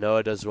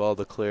 Noah does well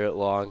to clear it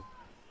long.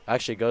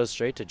 Actually goes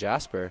straight to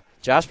Jasper.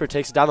 Jasper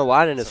takes it down the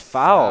line and is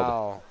fouled.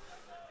 Foul.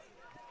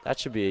 That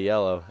should be a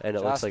yellow, and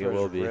it looks like it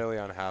will be. Really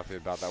unhappy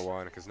about that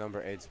one because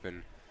number 8's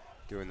been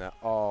doing that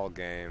all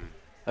game.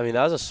 I mean,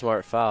 that was a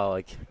smart foul.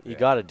 You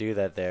got to do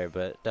that there,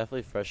 but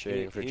definitely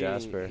frustrating for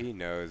Jasper. He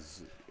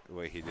knows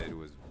what he did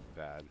was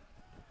bad.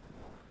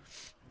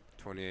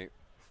 20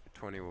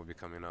 will be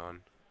coming on.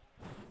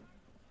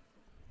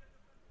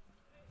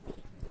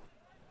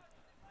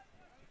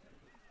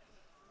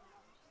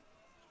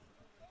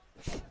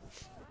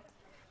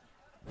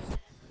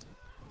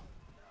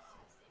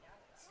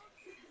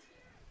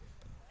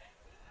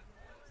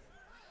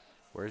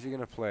 Where's he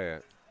going to play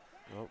it?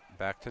 Oh,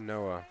 back to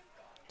Noah.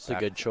 It's a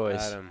good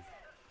choice. Adam.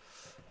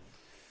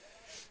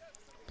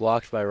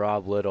 Blocked by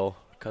Rob Little.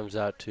 Comes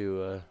out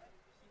to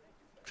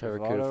Trevor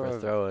Koo for a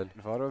throw-in.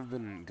 Novato have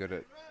been good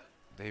at...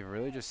 They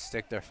really just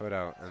stick their foot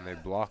out, and they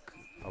block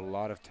a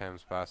lot of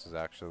Tam's passes,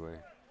 actually.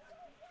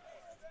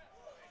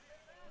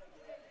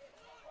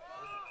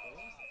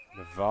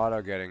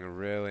 Novato getting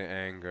really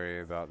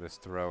angry about this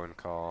throw-in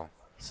call.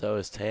 So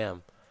is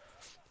Tam.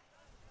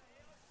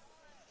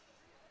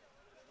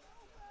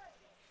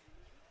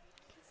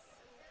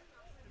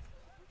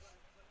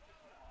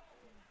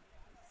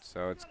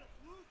 So it's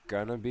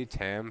gonna be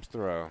Tam's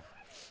throw.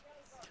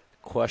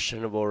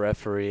 Questionable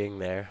refereeing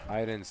there. I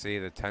didn't see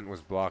the tent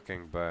was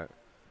blocking, but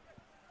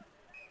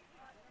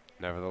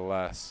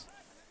nevertheless.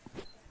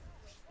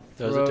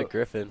 Throws it to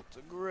Griffin.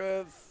 To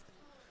Griff.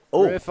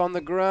 Oh. Griff on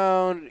the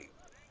ground.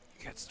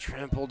 Gets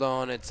trampled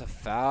on. It's a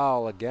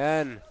foul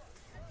again.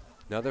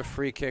 Another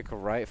free kick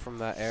right from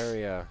that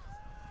area.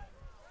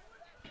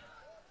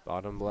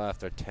 Bottom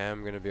left. Are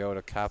Tam going to be able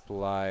to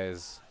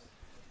capitalize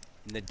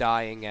in the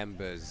dying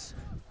embers?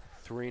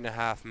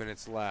 3.5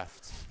 minutes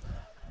left.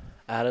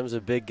 Adam's a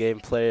big game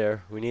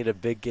player. We need a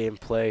big game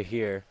play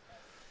here.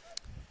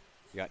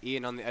 You got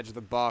Ian on the edge of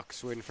the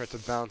box waiting for it to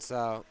bounce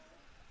out.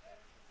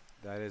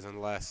 That is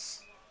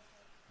unless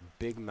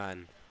big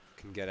man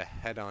can get a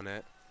head on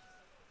it.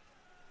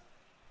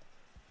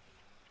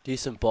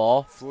 Decent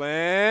ball.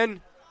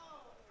 Flynn.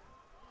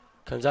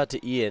 Comes out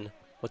to Ian.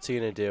 What's he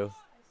going to do?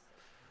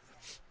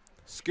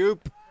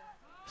 Scoop.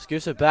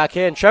 Scoops it back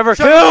in. Trevor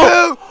Koo!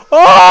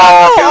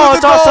 Oh,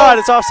 it's offside.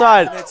 It's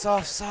offside. And it's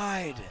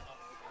offside.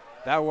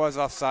 That was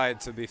offside,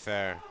 to be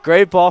fair.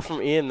 Great ball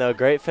from Ian, though.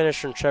 Great finish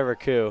from Trevor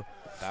Koo.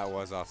 That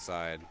was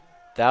offside.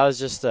 That was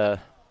just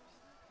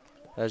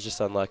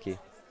unlucky.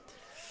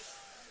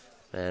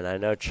 And I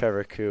know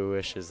Trevor Koo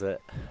wishes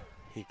that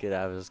he could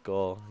have his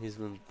goal. He's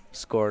been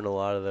scoring a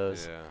lot of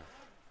those. Yeah,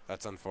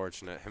 that's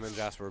unfortunate. Him and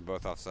Jasper were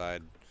both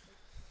offside.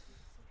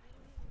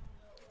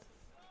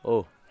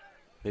 Oh,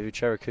 maybe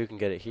Trevor Koo can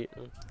get it here.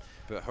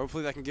 But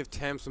hopefully that can give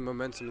Tam some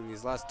momentum in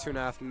these last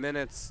 2.5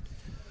 minutes.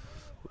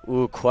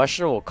 Ooh,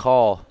 questionable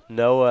call.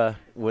 Noah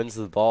wins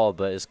the ball,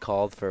 but is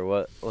called for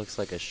what looks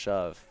like a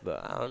shove.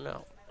 But I don't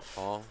know.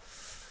 Paul?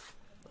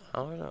 I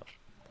don't know.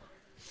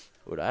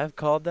 Would I have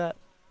called that?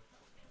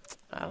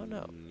 I don't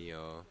know.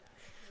 No.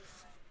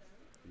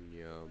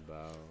 No,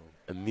 bow.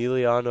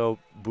 Emiliano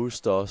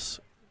Bustos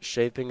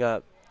shaping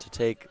up to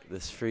take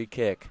this free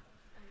kick.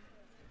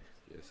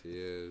 Yes, he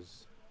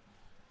is.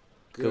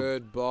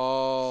 Good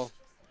ball.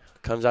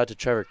 Comes out to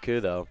Trevor Koo,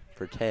 though,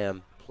 for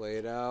Tam.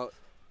 Played out.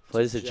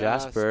 Plays to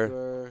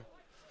Jasper.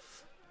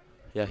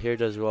 Yeah, here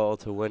does well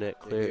to win it,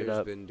 clear it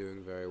up. He's been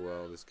doing very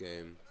well this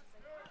game.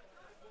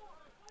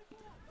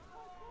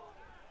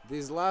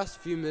 These last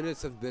few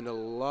minutes have been a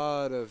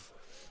lot of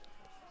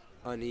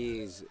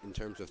unease in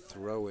terms of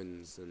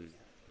throw-ins and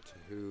to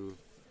who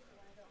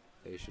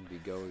they should be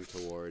going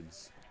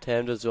towards.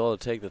 Tam does well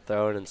to take the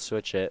throw in and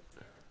switch it.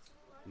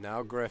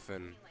 Now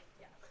Griffin.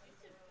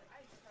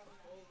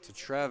 To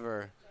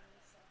Trevor.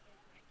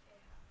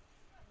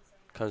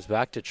 Comes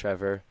back to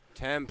Trevor.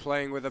 Tam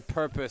playing with a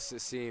purpose,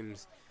 it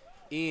seems.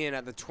 Ian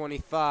at the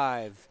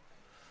 25.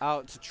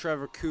 Out to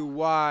Trevor Koo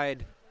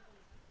wide.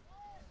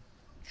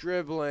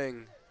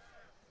 Dribbling.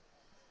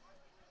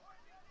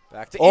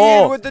 Back to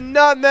Ian with the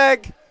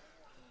nutmeg.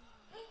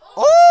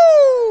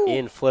 Oh!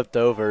 Ian flipped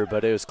over,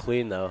 but it was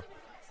clean, though.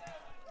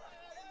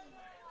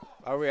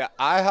 Are we at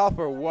IHOP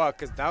or what?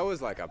 Because that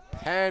was like a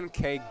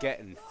pancake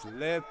getting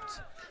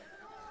flipped.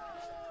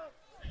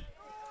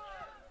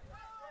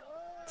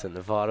 It's a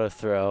Novato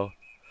throw.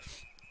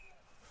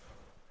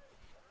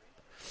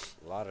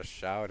 A lot of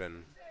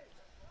shouting.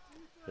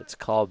 It's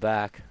called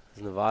back.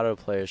 The Novato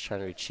player is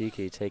trying to be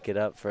cheeky, take it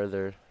up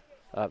further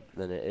up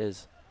than it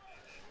is.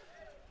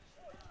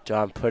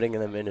 John putting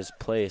them in his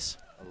place.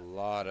 A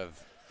lot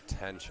of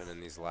tension in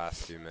these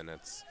last few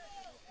minutes.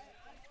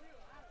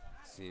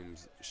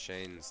 Seems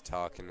Shane's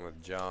talking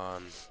with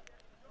John.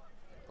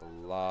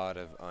 A lot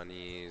of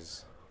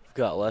unease. We've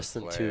got less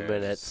than 2 players.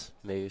 minutes,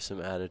 maybe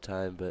some added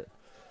time, but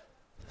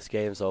this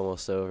game's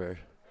almost over.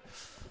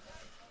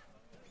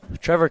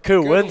 Trevor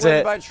Koo wins win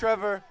it. by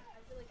Trevor.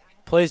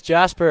 Plays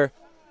Jasper.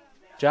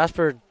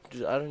 Jasper,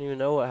 I don't even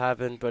know what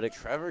happened, but it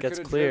Trevor gets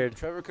cleared.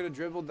 Trevor could have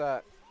dribbled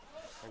that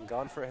and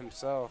gone for it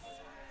himself.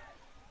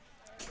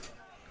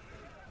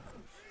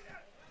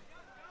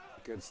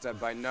 Good step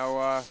by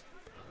Noah.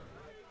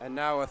 And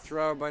now a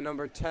throw by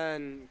number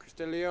 10,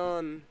 Christian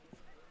Leon.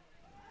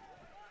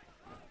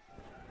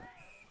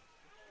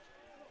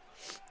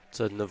 It's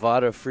a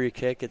Novato free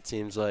kick, it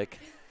seems like.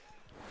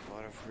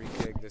 What a free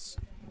kick.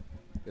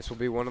 This will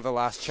be one of the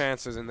last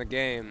chances in the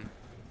game.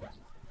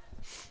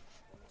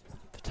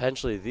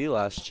 Potentially the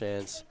last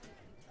chance.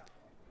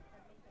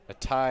 A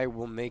tie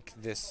will make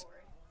this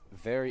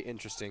very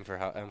interesting for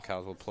how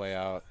MCALs will play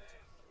out.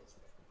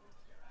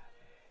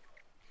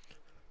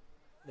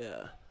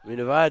 Yeah. I mean,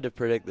 if I had to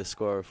predict the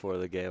score before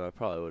the game, I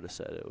probably would have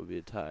said it would be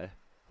a tie.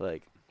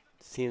 Like,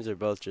 teams are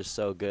both just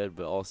so good,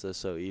 but also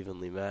so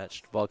evenly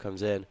matched. Ball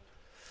comes in.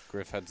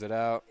 Griff heads it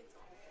out.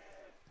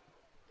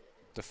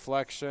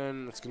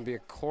 Deflection. It's going to be a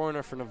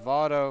corner for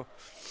Novato.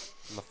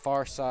 On the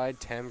far side,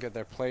 Tam get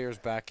their players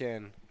back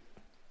in.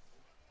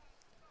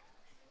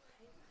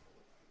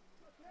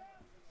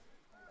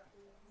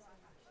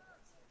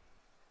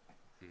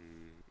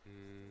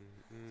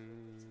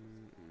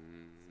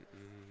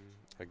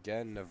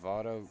 Again,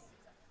 Novato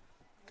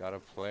got a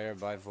player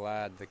by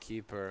Vlad, the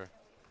keeper.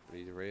 But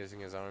he's raising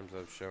his arms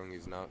up, showing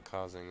he's not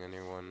causing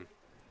anyone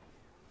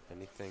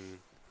anything.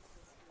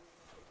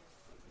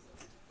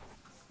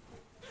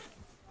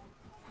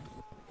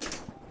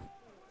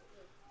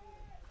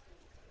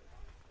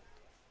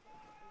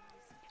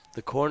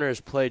 The corner is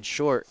played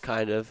short,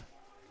 kind of.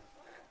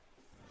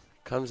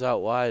 Comes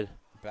out wide.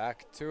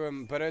 Back to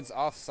him, but it's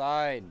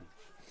offside.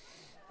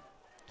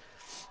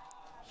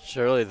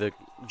 Surely the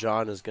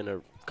John is going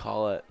to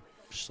call it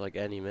just like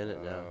any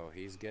minute now. Oh,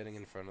 he's getting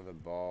in front of the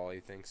ball.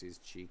 He thinks he's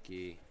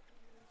cheeky.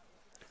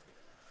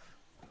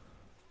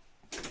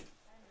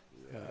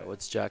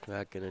 What's Jack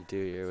Mack going to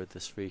do here with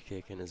this free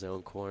kick in his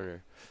own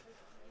corner?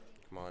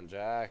 Come on,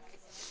 Jack.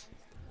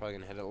 Probably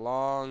going to hit it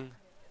long.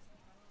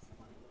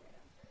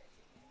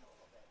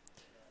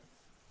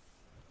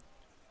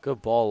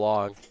 Good ball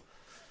long.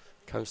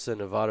 Comes to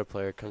the Novato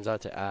player. Comes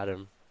out to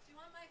Adam.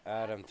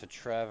 Adam to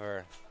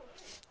Trevor.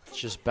 It's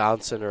just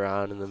bouncing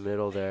around in the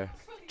middle there.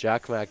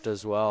 Jack Mack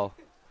does well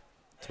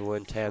to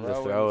win Tam the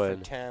throw in.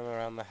 For Tam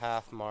around the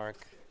half mark.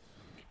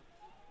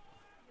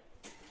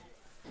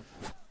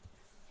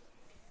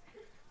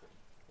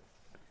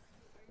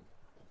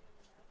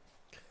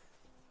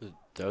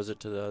 Throws it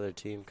to the other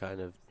team, kind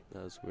of.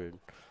 That was weird.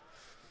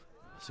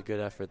 It's a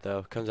good effort,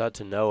 though. Comes out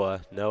to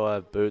Noah.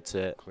 Noah boots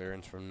it.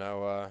 Clearance from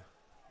Noah.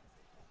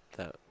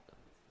 That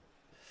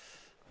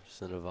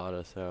just a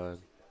Novato throw in.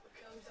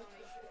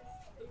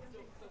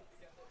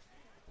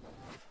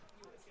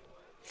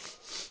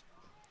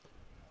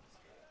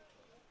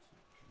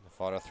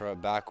 Novato throw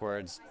it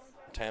backwards.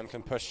 Tam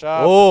can push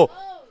up. Oh,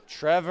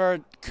 Trevor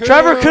Koo.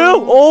 Trevor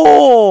Koo.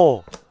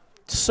 Oh,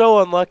 so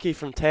unlucky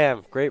from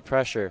Tam. Great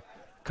pressure.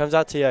 Comes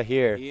out to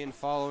Yahir. Ian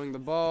following the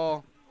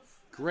ball.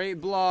 Great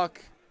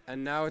block.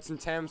 And now it's in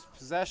Tam's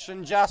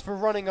possession. Jasper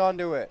running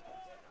onto it.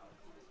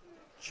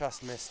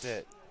 Just missed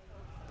it.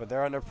 But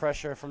they're under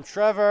pressure from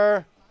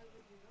Trevor.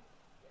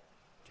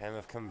 Tam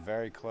have come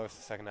very close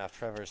the second half.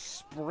 Trevor's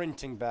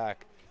sprinting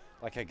back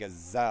like a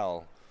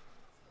gazelle.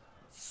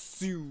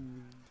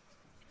 Soon.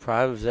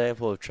 Prime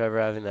example of Trevor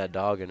having that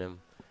dog in him.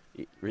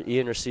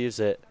 Ian receives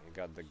it. He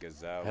got the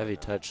gazelle. Heavy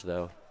touch,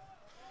 though.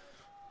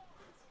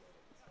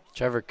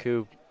 Trevor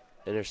Koo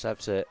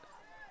intercepts it.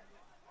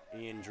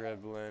 Ian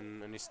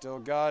dribbling, and he still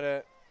got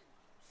it.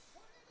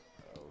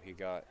 Oh, he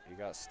got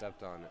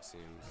stepped on, it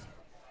seems.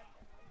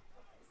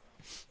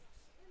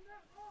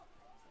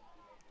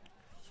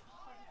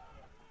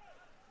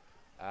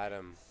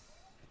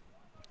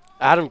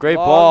 Adam, great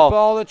Long ball.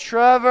 ball to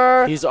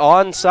Trevor. He's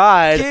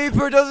onside.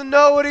 Keeper doesn't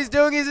know what he's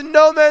doing. He's in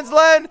no man's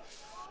land.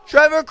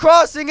 Trevor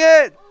crossing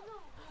it.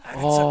 And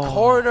it's a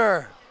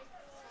corner.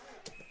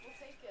 We'll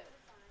take it.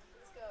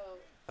 Let's go.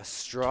 A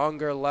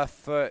stronger left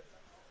foot.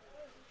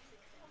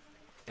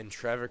 And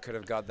Trevor could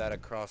have got that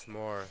across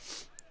more.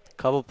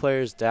 Couple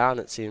players down,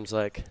 it seems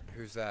like.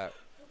 Who's that?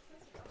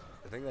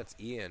 I think that's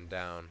Ian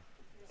down.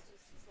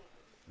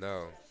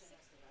 No.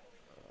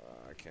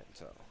 I can't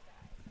tell.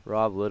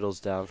 Rob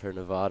Little's down for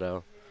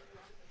Novato.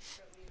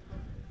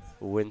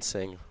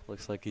 Wincing.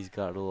 Looks like he's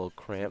got a little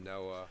cramp.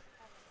 Noah.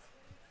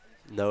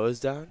 Noah's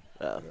down?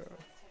 Oh.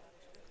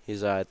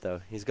 He's alright,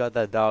 though. He's got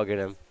that dog in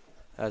him,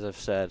 as I've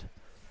said.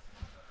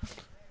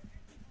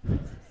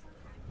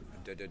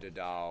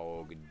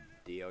 Dog.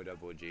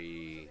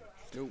 D-O-double-G.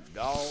 Snoop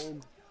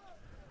Dogg.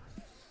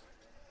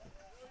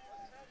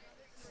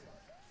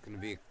 Going to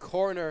be a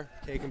corner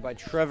taken by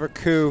Trevor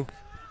Koo.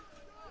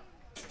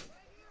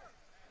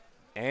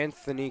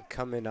 Anthony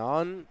coming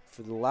on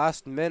for the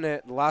last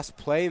minute, last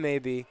play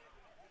maybe.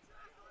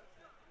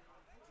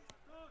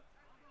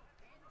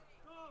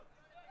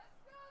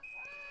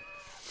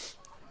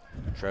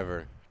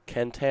 Trevor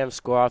Can Tam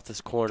score off this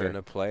corner?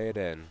 gonna play it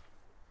in.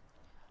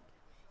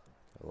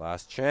 The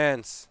last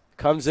chance.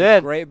 Comes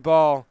in. Great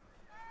ball.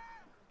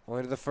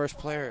 Only to the first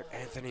player.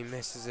 Anthony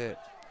misses it.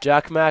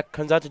 Jack Mack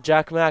comes out to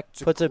Jack Mack,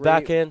 It's a puts it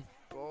back great in.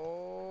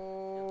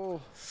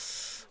 ball.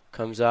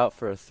 Comes out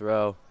for a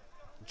throw.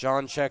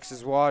 John checks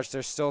his watch.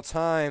 There's still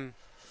time.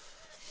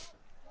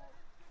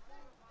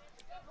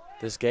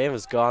 This game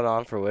has gone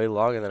on for way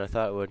longer than I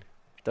thought it would.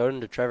 Throw it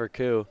into Trevor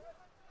Koo.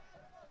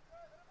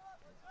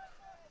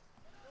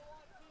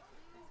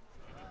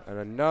 And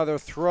another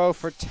throw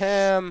for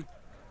Tam.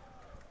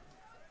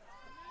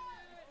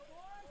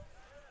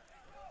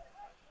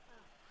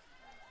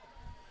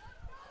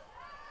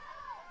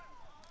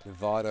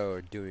 Novato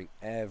are doing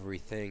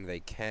everything they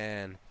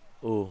can.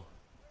 Ooh.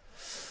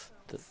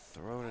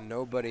 Throw to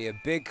nobody. A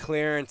big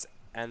clearance.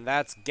 And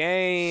that's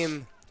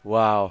game.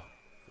 Wow.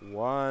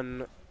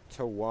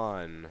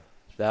 1-1.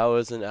 That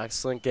was an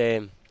excellent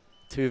game.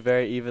 Two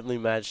very evenly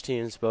matched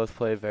teams both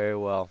played very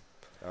well.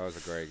 That was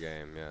a great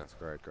game. Yes,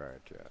 great,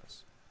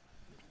 yes.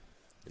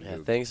 Yeah,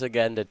 thanks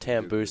again to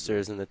TAM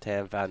Boosters and the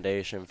TAM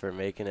Foundation for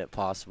making it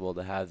possible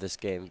to have this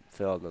game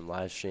filmed and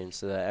live streamed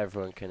so that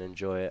everyone can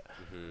enjoy it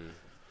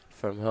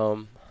from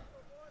home.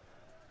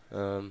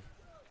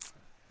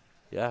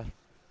 Yeah.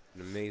 An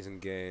amazing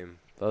game.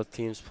 Both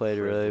teams played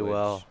really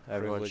well.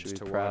 Everyone should be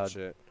to proud. watch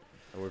it.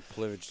 And we're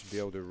privileged to be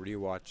able to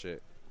rewatch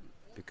it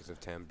because of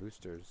TAM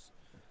Boosters.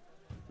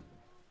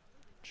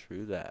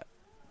 True that.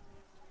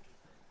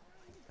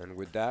 And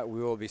with that,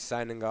 we will be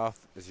signing off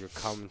as your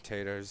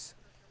commentators.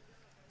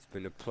 It's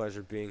been a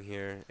pleasure being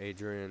here,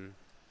 Adrian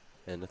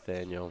And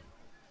Nathaniel.